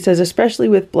 He says especially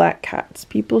with black cats.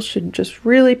 People should just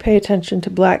really pay attention to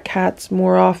black cats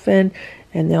more often,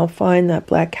 and they'll find that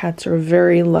black cats are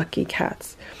very lucky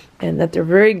cats, and that they're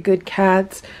very good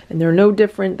cats, and they're no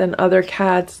different than other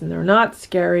cats, and they're not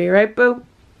scary, right, Bo?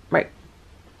 Right.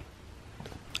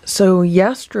 So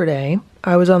yesterday,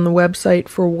 I was on the website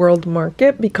for World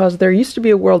Market because there used to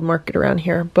be a World Market around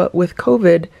here, but with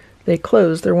COVID, they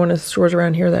closed. They're one of the stores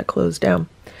around here that closed down.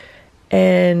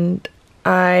 And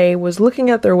I was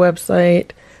looking at their website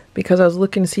because I was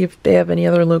looking to see if they have any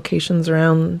other locations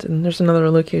around, and there's another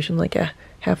location like a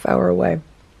half hour away.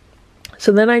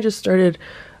 So then I just started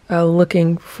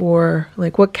looking for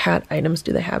like what cat items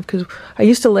do they have, because I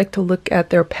used to like to look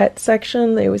at their pet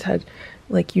section. They always had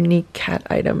like unique cat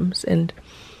items, and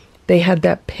they had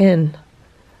that pin.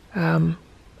 I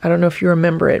don't know if you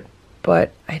remember it,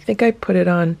 but I think I put it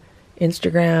on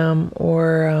Instagram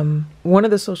or one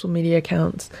of the social media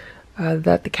accounts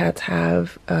that the cats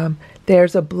have.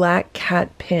 There's a black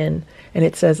cat pin, and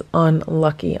it says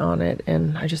unlucky on it,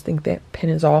 and I just think that pin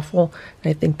is awful,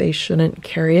 and I think they shouldn't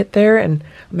carry it there. And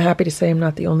I'm happy to say I'm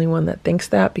not the only one that thinks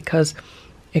that, because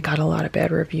it got a lot of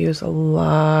bad reviews. A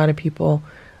lot of people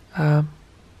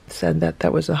said that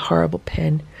that was a horrible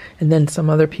pin, and then some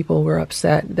other people were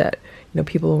upset that, you know,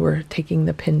 people were taking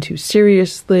the pin too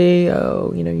seriously.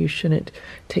 Oh, you know, you shouldn't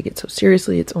take it so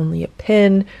seriously, it's only a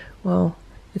pin. Well,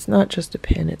 it's not just a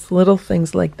pin, it's little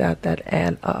things like that that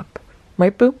add up,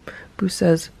 right, Boo? Boo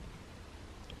says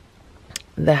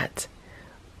that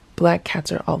black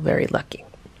cats are all very lucky.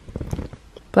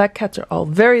 Black cats are all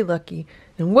very lucky,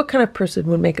 and what kind of person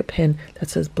would make a pin that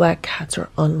says black cats are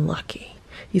unlucky?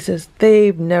 He says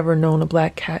they've never known a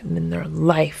black cat in their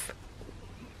life.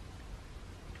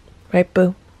 Right,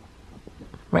 Boo?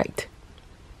 Right.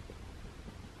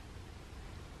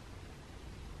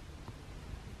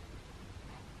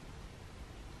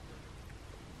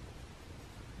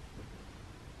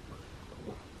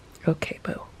 Okay,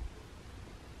 Boo.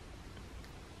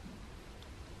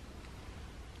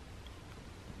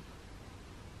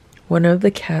 One of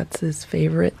the cats'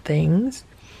 favorite things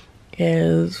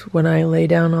is when I lay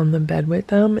down on the bed with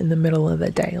them in the middle of the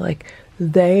day. Like,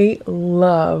 they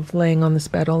love laying on this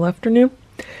bed all afternoon,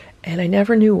 and I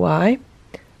never knew why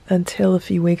until a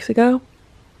few weeks ago.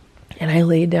 And I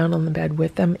laid down on the bed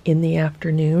with them in the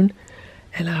afternoon,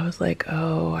 and I was like,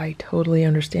 oh, I totally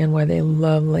understand why they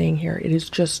love laying here. It is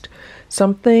just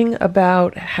something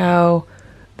about how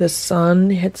the sun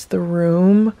hits the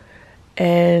room,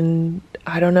 and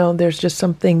I don't know, there's just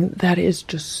something that is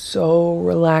just so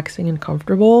relaxing and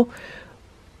comfortable.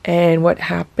 And what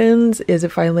happens is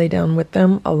if I lay down with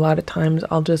them, a lot of times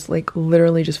I'll just like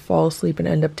literally just fall asleep and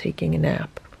end up taking a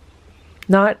nap.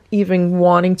 Not even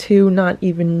wanting to, not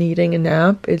even needing a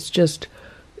nap. It's just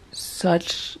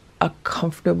such a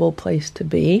comfortable place to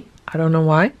be. I don't know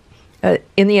why.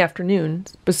 In the afternoon,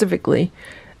 specifically.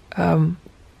 And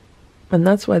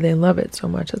that's why they love it so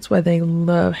much. That's why they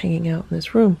love hanging out in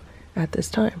this room at this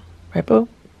time. Right, Bo?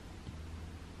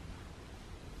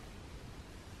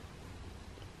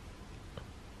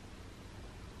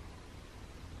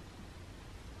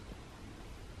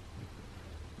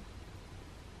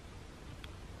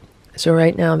 So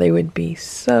right now they would be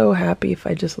so happy if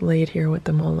I just laid here with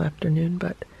them all afternoon,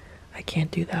 but I can't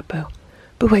do that, Bo.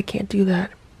 Boo, I can't do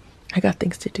that. I got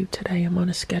things to do today. I'm on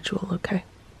a schedule, okay?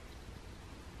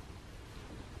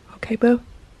 Okay, Bo?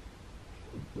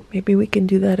 Maybe we can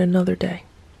do that another day.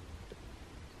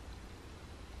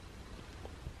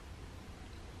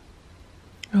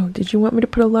 Oh, did you want me to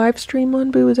put a live stream on,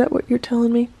 Boo? Is that what you're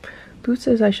telling me? Boo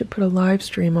says I should put a live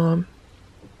stream on.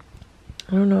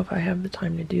 I don't know if I have the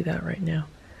time to do that right now.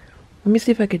 Let me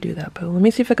see if I could do that, Boo. Let me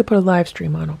see if I could put a live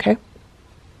stream on, okay?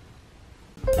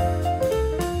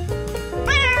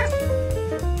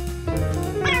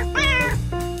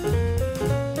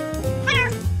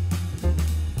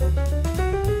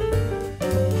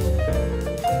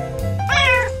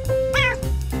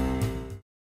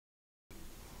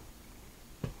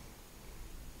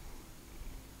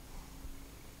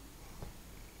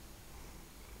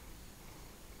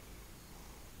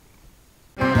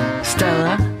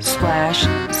 Stella, Splash,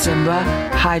 Simba,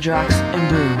 Hydrox, and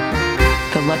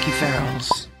Boo, the Lucky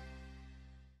Ferals.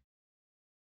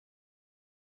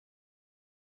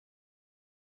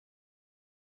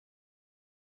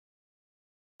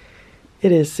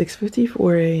 It is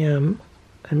 6:54 a.m.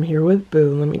 I'm here with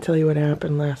Boo. Let me tell you what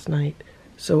happened last night.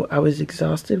 So I was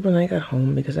exhausted when I got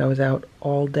home because I was out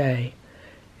all day.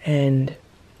 And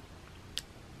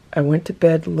I went to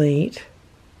bed late.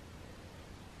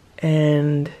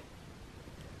 And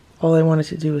all I wanted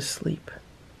to do was sleep.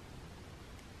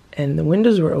 And the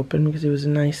windows were open because it was a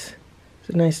nice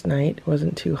night. It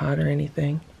wasn't too hot or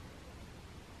anything.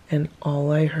 And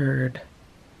all I heard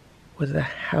was a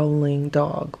howling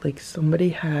dog. Like somebody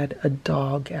had a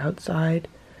dog outside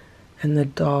and the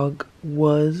dog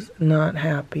was not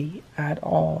happy at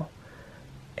all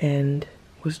and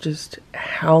was just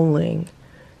howling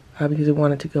because it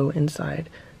wanted to go inside.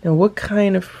 Now what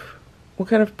kind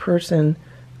of person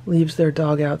leaves their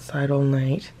dog outside all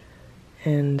night?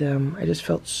 And I just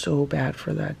felt so bad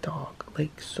for that dog,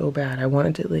 like so bad. I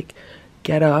wanted to like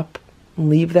get up,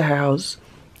 leave the house,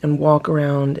 and walk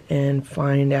around and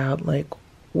find out like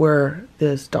where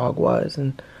this dog was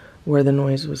and where the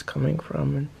noise was coming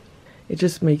from. And it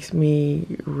just makes me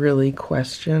really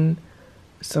question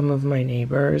some of my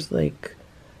neighbors. Like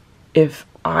if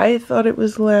I thought it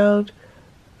was loud,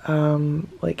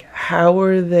 like how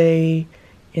are they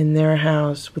in their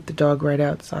house with the dog right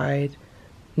outside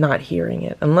not hearing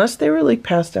it? Unless they were like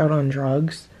passed out on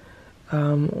drugs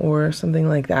or something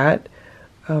like that,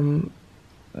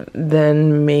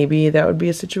 then maybe that would be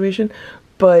a situation.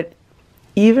 But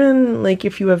even like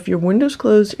if you have your windows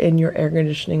closed and your air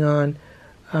conditioning on,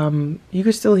 you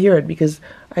could still hear it because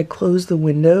I closed the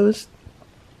windows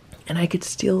and I could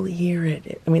still hear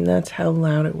it. I mean, that's how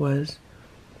loud it was.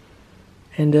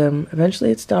 And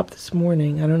eventually it stopped this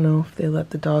morning. I don't know if they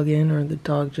let the dog in or the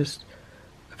dog just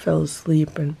fell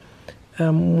asleep. And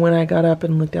when I got up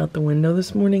and looked out the window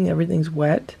this morning, everything's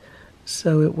wet.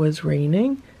 So it was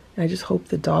raining. I just hope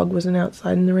the dog wasn't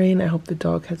outside in the rain. I hope the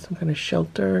dog had some kind of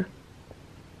shelter.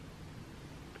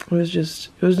 It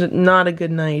was not a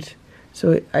good night.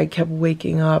 So I kept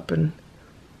waking up and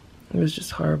it was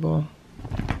just horrible.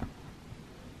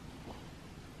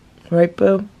 Right,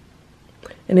 Boo?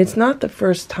 And it's not the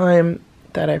first time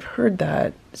that I've heard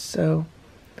that. So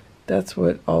that's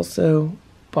what also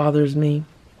bothers me.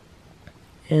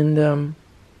 And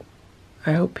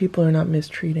I hope people are not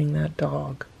mistreating that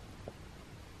dog.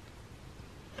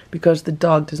 Because the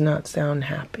dog does not sound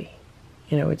happy.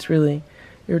 You know, it's really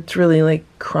like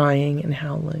crying and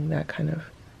howling, that kind of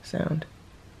sound.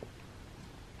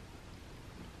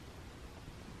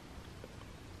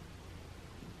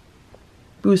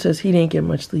 Boo says he didn't get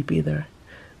much sleep either,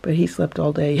 but he slept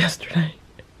all day yesterday.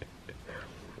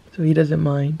 So he doesn't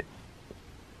mind.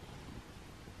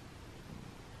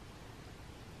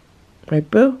 Right,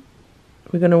 Boo?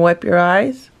 We're gonna wipe your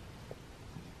eyes?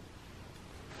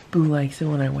 Boo likes it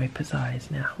when I wipe his eyes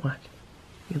now. Watch.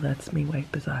 He lets me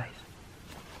wipe his eyes.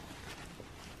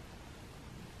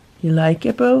 You like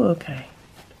it, Boo? Okay.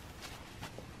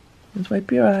 Let's wipe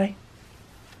your eye.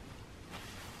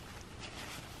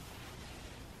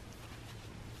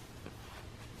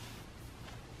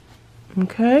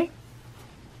 Okay?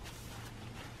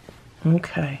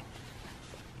 Okay.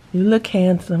 You look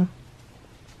handsome.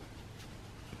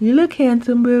 You look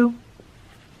handsome, Boo.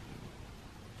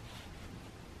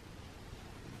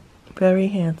 Very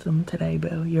handsome today,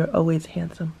 Boo. You're always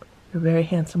handsome. You're a very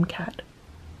handsome cat.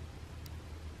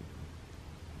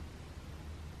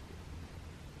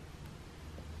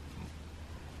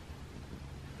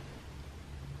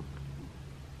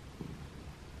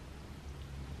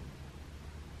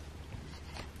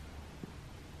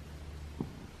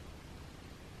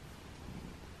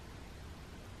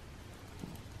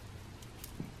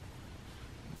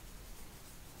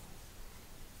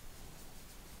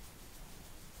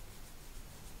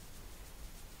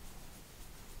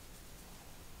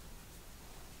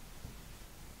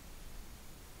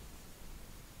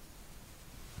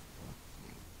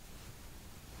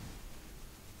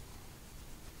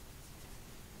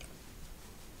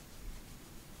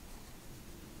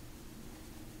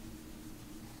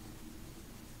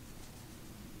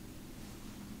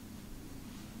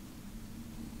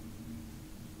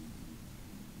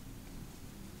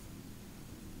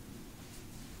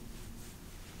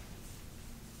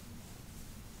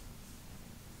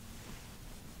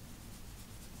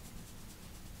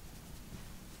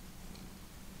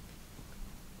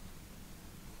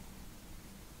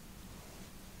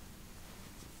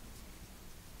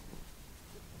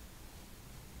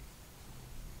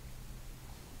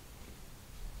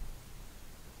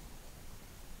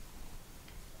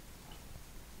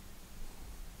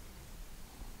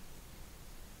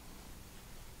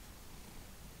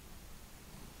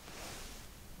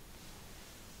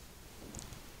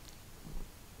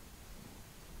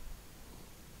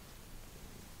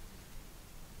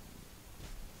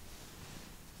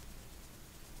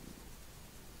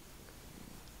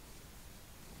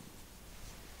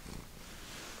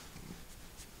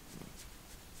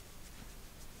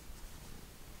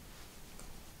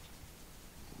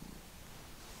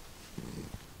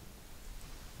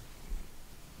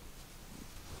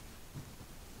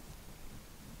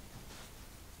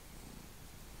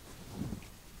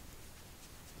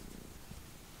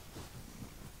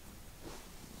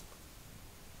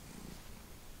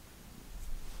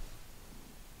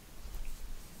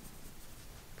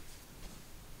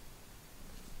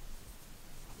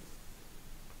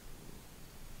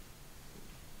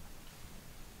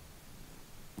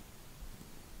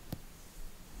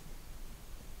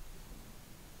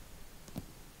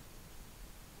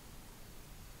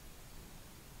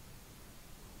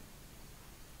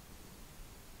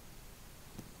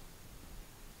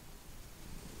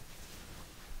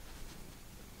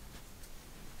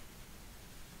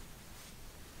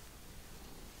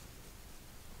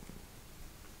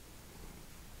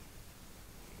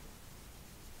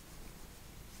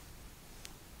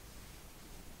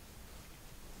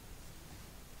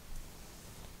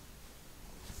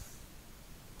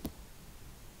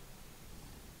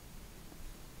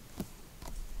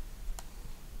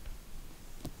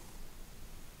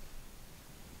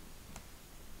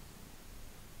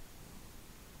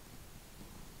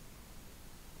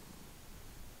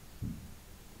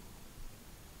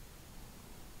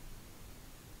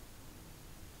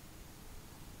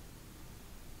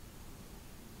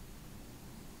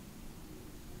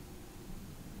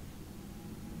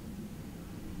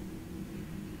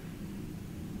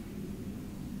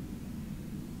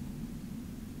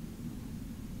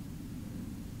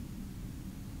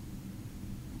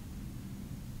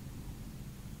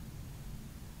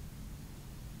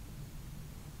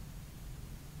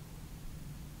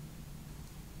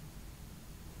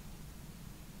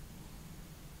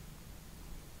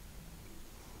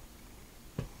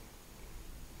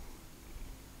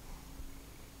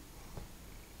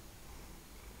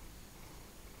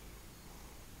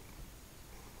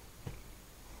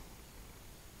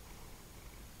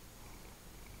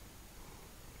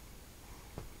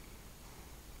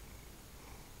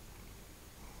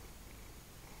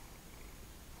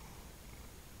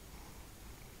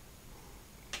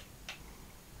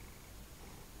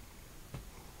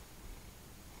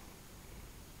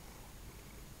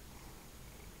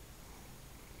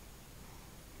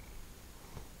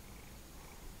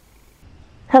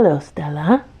 Hello,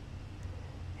 Stella.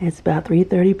 It's about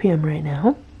 3:30 p.m. right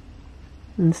now.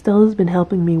 And Stella's been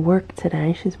helping me work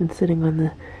today. She's been sitting on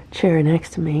the chair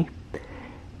next to me.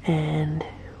 And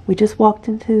we just walked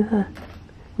into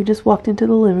the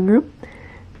living room.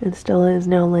 And Stella is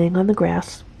now laying on the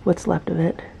grass, what's left of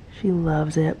it. She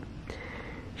loves it.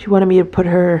 She wanted me to put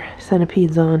her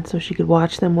centipedes on so she could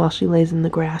watch them while she lays in the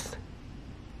grass.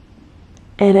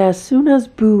 And as soon as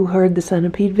Boo heard the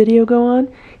centipede video go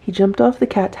on, he jumped off the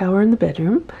cat tower in the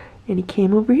bedroom and he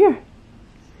came over here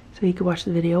so he could watch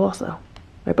the video also.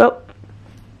 Right, Bo?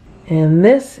 And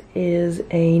this is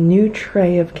a new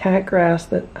tray of cat grass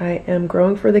that I am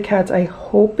growing for the cats. I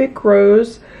hope it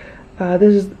grows.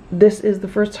 This is the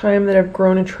first time that I've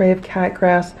grown a tray of cat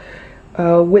grass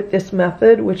with this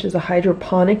method, which is a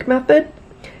hydroponic method.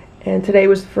 And today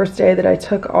was the first day that I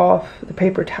took off the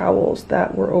paper towels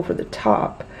that were over the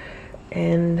top.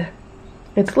 And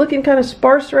it's looking kind of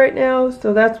sparse right now,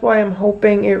 so that's why I'm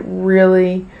hoping it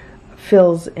really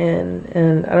fills in.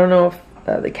 And I don't know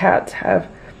if the cats have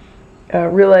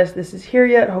realized this is here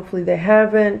yet. Hopefully they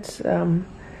haven't.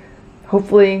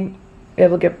 Hopefully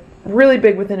it'll get really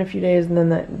big within a few days,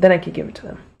 and then I could give it to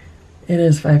them. It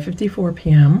is 5:54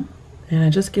 p.m. and I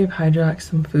just gave Hydrox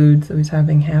some food, so he's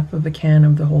having half of a can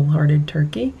of the wholehearted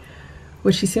turkey,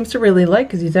 which he seems to really like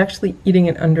because he's actually eating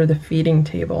it under the feeding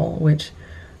table, which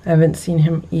I haven't seen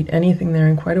him eat anything there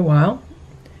in quite a while.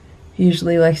 He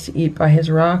usually likes to eat by his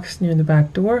rocks near the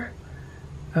back door,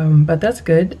 but that's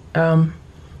good. I'm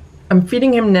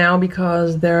feeding him now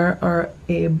because there are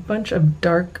a bunch of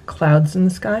dark clouds in the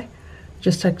sky. I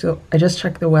just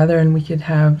checked the weather and we could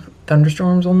have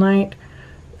thunderstorms all night,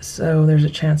 so there's a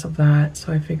chance of that.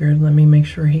 So I figured let me make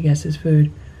sure he gets his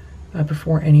food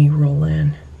before any roll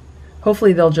in.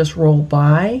 Hopefully they'll just roll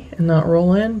by and not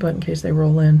roll in, but in case they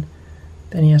roll in,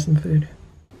 then he has some food.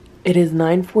 It is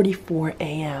 9:44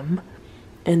 a.m.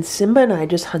 and Simba and I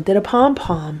just hunted a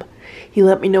pom-pom. He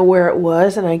let me know where it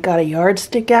was, and I got a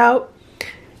yardstick out,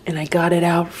 and I got it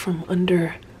out from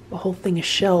under a whole thing of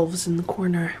shelves in the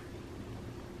corner.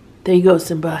 There you go,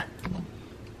 Simba.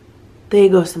 There you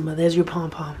go, Simba. There's your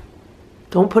pom-pom.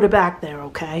 Don't put it back there,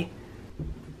 okay?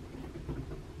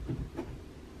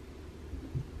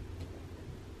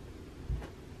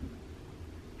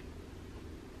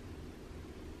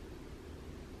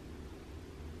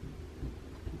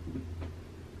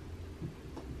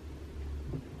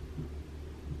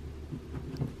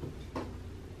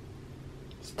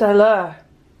 Stella,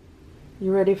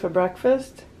 you ready for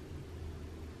breakfast?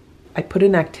 I put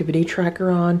an activity tracker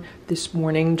on this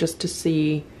morning just to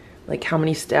see like how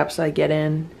many steps I get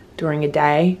in during a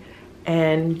day.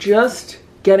 And just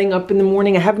getting up in the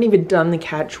morning, I haven't even done the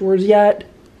cat chores yet.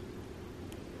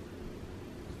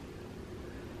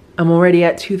 I'm already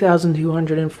at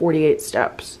 2,248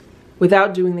 steps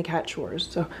without doing the cat chores.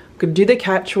 So I'm gonna do the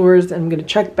cat chores and I'm gonna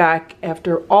check back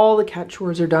after all the cat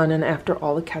chores are done and after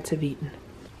all the cats have eaten.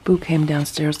 Boo came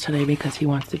downstairs today because he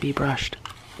wants to be brushed.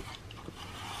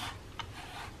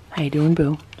 How you doing,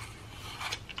 Boo?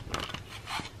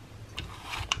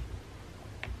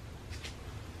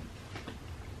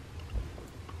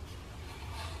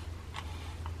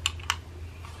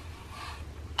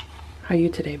 How are you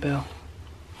today, Boo?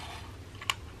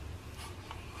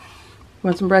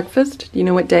 Want some breakfast? Do you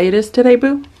know what day it is today,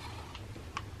 Boo?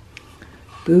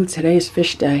 Boo, today is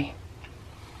fish day.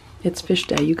 It's fish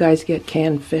day. You guys get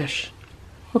canned fish.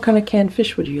 What kind of canned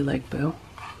fish would you like, Boo?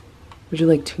 Would you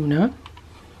like tuna?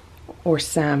 Or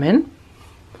salmon?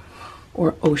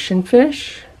 Or ocean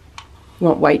fish? You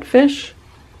want whitefish? You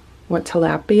want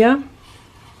tilapia?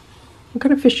 What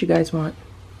kind of fish you guys want?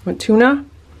 Want tuna?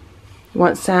 You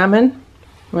want salmon?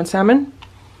 You want salmon?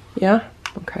 Yeah?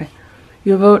 Okay.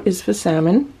 Your vote is for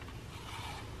salmon.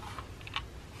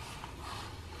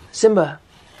 Simba,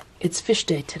 it's fish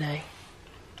day today.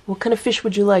 What kind of fish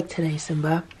would you like today,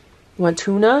 Simba? You want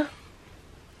tuna?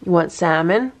 You want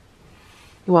salmon?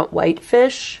 You want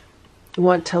whitefish? You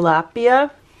want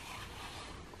tilapia?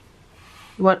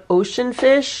 You want ocean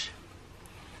fish?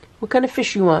 What kind of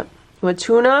fish you want? You want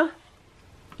tuna?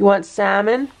 You want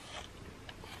salmon?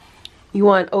 You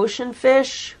want ocean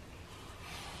fish?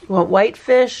 You want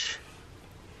whitefish?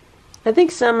 I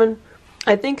think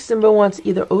Simba wants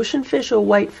either ocean fish or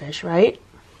whitefish, right?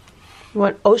 You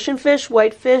want ocean fish,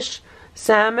 whitefish,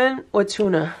 salmon, or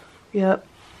tuna? Yep.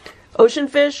 Ocean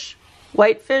fish,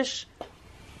 whitefish,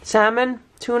 salmon,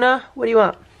 tuna. What do you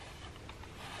want?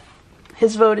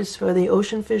 His vote is for the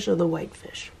ocean fish or the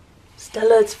whitefish.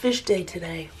 Stella, it's fish day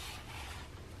today.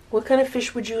 What kind of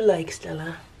fish would you like,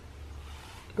 Stella?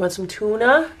 You want some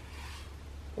tuna?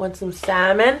 Want some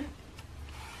salmon?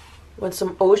 Want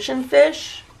some ocean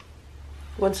fish?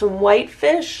 Want some white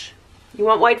fish? You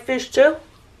want white fish too?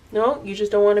 No? You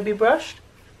just don't want to be brushed?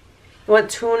 You want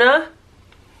tuna?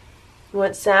 You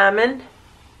want salmon?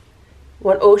 You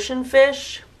want ocean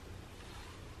fish?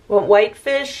 You want white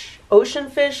fish? Ocean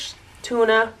fish?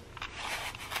 Tuna?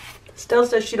 Stella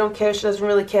says she don't care. She doesn't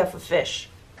really care for fish.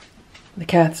 The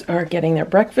cats are getting their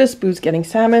breakfast. Boo's getting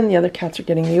salmon. The other cats are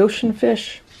getting the ocean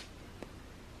fish.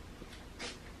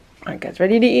 All right, guys,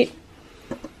 ready to eat?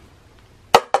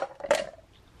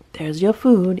 There's your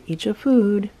food. Eat your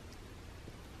food.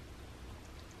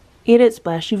 Eat it,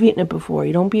 Splash. You've eaten it before.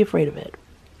 You don't be afraid of it.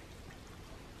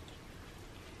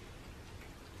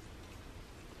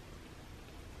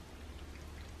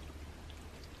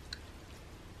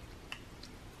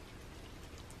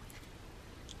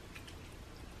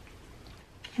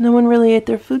 No one really ate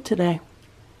their food today.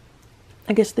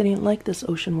 I guess they didn't like this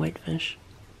ocean whitefish.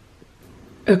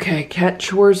 Okay, cat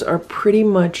chores are pretty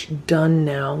much done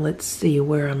now. Let's see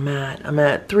where I'm at. I'm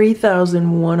at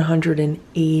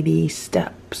 3,180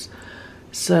 steps.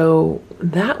 So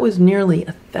that was nearly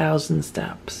 1,000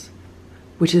 steps,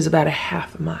 which is about a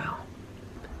half a mile.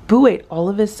 Boo ate all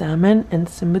of his salmon, and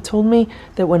Simba told me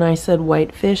that when I said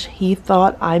whitefish, he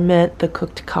thought I meant the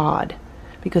cooked cod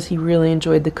because he really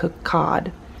enjoyed the cooked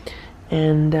cod.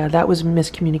 And that was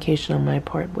miscommunication on my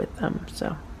part with them,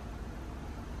 so.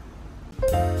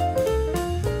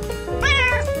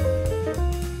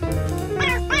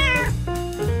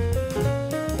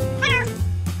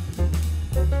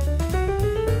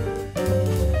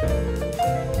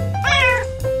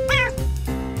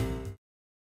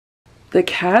 The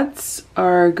cats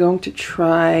are going to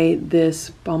try this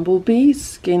bumblebee,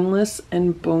 skinless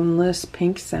and boneless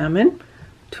pink salmon,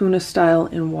 tuna style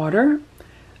in water,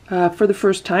 for the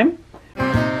first time.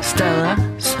 Stella,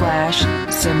 Splash,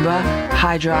 Simba,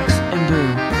 Hydrox, and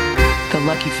Boo, the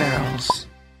Lucky Ferals.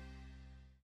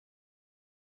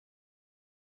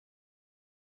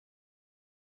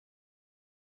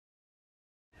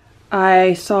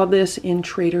 I saw this in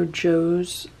Trader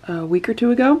Joe's a week or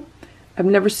two ago. I've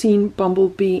never seen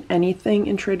bumblebee anything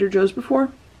in Trader Joe's before.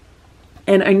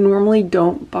 And I normally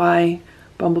don't buy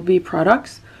bumblebee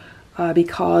products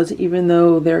because even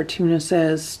though their tuna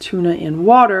says tuna in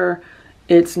water,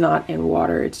 it's not in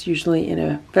water. It's usually in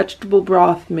a vegetable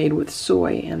broth made with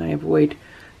soy, and I avoid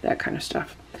that kind of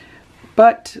stuff.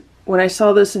 But when I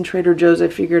saw this in Trader Joe's, I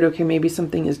figured, okay, maybe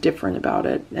something is different about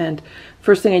it. And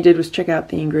first thing I did was check out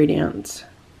the ingredients.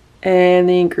 And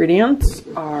the ingredients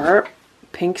are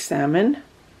pink salmon,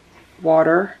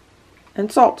 water,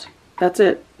 and salt. That's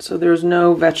it. So there's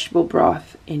no vegetable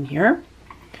broth in here,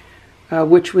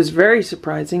 which was very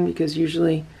surprising because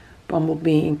usually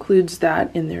Bumblebee includes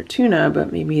that in their tuna,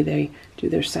 but maybe they do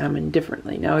their salmon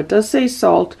differently. Now it does say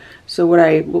salt, so what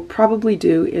I will probably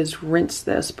do is rinse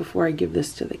this before I give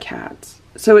this to the cats.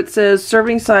 So it says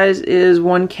serving size is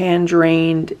 1 can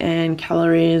drained and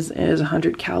calories is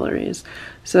 100 calories.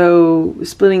 So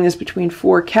splitting this between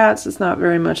 4 cats, it's not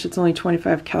very much. It's only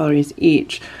 25 calories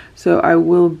each. So I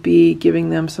will be giving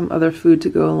them some other food to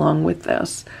go along with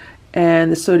this.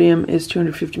 And the sodium is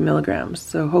 250 milligrams.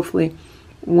 So hopefully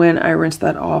when I rinse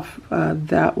that off,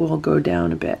 that will go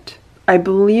down a bit. I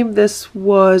believe this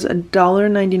was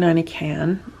 $1.99 a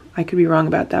can. I could be wrong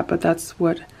about that, but that's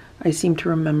what I seem to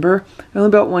remember. I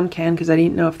only bought 1 can because I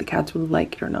didn't know if the cats would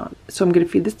like it or not. So I'm going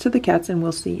to feed this to the cats and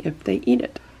we'll see if they eat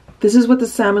it. This is what the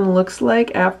salmon looks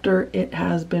like after it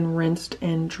has been rinsed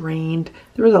and drained.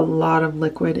 There was a lot of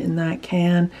liquid in that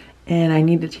can, and I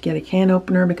needed to get a can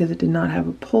opener because it did not have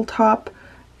a pull top,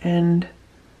 and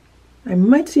I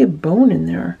might see a bone in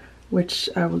there, which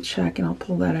I will check and I'll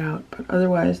pull that out, but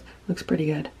otherwise it looks pretty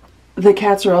good. The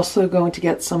cats are also going to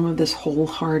get some of this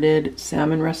wholehearted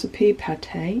salmon recipe,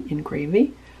 pate in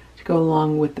gravy, to go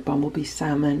along with the bumblebee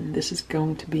salmon. This is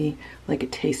going to be like a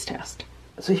taste test.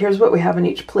 So here's what we have on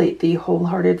each plate. The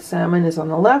wholehearted salmon is on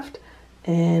the left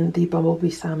and the bumblebee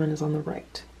salmon is on the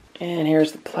right. And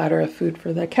here's the platter of food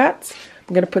for the cats.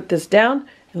 I'm going to put this down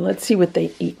and let's see what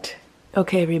they eat.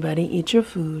 Okay, everybody, eat your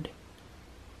food.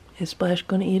 Is Splash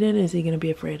going to eat it, or is he going to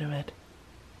be afraid of it?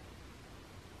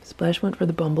 Splash went for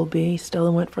the bumblebee,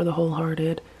 Stella went for the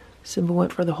wholehearted, Simba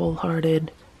went for the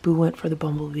wholehearted, Boo went for the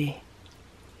bumblebee.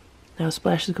 Now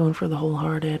Splash is going for the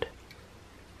wholehearted,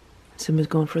 Simba's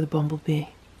going for the bumblebee,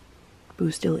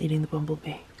 Boo's still eating the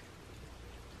bumblebee.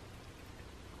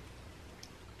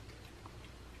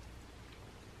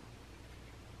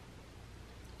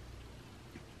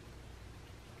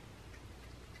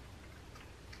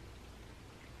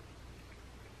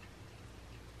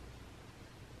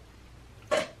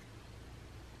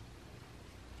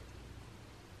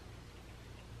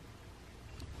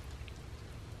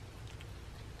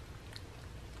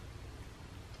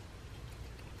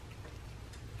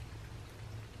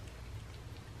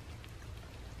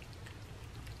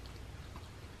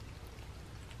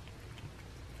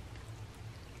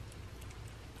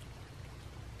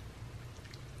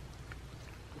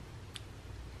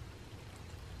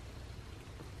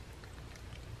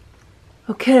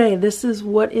 Okay, this is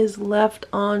what is left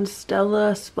on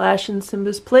Stella, Splash, and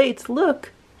Simba's plates.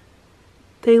 Look,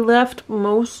 they left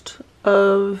most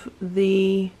of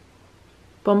the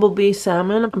bumblebee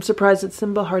salmon. I'm surprised that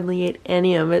Simba hardly ate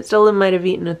any of it. Stella might have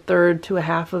eaten a third to a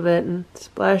half of it, and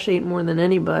Splash ate more than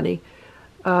anybody.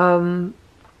 I'm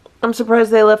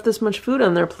surprised they left this much food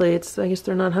on their plates. I guess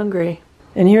they're not hungry.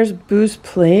 And here's Boo's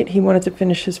plate. He wanted to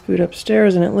finish his food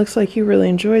upstairs, and it looks like he really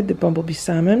enjoyed the bumblebee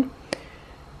salmon.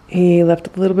 He left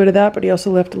a little bit of that, but he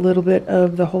also left a little bit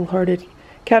of the wholehearted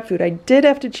cat food. I did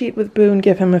have to cheat with Boo and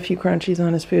give him a few crunchies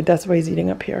on his food. That's why he's eating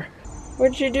up here.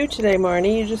 What did you do today, Marty?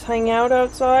 You just hang out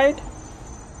outside?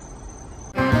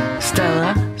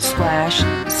 Stella, Splash,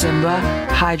 Simba,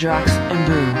 Hydrox, and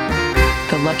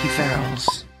Boo, the Lucky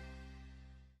Ferals.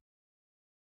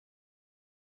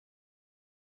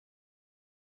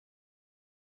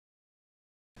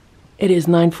 It is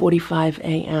 9:45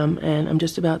 a.m. and I'm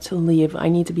just about to leave. I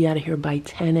need to be out of here by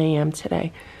 10 a.m.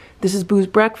 today. This is Boo's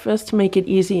breakfast to make it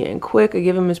easy and quick. I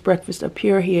give him his breakfast up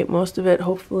here. He ate most of it.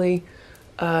 Hopefully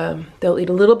they'll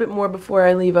eat a little bit more before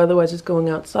I leave. Otherwise it's going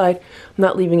outside. I'm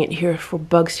not leaving it here for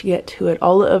bugs to get to it.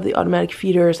 All of the automatic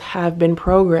feeders have been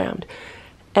programmed.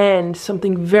 And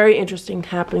something very interesting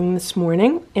happened this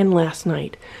morning and last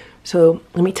night. So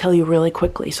let me tell you really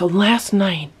quickly. So last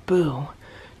night, Boo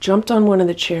jumped on one of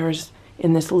the chairs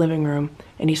in this living room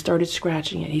and he started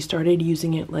scratching it. He started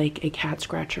using it like a cat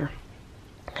scratcher.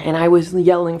 And I was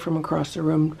yelling from across the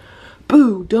room,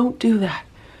 Boo, don't do that.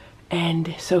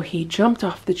 And so he jumped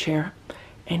off the chair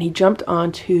and he jumped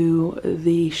onto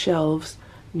the shelves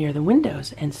near the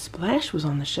windows, and Splash was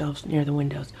on the shelves near the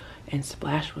windows, and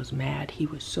Splash was mad. He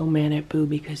was so mad at Boo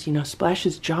because, you know,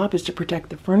 Splash's job is to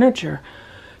protect the furniture.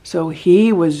 So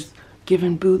he was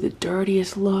giving Boo the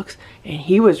dirtiest looks, and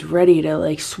he was ready to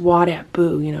like swat at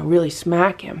Boo, you know, really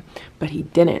smack him, but he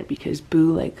didn't because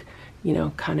Boo, like, you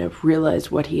know, kind of realized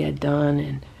what he had done,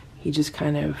 and he just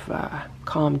kind of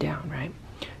calmed down, right?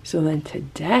 So then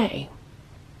today,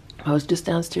 I was just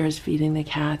downstairs feeding the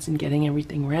cats and getting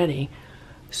everything ready.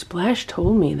 Splash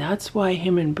told me that's why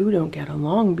him and Boo don't get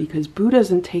along, because Boo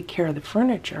doesn't take care of the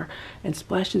furniture, and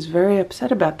Splash is very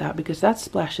upset about that because that's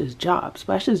Splash's job.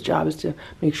 Splash's job is to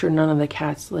make sure none of the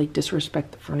cats like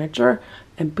disrespect the furniture,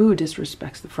 and Boo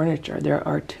disrespects the furniture. There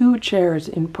are two chairs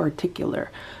in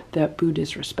particular that Boo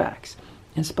disrespects,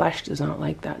 and Splash does not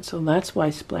like that. So that's why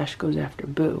Splash goes after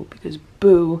Boo, because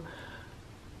Boo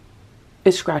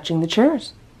is scratching the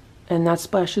chairs, and that's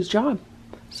Splash's job.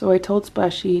 So I told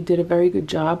Splash he did a very good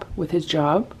job with his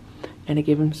job, and I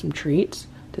gave him some treats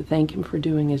to thank him for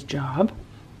doing his job,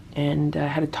 and I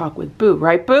had a talk with Boo.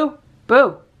 Right, Boo?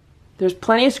 Boo, there's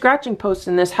plenty of scratching posts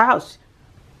in this house.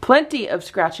 Plenty of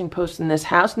scratching posts in this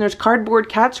house, and there's cardboard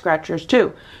cat scratchers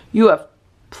too. You have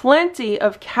plenty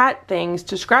of cat things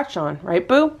to scratch on, right,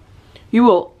 Boo? You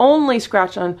will only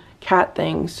scratch on cat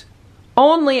things.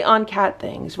 Only on cat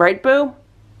things, right, Boo?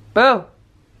 Boo.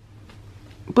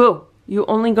 Boo. You're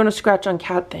only going to scratch on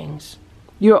cat things.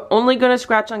 You're only going to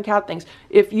scratch on cat things.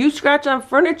 If you scratch on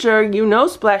furniture, you know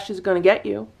Splash is going to get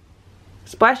you.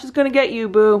 Splash is going to get you,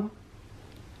 Boo.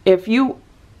 If you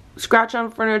scratch on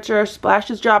furniture,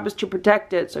 Splash's job is to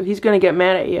protect it, so he's going to get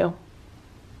mad at you.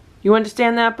 You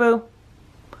understand that, Boo?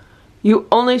 You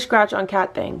only scratch on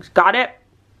cat things. Got it?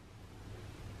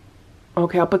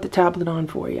 Okay, I'll put the tablet on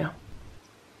for you.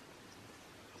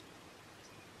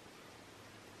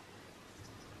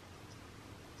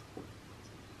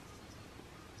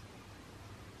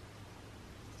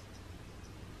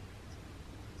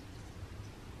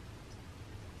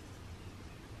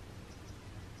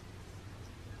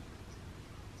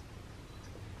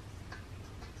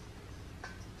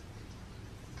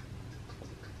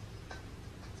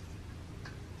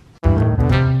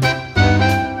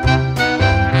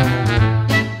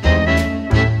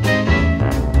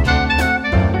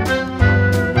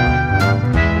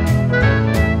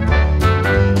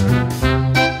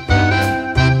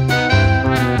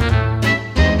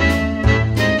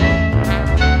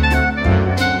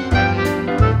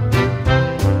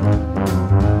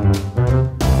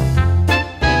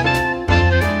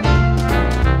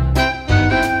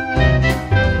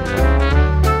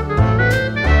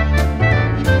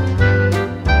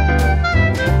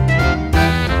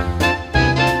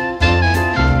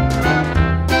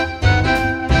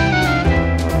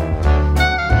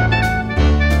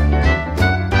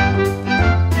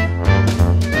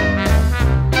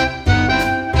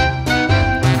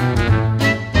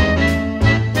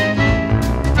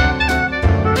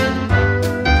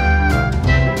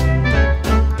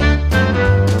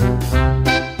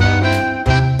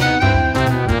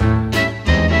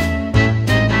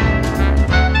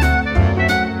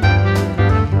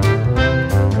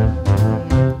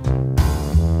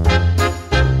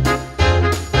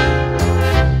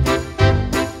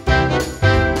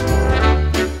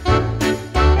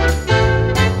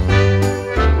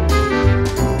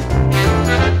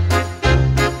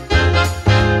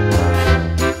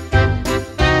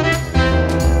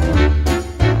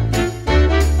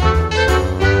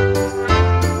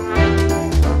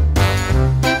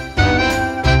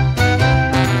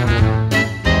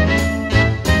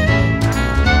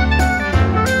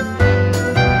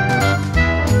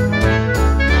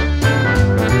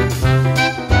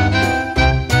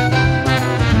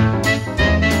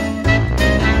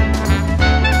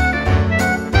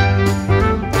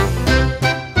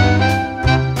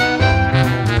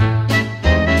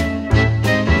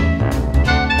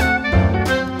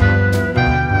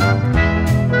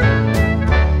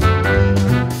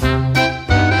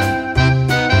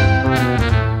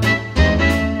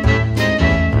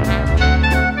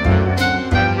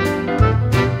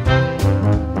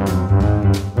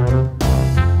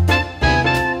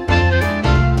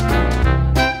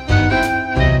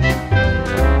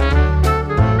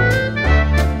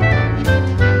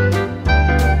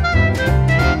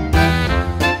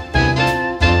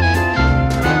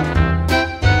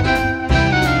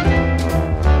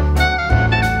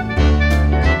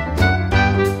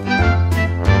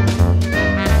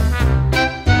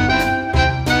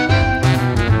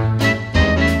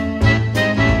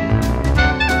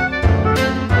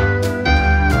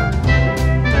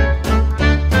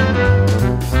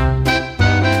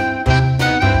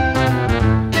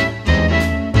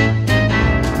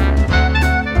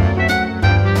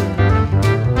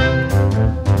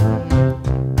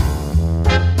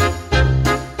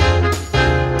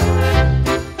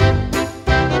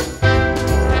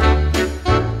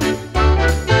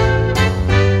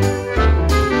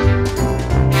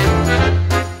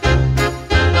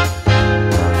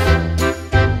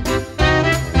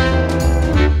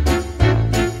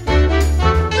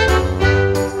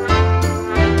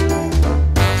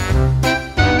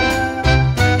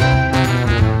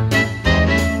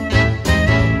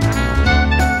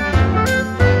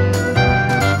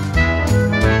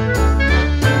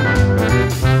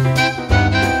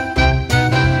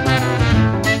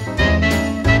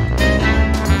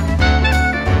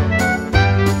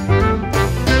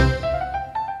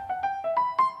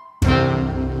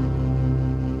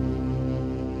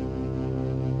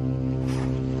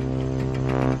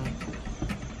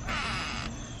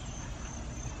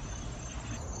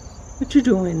 What you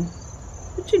doing?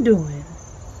 What you doing?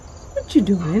 What you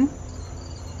doing?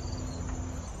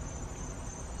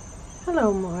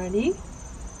 Hello, Marty.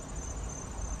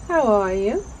 How are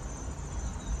you?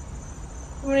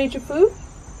 You wanna eat your food?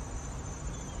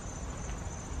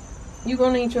 You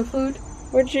gonna eat your food?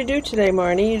 What did you do today,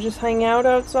 Marty? You just hang out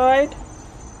outside?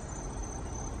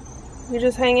 You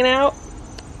just hanging out?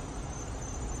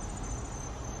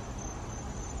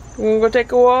 You wanna go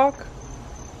take a walk?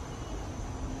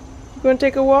 You gonna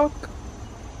take a walk?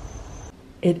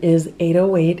 It is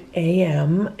 8:08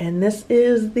 a.m. and this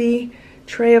is the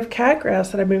tray of cat grass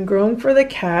that I've been growing for the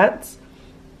cats.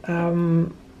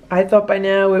 I thought by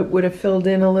now it would have filled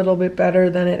in a little bit better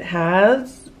than it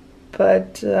has,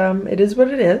 but it is what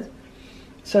it is.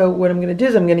 So what I'm going to do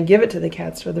is I'm going to give it to the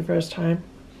cats for the first time,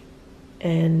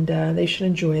 and they should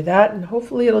enjoy that, and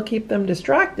hopefully it'll keep them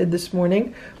distracted this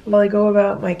morning while I go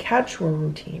about my cat chore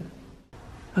routine.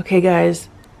 Okay guys,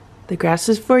 the grass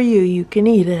is for you. You can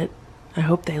eat it. I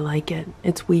hope they like it.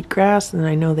 It's wheatgrass, and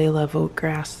I know they love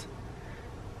oatgrass.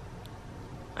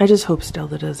 I just hope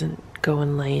Stella doesn't go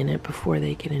and lay in it before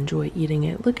they can enjoy eating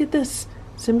it. Look at this.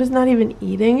 Simba's not even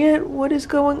eating it. What is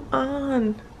going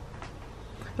on?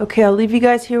 Okay, I'll leave you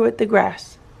guys here with the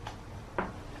grass.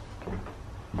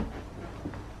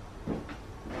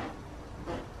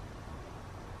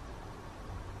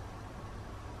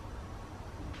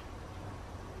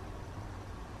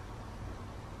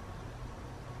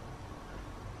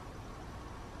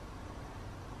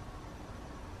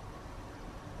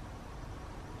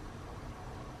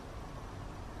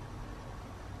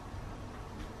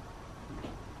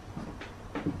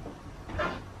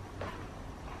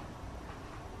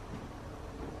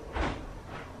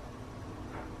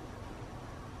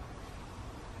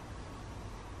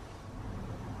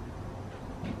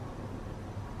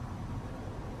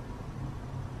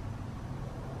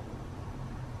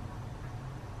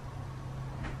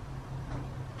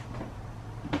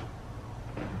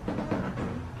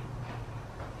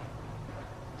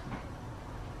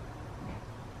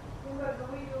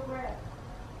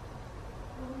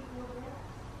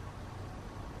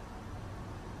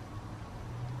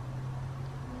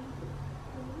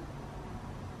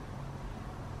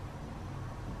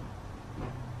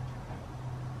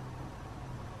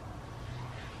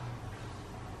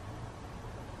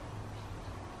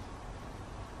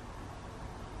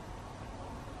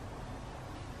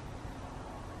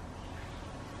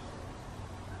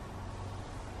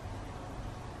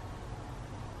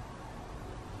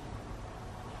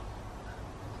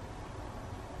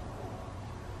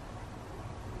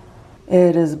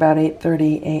 It is about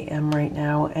 8:30 a.m. right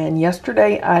now, and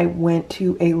yesterday I went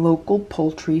to a local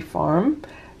poultry farm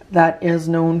that is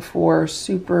known for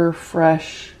super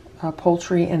fresh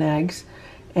poultry and eggs,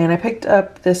 and I picked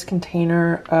up this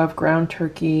container of ground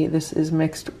turkey. This is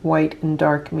mixed white and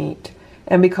dark meat,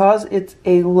 and because it's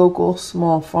a local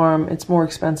small farm, it's more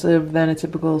expensive than a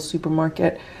typical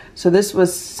supermarket. So this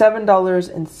was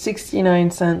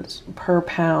 $7.69 per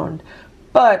pound.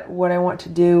 But what I want to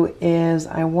do is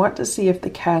I want to see if the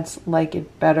cats like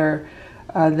it better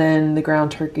than the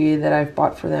ground turkey that I've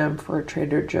bought for them for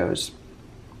Trader Joe's.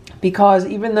 Because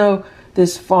even though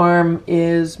this farm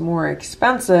is more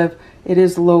expensive, it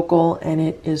is local and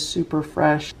it is super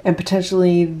fresh. And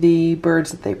potentially the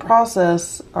birds that they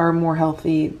process are more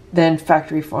healthy than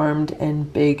factory farmed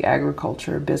and big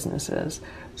agriculture businesses.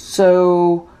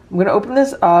 So I'm going to open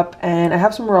this up, and I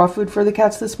have some raw food for the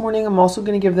cats this morning. I'm also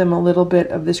going to give them a little bit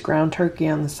of this ground turkey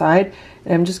on the side,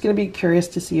 and I'm just going to be curious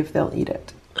to see if they'll eat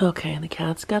it. Okay, the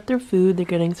cats got their food. They're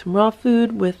getting some raw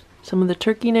food with some of the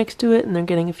turkey next to it, and they're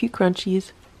getting a few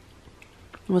crunchies.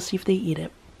 We'll see if they eat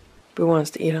it. Boo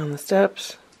wants to eat on the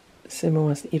steps. Simba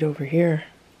wants to eat over here.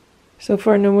 So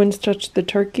far, no one's touched the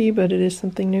turkey, but it is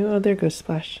something new. Oh, there goes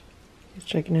Splash. He's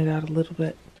checking it out a little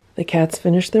bit. The cats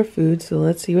finished their food, so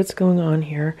let's see what's going on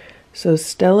here. So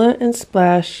Stella and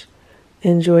Splash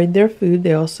enjoyed their food.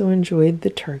 They also enjoyed the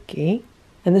turkey.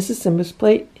 And this is Simba's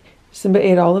plate. Simba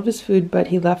ate all of his food, but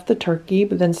he left the turkey.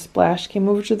 But then Splash came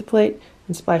over to the plate,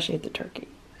 and Splash ate the turkey.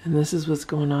 And this is what's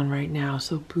going on right now.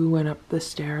 So Boo went up the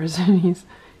stairs, and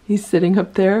he's sitting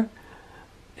up there,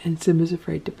 and Simba's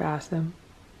afraid to pass him.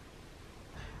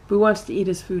 Boo wants to eat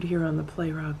his food here on the play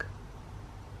rug.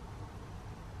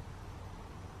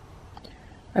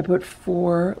 I put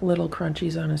 4 little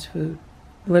crunchies on his food.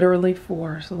 Literally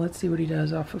 4. So let's see what he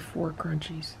does off of 4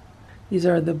 crunchies. These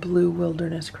are the blue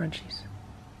wilderness crunchies.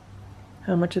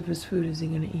 How much of his food is he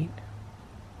going to eat?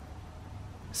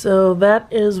 So that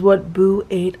is what Boo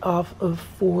ate off of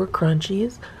 4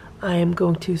 crunchies. I am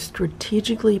going to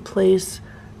strategically place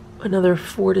another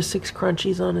 4 to 6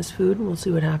 crunchies on his food, and we'll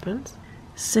see what happens.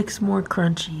 6 more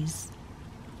crunchies.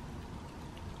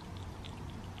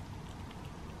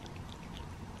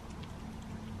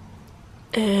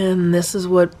 And this is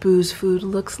what Boo's food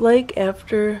looks like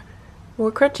after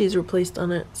more crunchies were placed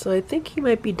on it. So I think he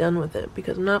might be done with it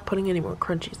because I'm not putting any more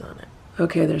crunchies on it.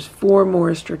 Okay, there's 4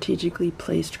 more strategically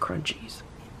placed crunchies.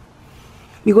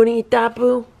 You gonna eat that,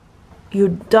 Boo? You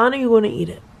done or you gonna eat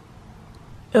it?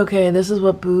 Okay, this is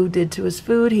what Boo did to his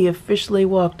food. He officially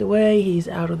walked away. He's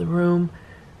out of the room.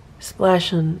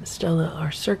 Splash and Stella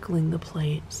are circling the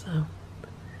plate, so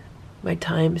my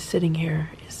time sitting here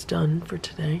is done for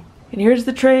today. And here's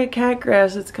the tray of cat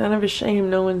grass. It's kind of a shame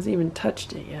no one's even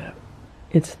touched it yet.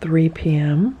 It's 3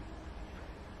 p.m.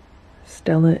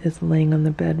 Stella is laying on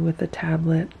the bed with a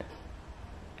tablet.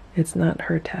 It's not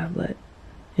her tablet.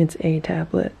 It's a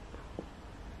tablet.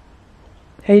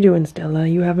 How you doing, Stella?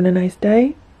 You having a nice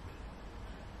day?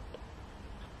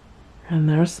 And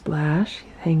there's Splash.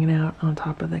 He's hanging out on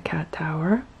top of the cat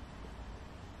tower.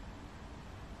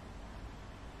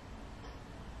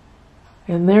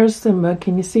 And there's Simba.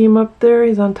 Can you see him up there?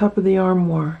 He's on top of the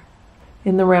armoire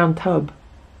in the round tub.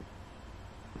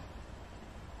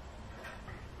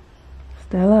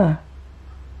 Stella,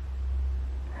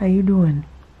 how you doing?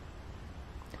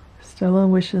 Stella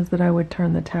wishes that I would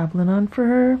turn the tablet on for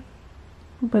her.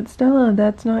 But Stella,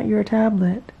 that's not your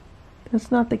tablet.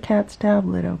 That's not the cat's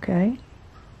tablet, okay?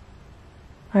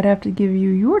 I'd have to give you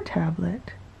your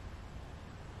tablet.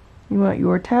 You want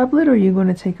your tablet, or are you going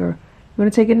to take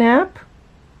a nap?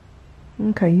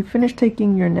 Okay, you finished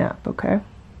taking your nap, okay?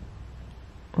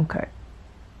 Okay.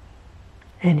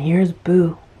 And here's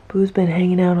Boo. Boo's been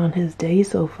hanging out on his day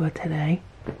sofa today.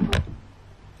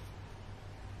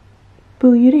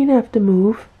 Boo, you didn't have to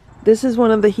move. This is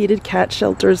one of the heated cat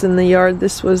shelters in the yard.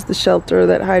 This was the shelter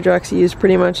that Hydrox used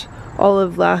pretty much all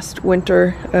of last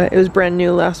winter. It was brand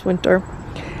new last winter.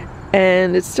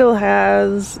 And it still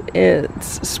has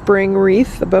its spring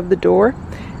wreath above the door.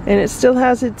 And it still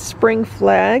has its spring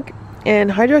flag.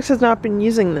 And Hydrox has not been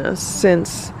using this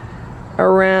since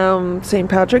around St.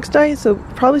 Patrick's Day, so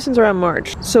probably since around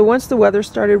March. So once the weather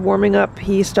started warming up,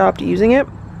 he stopped using it.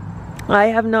 I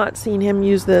have not seen him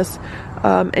use this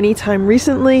anytime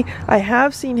recently. I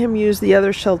have seen him use the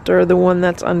other shelter, the one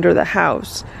that's under the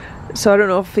house. So I don't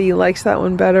know if he likes that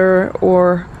one better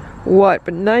or what,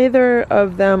 but neither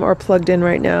of them are plugged in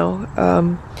right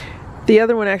now. The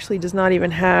other one actually does not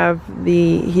even have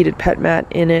the heated pet mat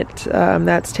in it.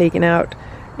 That's taken out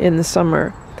in the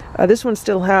summer. This one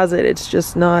still has it, it's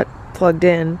just not plugged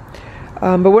in.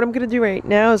 But what I'm going to do right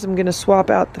now is I'm going to swap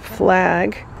out the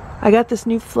flag. I got this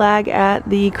new flag at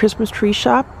the Christmas tree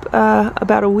shop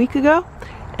about a week ago,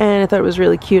 and I thought it was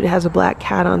really cute. It has a black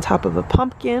cat on top of a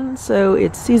pumpkin, so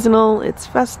it's seasonal, it's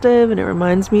festive, and it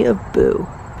reminds me of Boo.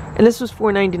 And this was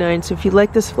 $4.99, so if you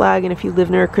like this flag and if you live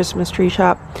near a Christmas tree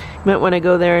shop, you might want to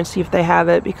go there and see if they have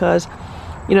it, because,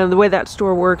 you know, the way that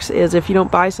store works is if you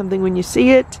don't buy something when you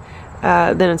see it,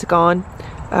 then it's gone.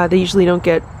 They usually don't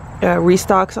get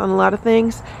restocks on a lot of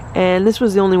things, and this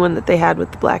was the only one that they had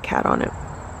with the black cat on it.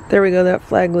 There we go, that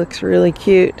flag looks really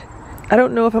cute. I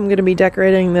don't know if I'm going to be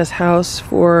decorating this house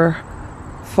for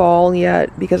fall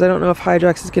yet, because I don't know if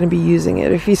Hydrox is going to be using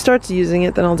it. If he starts using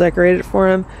it, then I'll decorate it for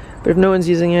him. But if no one's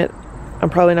using it, I'm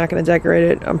probably not going to decorate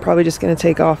it. I'm probably just going to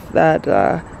take off that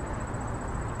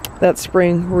that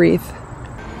spring wreath.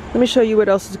 Let me show you what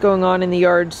else is going on in the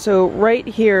yard. So right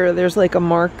here, there's like a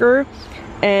marker,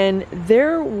 and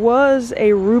there was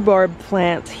a rhubarb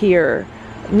plant here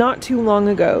not too long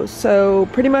ago. So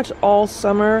pretty much all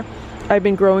summer, I've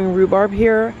been growing rhubarb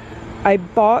here. I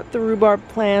bought the rhubarb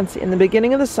plants in the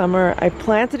beginning of the summer. I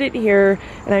planted it here,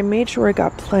 and I made sure it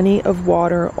got plenty of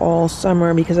water all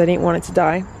summer because I didn't want it to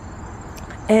die.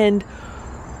 And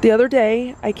the other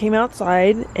day, I came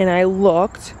outside and I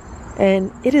looked,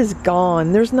 and it is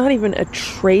gone. There's not even a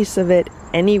trace of it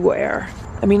anywhere.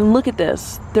 I mean, look at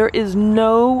this. There is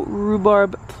no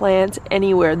rhubarb plant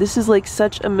anywhere. This is like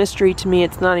such a mystery to me,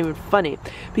 it's not even funny.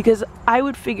 Because I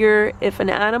would figure if an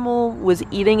animal was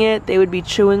eating it, they would be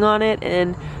chewing on it,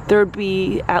 and there would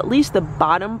be at least the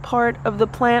bottom part of the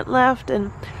plant left,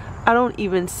 and I don't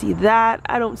even see that.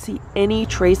 I don't see any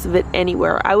trace of it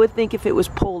anywhere. I would think if it was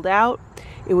pulled out,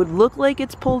 it would look like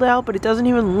it's pulled out, but it doesn't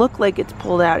even look like it's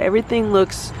pulled out. Everything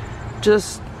looks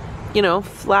just, you know,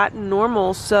 flat and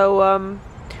normal. So,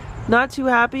 not too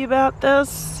happy about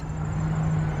this,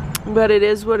 but it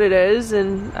is what it is,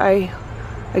 and I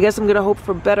guess I'm gonna hope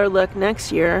for better luck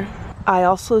next year. I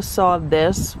also saw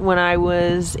this when I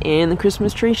was in the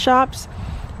Christmas tree shops.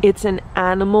 It's an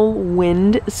animal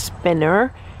wind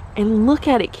spinner, and look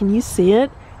at it. Can you see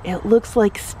it? It looks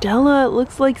like Stella. It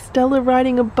looks like Stella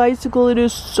riding a bicycle. It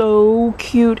is so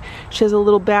cute. She has a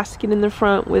little basket in the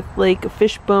front with like a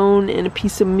fish bone and a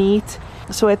piece of meat.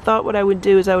 So I thought what I would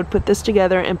do is I would put this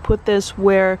together and put this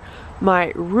where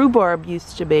my rhubarb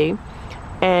used to be,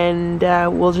 and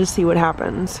we'll just see what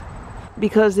happens.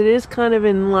 Because it is kind of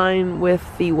in line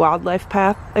with the wildlife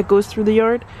path that goes through the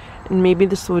yard, and maybe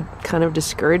this would kind of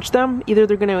discourage them. Either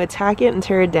they're going to attack it and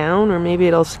tear it down, or maybe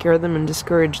it'll scare them and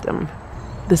discourage them.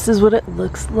 This is what it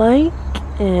looks like,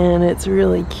 and it's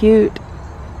really cute.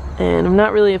 And I'm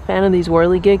not really a fan of these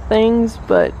whirligig things,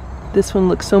 but this one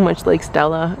looks so much like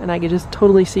Stella, and I could just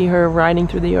totally see her riding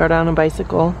through the yard on a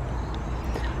bicycle.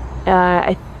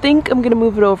 I think I'm gonna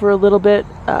move it over a little bit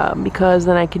because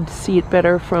then I can see it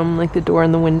better from like the door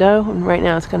and the window, and right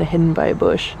now it's kind of hidden by a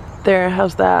bush. There,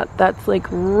 how's that? That's like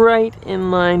right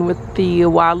in line with the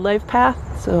wildlife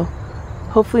path, so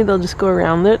hopefully they'll just go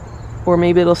around it, or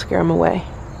maybe it'll scare them away.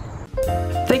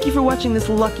 Thank you for watching this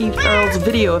Lucky Ferals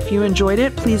video. If you enjoyed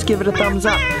it, please give it a thumbs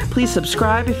up. Please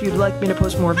subscribe if you'd like me to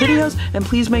post more videos, and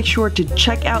please make sure to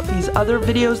check out these other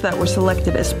videos that were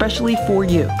selected especially for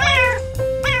you.